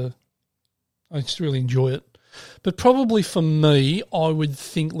I just really enjoy it. But probably for me, I would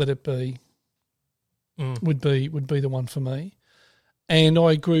think Let It Be would be the one for me. And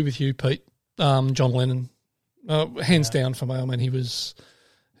I agree with you, Pete. John Lennon, hands down for me. I mean, he's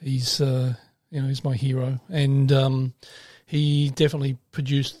my hero, and he definitely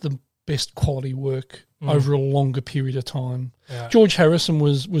produced the best quality work over a longer period of time. Yeah. George Harrison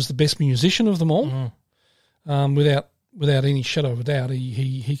was the best musician of them all, without any shadow of a doubt.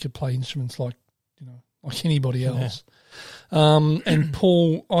 He could play instruments like anybody else. And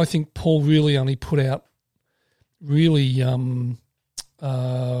Paul, I think Paul really only put out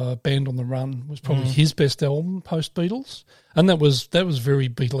Band on the Run was probably his best album post Beatles, and that was very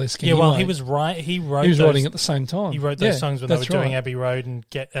Beatlesque. Yeah, well, he was right. He was writing at the same time. He wrote those songs when they were doing Abbey Road and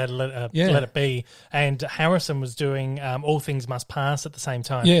Let It Be, and Harrison was doing All Things Must Pass at the same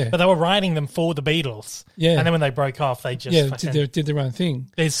time. Yeah, but they were writing them for the Beatles. Yeah, and then when they broke off, they just did their own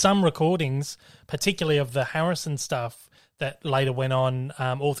thing. There's some recordings, particularly of the Harrison stuff, that later went on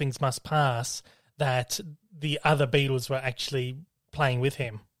All Things Must Pass, that the other Beatles were actually playing with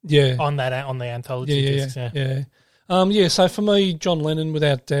him, on the anthology discs. So for me, John Lennon,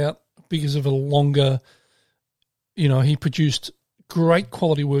 without doubt, because of a longer, he produced great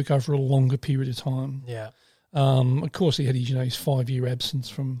quality work over a longer period of time. Yeah. Of course, he had his 5-year absence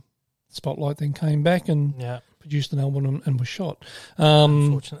from Spotlight, then came back and produced an album and was shot.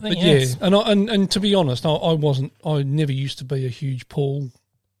 Unfortunately, but yes. and to be honest, I never used to be a huge Paul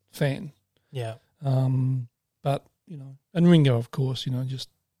fan. Yeah. But and Ringo, of course, just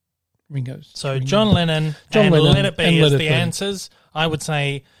Ringo's. So John Lennon and Let It Be as the answers. I would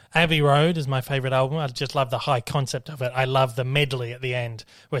say Abbey Road is my favourite album. I just love the high concept of it. I love the medley at the end,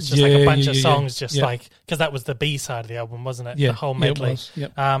 where it's just like a bunch of songs, because that was the B side of the album, wasn't it? The whole medley. It was.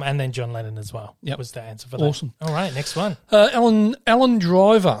 Yep. And then John Lennon as well was the answer for that. Awesome. All right, next one. Alan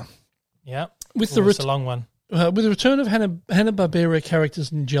Driver. Yeah. It's a long one. With the return of Hanna-Barbera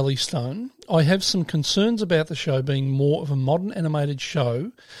characters in Jellystone, I have some concerns about the show being more of a modern animated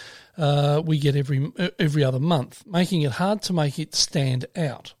show we get every other month, making it hard to make it stand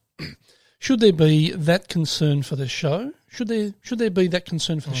out. Should there be that concern for the show? Should there be that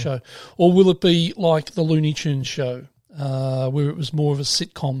concern for the show? Or will it be like the Looney Tunes show, where it was more of a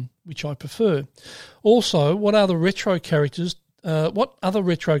sitcom, which I prefer? Also, what are the retro characters what other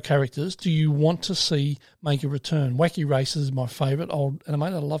retro characters do you want to see make a return? Wacky Races is my favourite old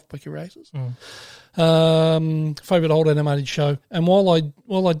animated. I love Wacky Races. Favourite old animated show. And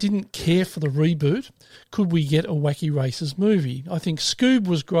while I didn't care for the reboot, could we get a Wacky Races movie? I think Scoob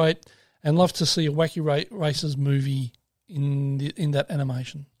was great, and love to see a Wacky Races movie in that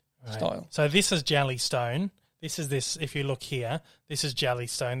animation style. So this is Jellystone. This is this. If you look here, this is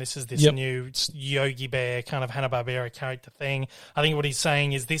Jellystone. This is this Yep. new Yogi Bear kind of Hanna-Barbera character thing. I think what he's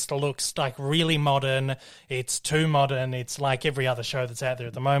saying is this looks like really modern. It's too modern. It's like every other show that's out there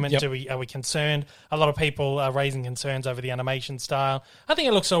at the moment. Yep. Are we concerned? A lot of people are raising concerns over the animation style. I think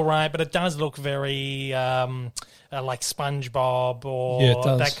it looks all right, but it does look very like SpongeBob or Yeah, it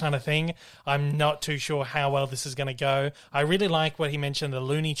does. that kind of thing. I'm not too sure how well this is going to go. I really like what he mentioned, the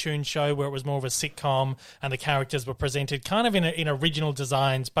Looney Tunes show, where it was more of a sitcom and the characters were presented kind of in original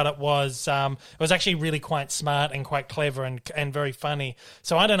designs, but it was actually really quite smart and quite clever and very funny.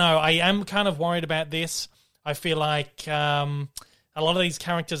 So I don't know. I am kind of worried about this. I feel like a lot of these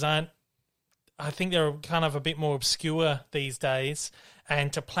characters aren't. I think they're kind of a bit more obscure these days,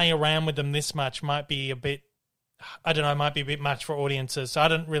 and to play around with them this much might be a bit. I don't know, it might be a bit much for audiences, so I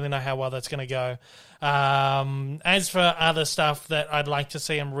don't really know how well that's going to go. As for other stuff that I'd like to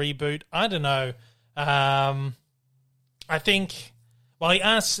see him reboot, I don't know. I think, well, he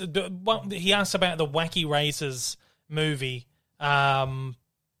asked about the Wacky Races movie.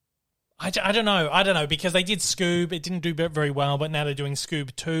 I don't know, because they did Scoob. It didn't do very well, but now they're doing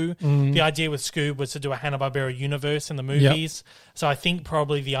Scoob 2. Mm. The idea with Scoob was to do a Hanna-Barbera universe in the movies. So I think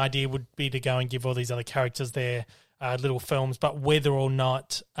probably the idea would be to go and give all these other characters their little films, but whether or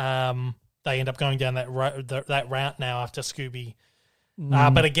not they end up going down that route now after Scooby.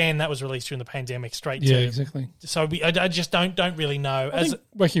 But again, that was released during the pandemic straight to... Yeah, exactly. So I just don't really know. I think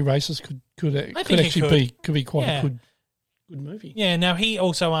Wacky Races could be quite a good movie. Yeah, now he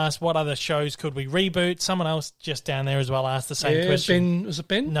also asked what other shows could we reboot. Someone else just down there as well asked the same question. Was it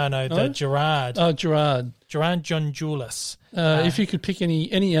Ben? No, the Gerard. Oh, Gerard. Gerard John Julius. If you could pick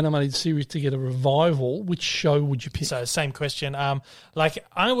any animated series to get a revival, which show would you pick? So, same question. Like,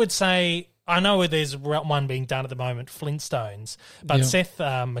 I would say, I know there's one being done at the moment, Flintstones, but Seth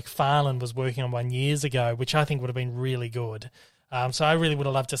MacFarlane was working on one years ago, which I think would have been really good. So I really would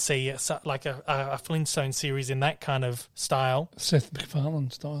have loved to see like a Flintstone series in that kind of style. Seth MacFarlane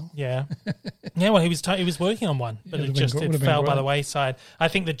style. Yeah. Yeah, well, he was working on one, but it fell by the wayside. I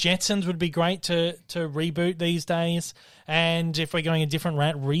think the Jetsons would be great to reboot these days. And if we're going a different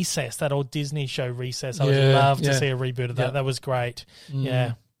route, Recess, that old Disney show Recess, I would love to see a reboot of that. Yeah. That was great.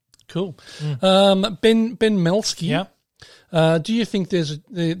 Yeah. Cool. Ben Melsky. Yeah. Do you think there's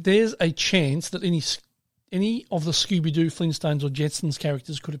a chance that any of the Scooby-Doo, Flintstones or Jetsons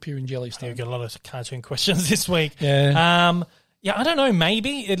characters could appear in Jellystone? You've got a lot of cartoon questions this week. Yeah. Yeah, I don't know,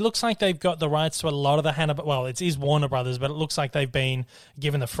 maybe. It looks like they've got the rights to a lot of the it is Warner Brothers, but it looks like they've been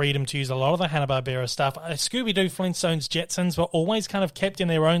given the freedom to use a lot of the Hanna-Barbera stuff. Scooby-Doo, Flintstones, Jetsons were always kind of kept in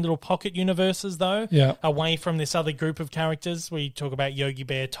their own little pocket universes, though, away from this other group of characters where you talk about Yogi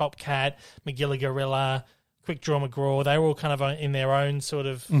Bear, Top Cat, McGilly Gorilla, Quick Draw McGraw. They were all kind of in their own sort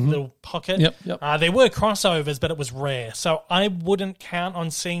of little pocket. Yep. There were crossovers, but it was rare. So I wouldn't count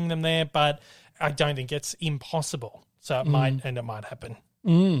on seeing them there, but I don't think it's impossible. So it might happen.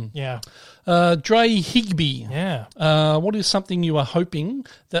 Yeah. Dre Higby. Yeah. What is something you are hoping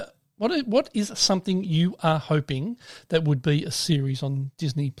that... What is something you are hoping that would be a series on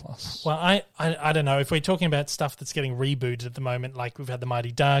Disney Plus? Well, I don't know. If we're talking about stuff that's getting rebooted at the moment, like we've had the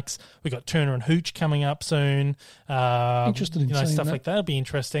Mighty Ducks, we've got Turner and Hooch coming up soon. Interested in seeing stuff that. like that would be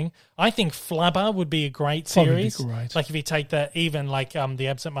interesting. I think Flubber would be a great series. Flubber would be great. Like if you take that, even like the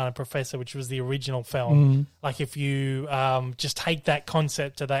Absent-Minded Professor, which was the original film. Like if you just take that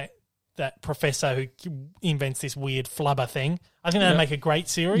concept to that professor who invents this weird flubber thing. I think that'd make a great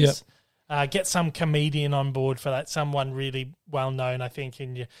series. Get some comedian on board for that, someone really well known, I think,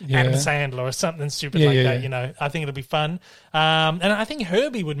 in Adam Sandler or something stupid like that. You know, I think it'll be fun. And I think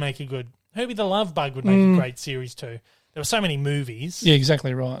Herbie would make Herbie the Love Bug would make a great series too. There were so many movies. Yeah,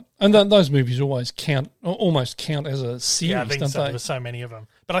 exactly right. And those movies almost count as a series, yeah, I think don't so. they? There were so many of them.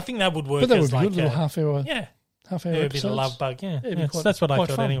 But I think that would work. But that as would be like good, little half-hour. Yeah. Half-hour Herbie episodes. the Love Bug. Yeah, It'd be that's what I quite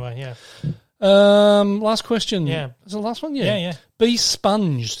thought fun. anyway. Yeah. Last question. Yeah. Is it the last one? Yeah. Be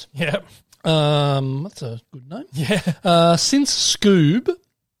Sponged. Yeah. That's a good name. Yeah. Since Scoob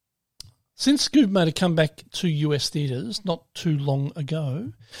made a comeback to US theatres not too long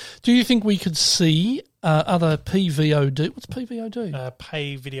ago, do you think we could see other PVOD? What's PVOD?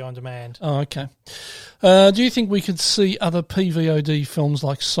 Pay video on demand. Oh, okay. Do you think we could see other PVOD films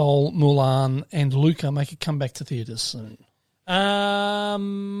like Soul, Mulan and Luca make a comeback to theatres soon?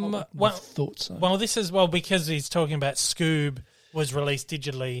 Well, thought so. Well, this is because he's talking about Scoob was released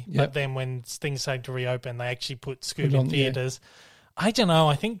digitally, but then when things started to reopen, they actually put Scoob in theaters. I don't know.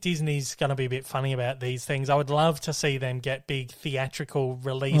 I think Disney's going to be a bit funny about these things. I would love to see them get big theatrical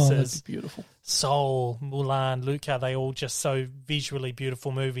releases. Oh, that'd be beautiful. Soul, Mulan, Luca, they all just so visually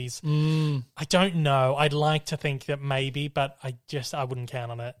beautiful movies. Mm. I don't know. I'd like to think that maybe, but I wouldn't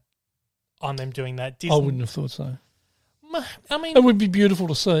count on it, on them doing that. Disney, I wouldn't have thought so. I mean, it would be beautiful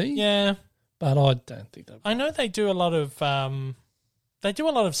to see. Yeah. But I don't think that would. I know they do a lot of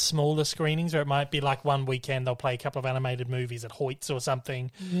smaller screenings where it might be like one weekend they'll play a couple of animated movies at Hoyt's or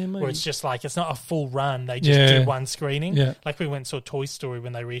something, where it's just like it's not a full run. They just do one screening. Yeah. Like we went and saw Toy Story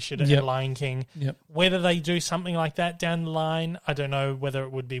when they reissued it Yep. at Lion King. Yep. Whether they do something like that down the line, I don't know whether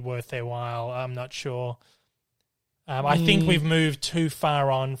it would be worth their while. I'm not sure. I think we've moved too far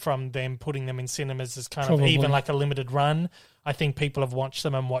on from them putting them in cinemas as kind of even like a limited run. I think people have watched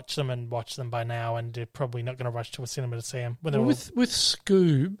them by now, and they're probably not going to rush to a cinema to see them. With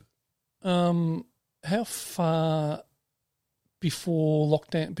Scoob, how far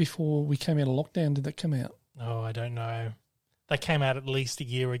before we came out of lockdown did that come out? Oh, I don't know. They came out at least a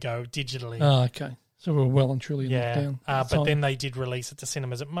year ago digitally. Oh, okay. So we're well and truly in lockdown. But then they did release it to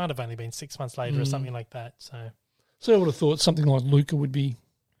cinemas. It might have only been 6 months later or something like that. So I would have thought something like Luca would be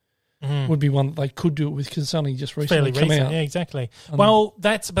one that they could do it with because it's only just recently come out. Yeah, exactly. Well,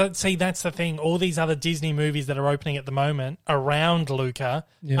 that's the thing. All these other Disney movies that are opening at the moment around Luca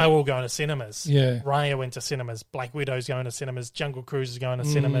are all going to cinemas. Yeah. Raya went to cinemas. Black Widow's going to cinemas. Jungle Cruise is going to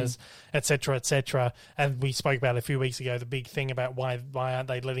cinemas, etc., etc. And we spoke about a few weeks ago the big thing about why aren't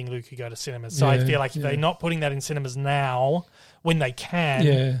they letting Luca go to cinemas? So I feel like if they're not putting that in cinemas now, when they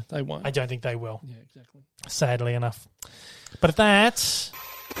can, they won't. I don't think they will. Yeah, exactly. Sadly enough. But that...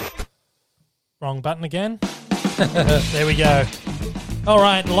 Wrong button again. There we go. All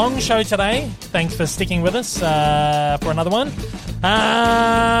right, long show today. Thanks for sticking with us for another one.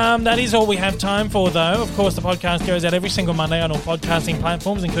 That is all we have time for, though. Of course, the podcast goes out every single Monday on all podcasting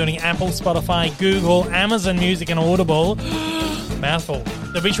platforms, including Apple, Spotify, Google, Amazon Music, and Audible. Mouthful.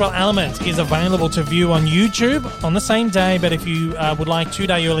 The visual element is available to view on YouTube on the same day, but if you would like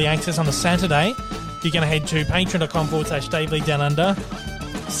 2-day early access on the Saturday, you can head to patreon.com/Dave Lee Down Under.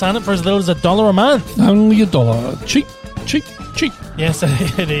 Sign up for as little as $1 a month. Only $1. Cheap, cheap, cheap. Yes,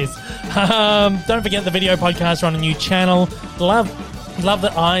 it is. Don't forget the video podcast are on a new channel. Love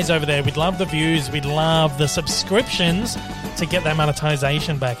the eyes over there. We'd love the views. We'd love the subscriptions to get that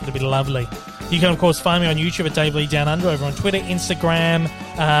monetization back. It'd be lovely. You can, of course, find me on YouTube at Dave Lee Down Under, over on Twitter, Instagram,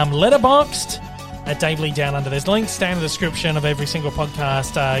 Letterboxd at Dave Lee Down Under. There's links down in the description of every single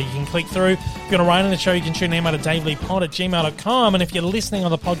podcast. You can click through. If you want to write in the show, you can tune in at daveleepod@gmail.com. And if you're listening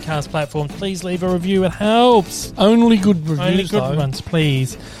on the podcast platform, please leave a review. It helps. Only good reviews, Only good ones,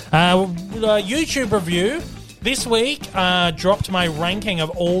 please. YouTube review. This week, dropped my ranking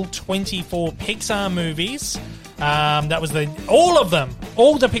of all 24 Pixar movies. That was all of them.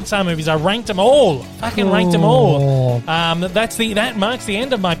 All the Pixar movies. I ranked them all. Fucking ranked them all. That marks the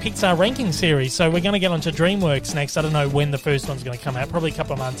end of my Pixar ranking series. So we're going to get onto DreamWorks next. I don't know when the first one's going to come out. Probably a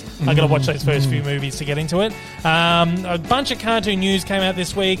couple of months. I've got to watch those first few movies to get into it. A bunch of cartoon news came out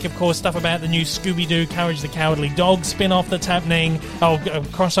this week. Of course, stuff about the new Scooby-Doo Courage the Cowardly Dog spin-off that's happening.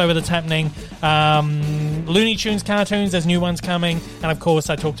 Crossover that's happening. Looney Tunes cartoons. There's new ones coming. And of course,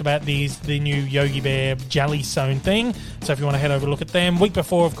 I talked about the new Yogi Bear Jellystone thing. So if you want to head over and look at them. Week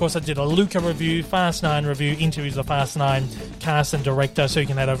before, of course, I did a Luca review, Fast 9 review, interviews of the Fast 9 cast and director, so you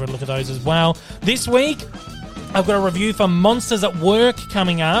can head over and look at those as well. This week, I've got a review for Monsters at Work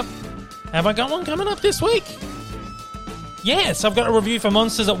coming up. Have I got one coming up this week? Yes, I've got a review for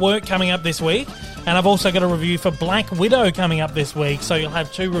Monsters at Work coming up this week. And I've also got a review for Black Widow coming up this week. So you'll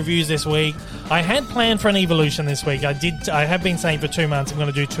have 2 reviews this week. I had planned for an Evolution this week. I have been saying for 2 months I'm going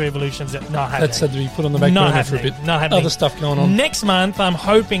to do 2 Evolutions. Not happening. That's had to be put on the back burner for a bit. Not happening. Other stuff going on. Next month, I'm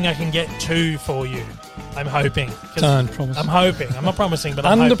hoping I can get 2 for you. I'm hoping. Don't promise. I'm hoping. I'm not promising, but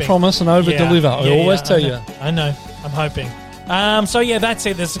I'm hoping. Under promise and over deliver. I always tell you. I know. I'm hoping. So yeah, that's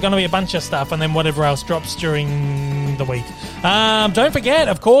it. There's going to be a bunch of stuff, and then whatever else drops during the week. Don't forget,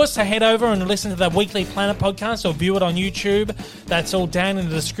 of course, to head over and listen to the Weekly Planet podcast or view it on YouTube. That's all down in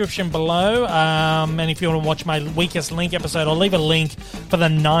the description below. And if you want to watch my Weakest Link episode, I'll leave a link for the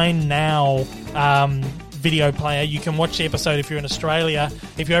 9 Now video player. You can watch the episode if you're in Australia.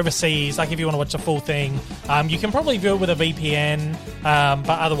 If you're overseas, like if you want to watch the full thing, you can probably view it with a VPN, but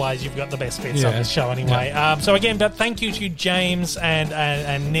otherwise you've got the best bits of the show anyway. Yeah. So again, but thank you to James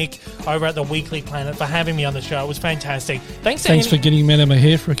and Nick over at the Weekly Planet for having me on the show. It was fantastic. Thanks for getting me out of my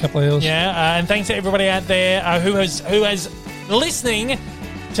hair for a couple of hours. Yeah, and thanks to everybody out there who has listening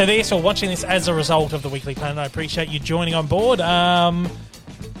to this or watching this as a result of the Weekly Planet. I appreciate you joining on board.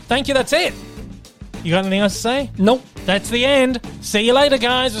 Thank you. That's it. You got anything else to say? Nope. That's the end. See you later,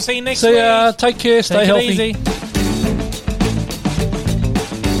 guys. We'll see you next week. See ya. Take care. Stay Take it healthy. easy.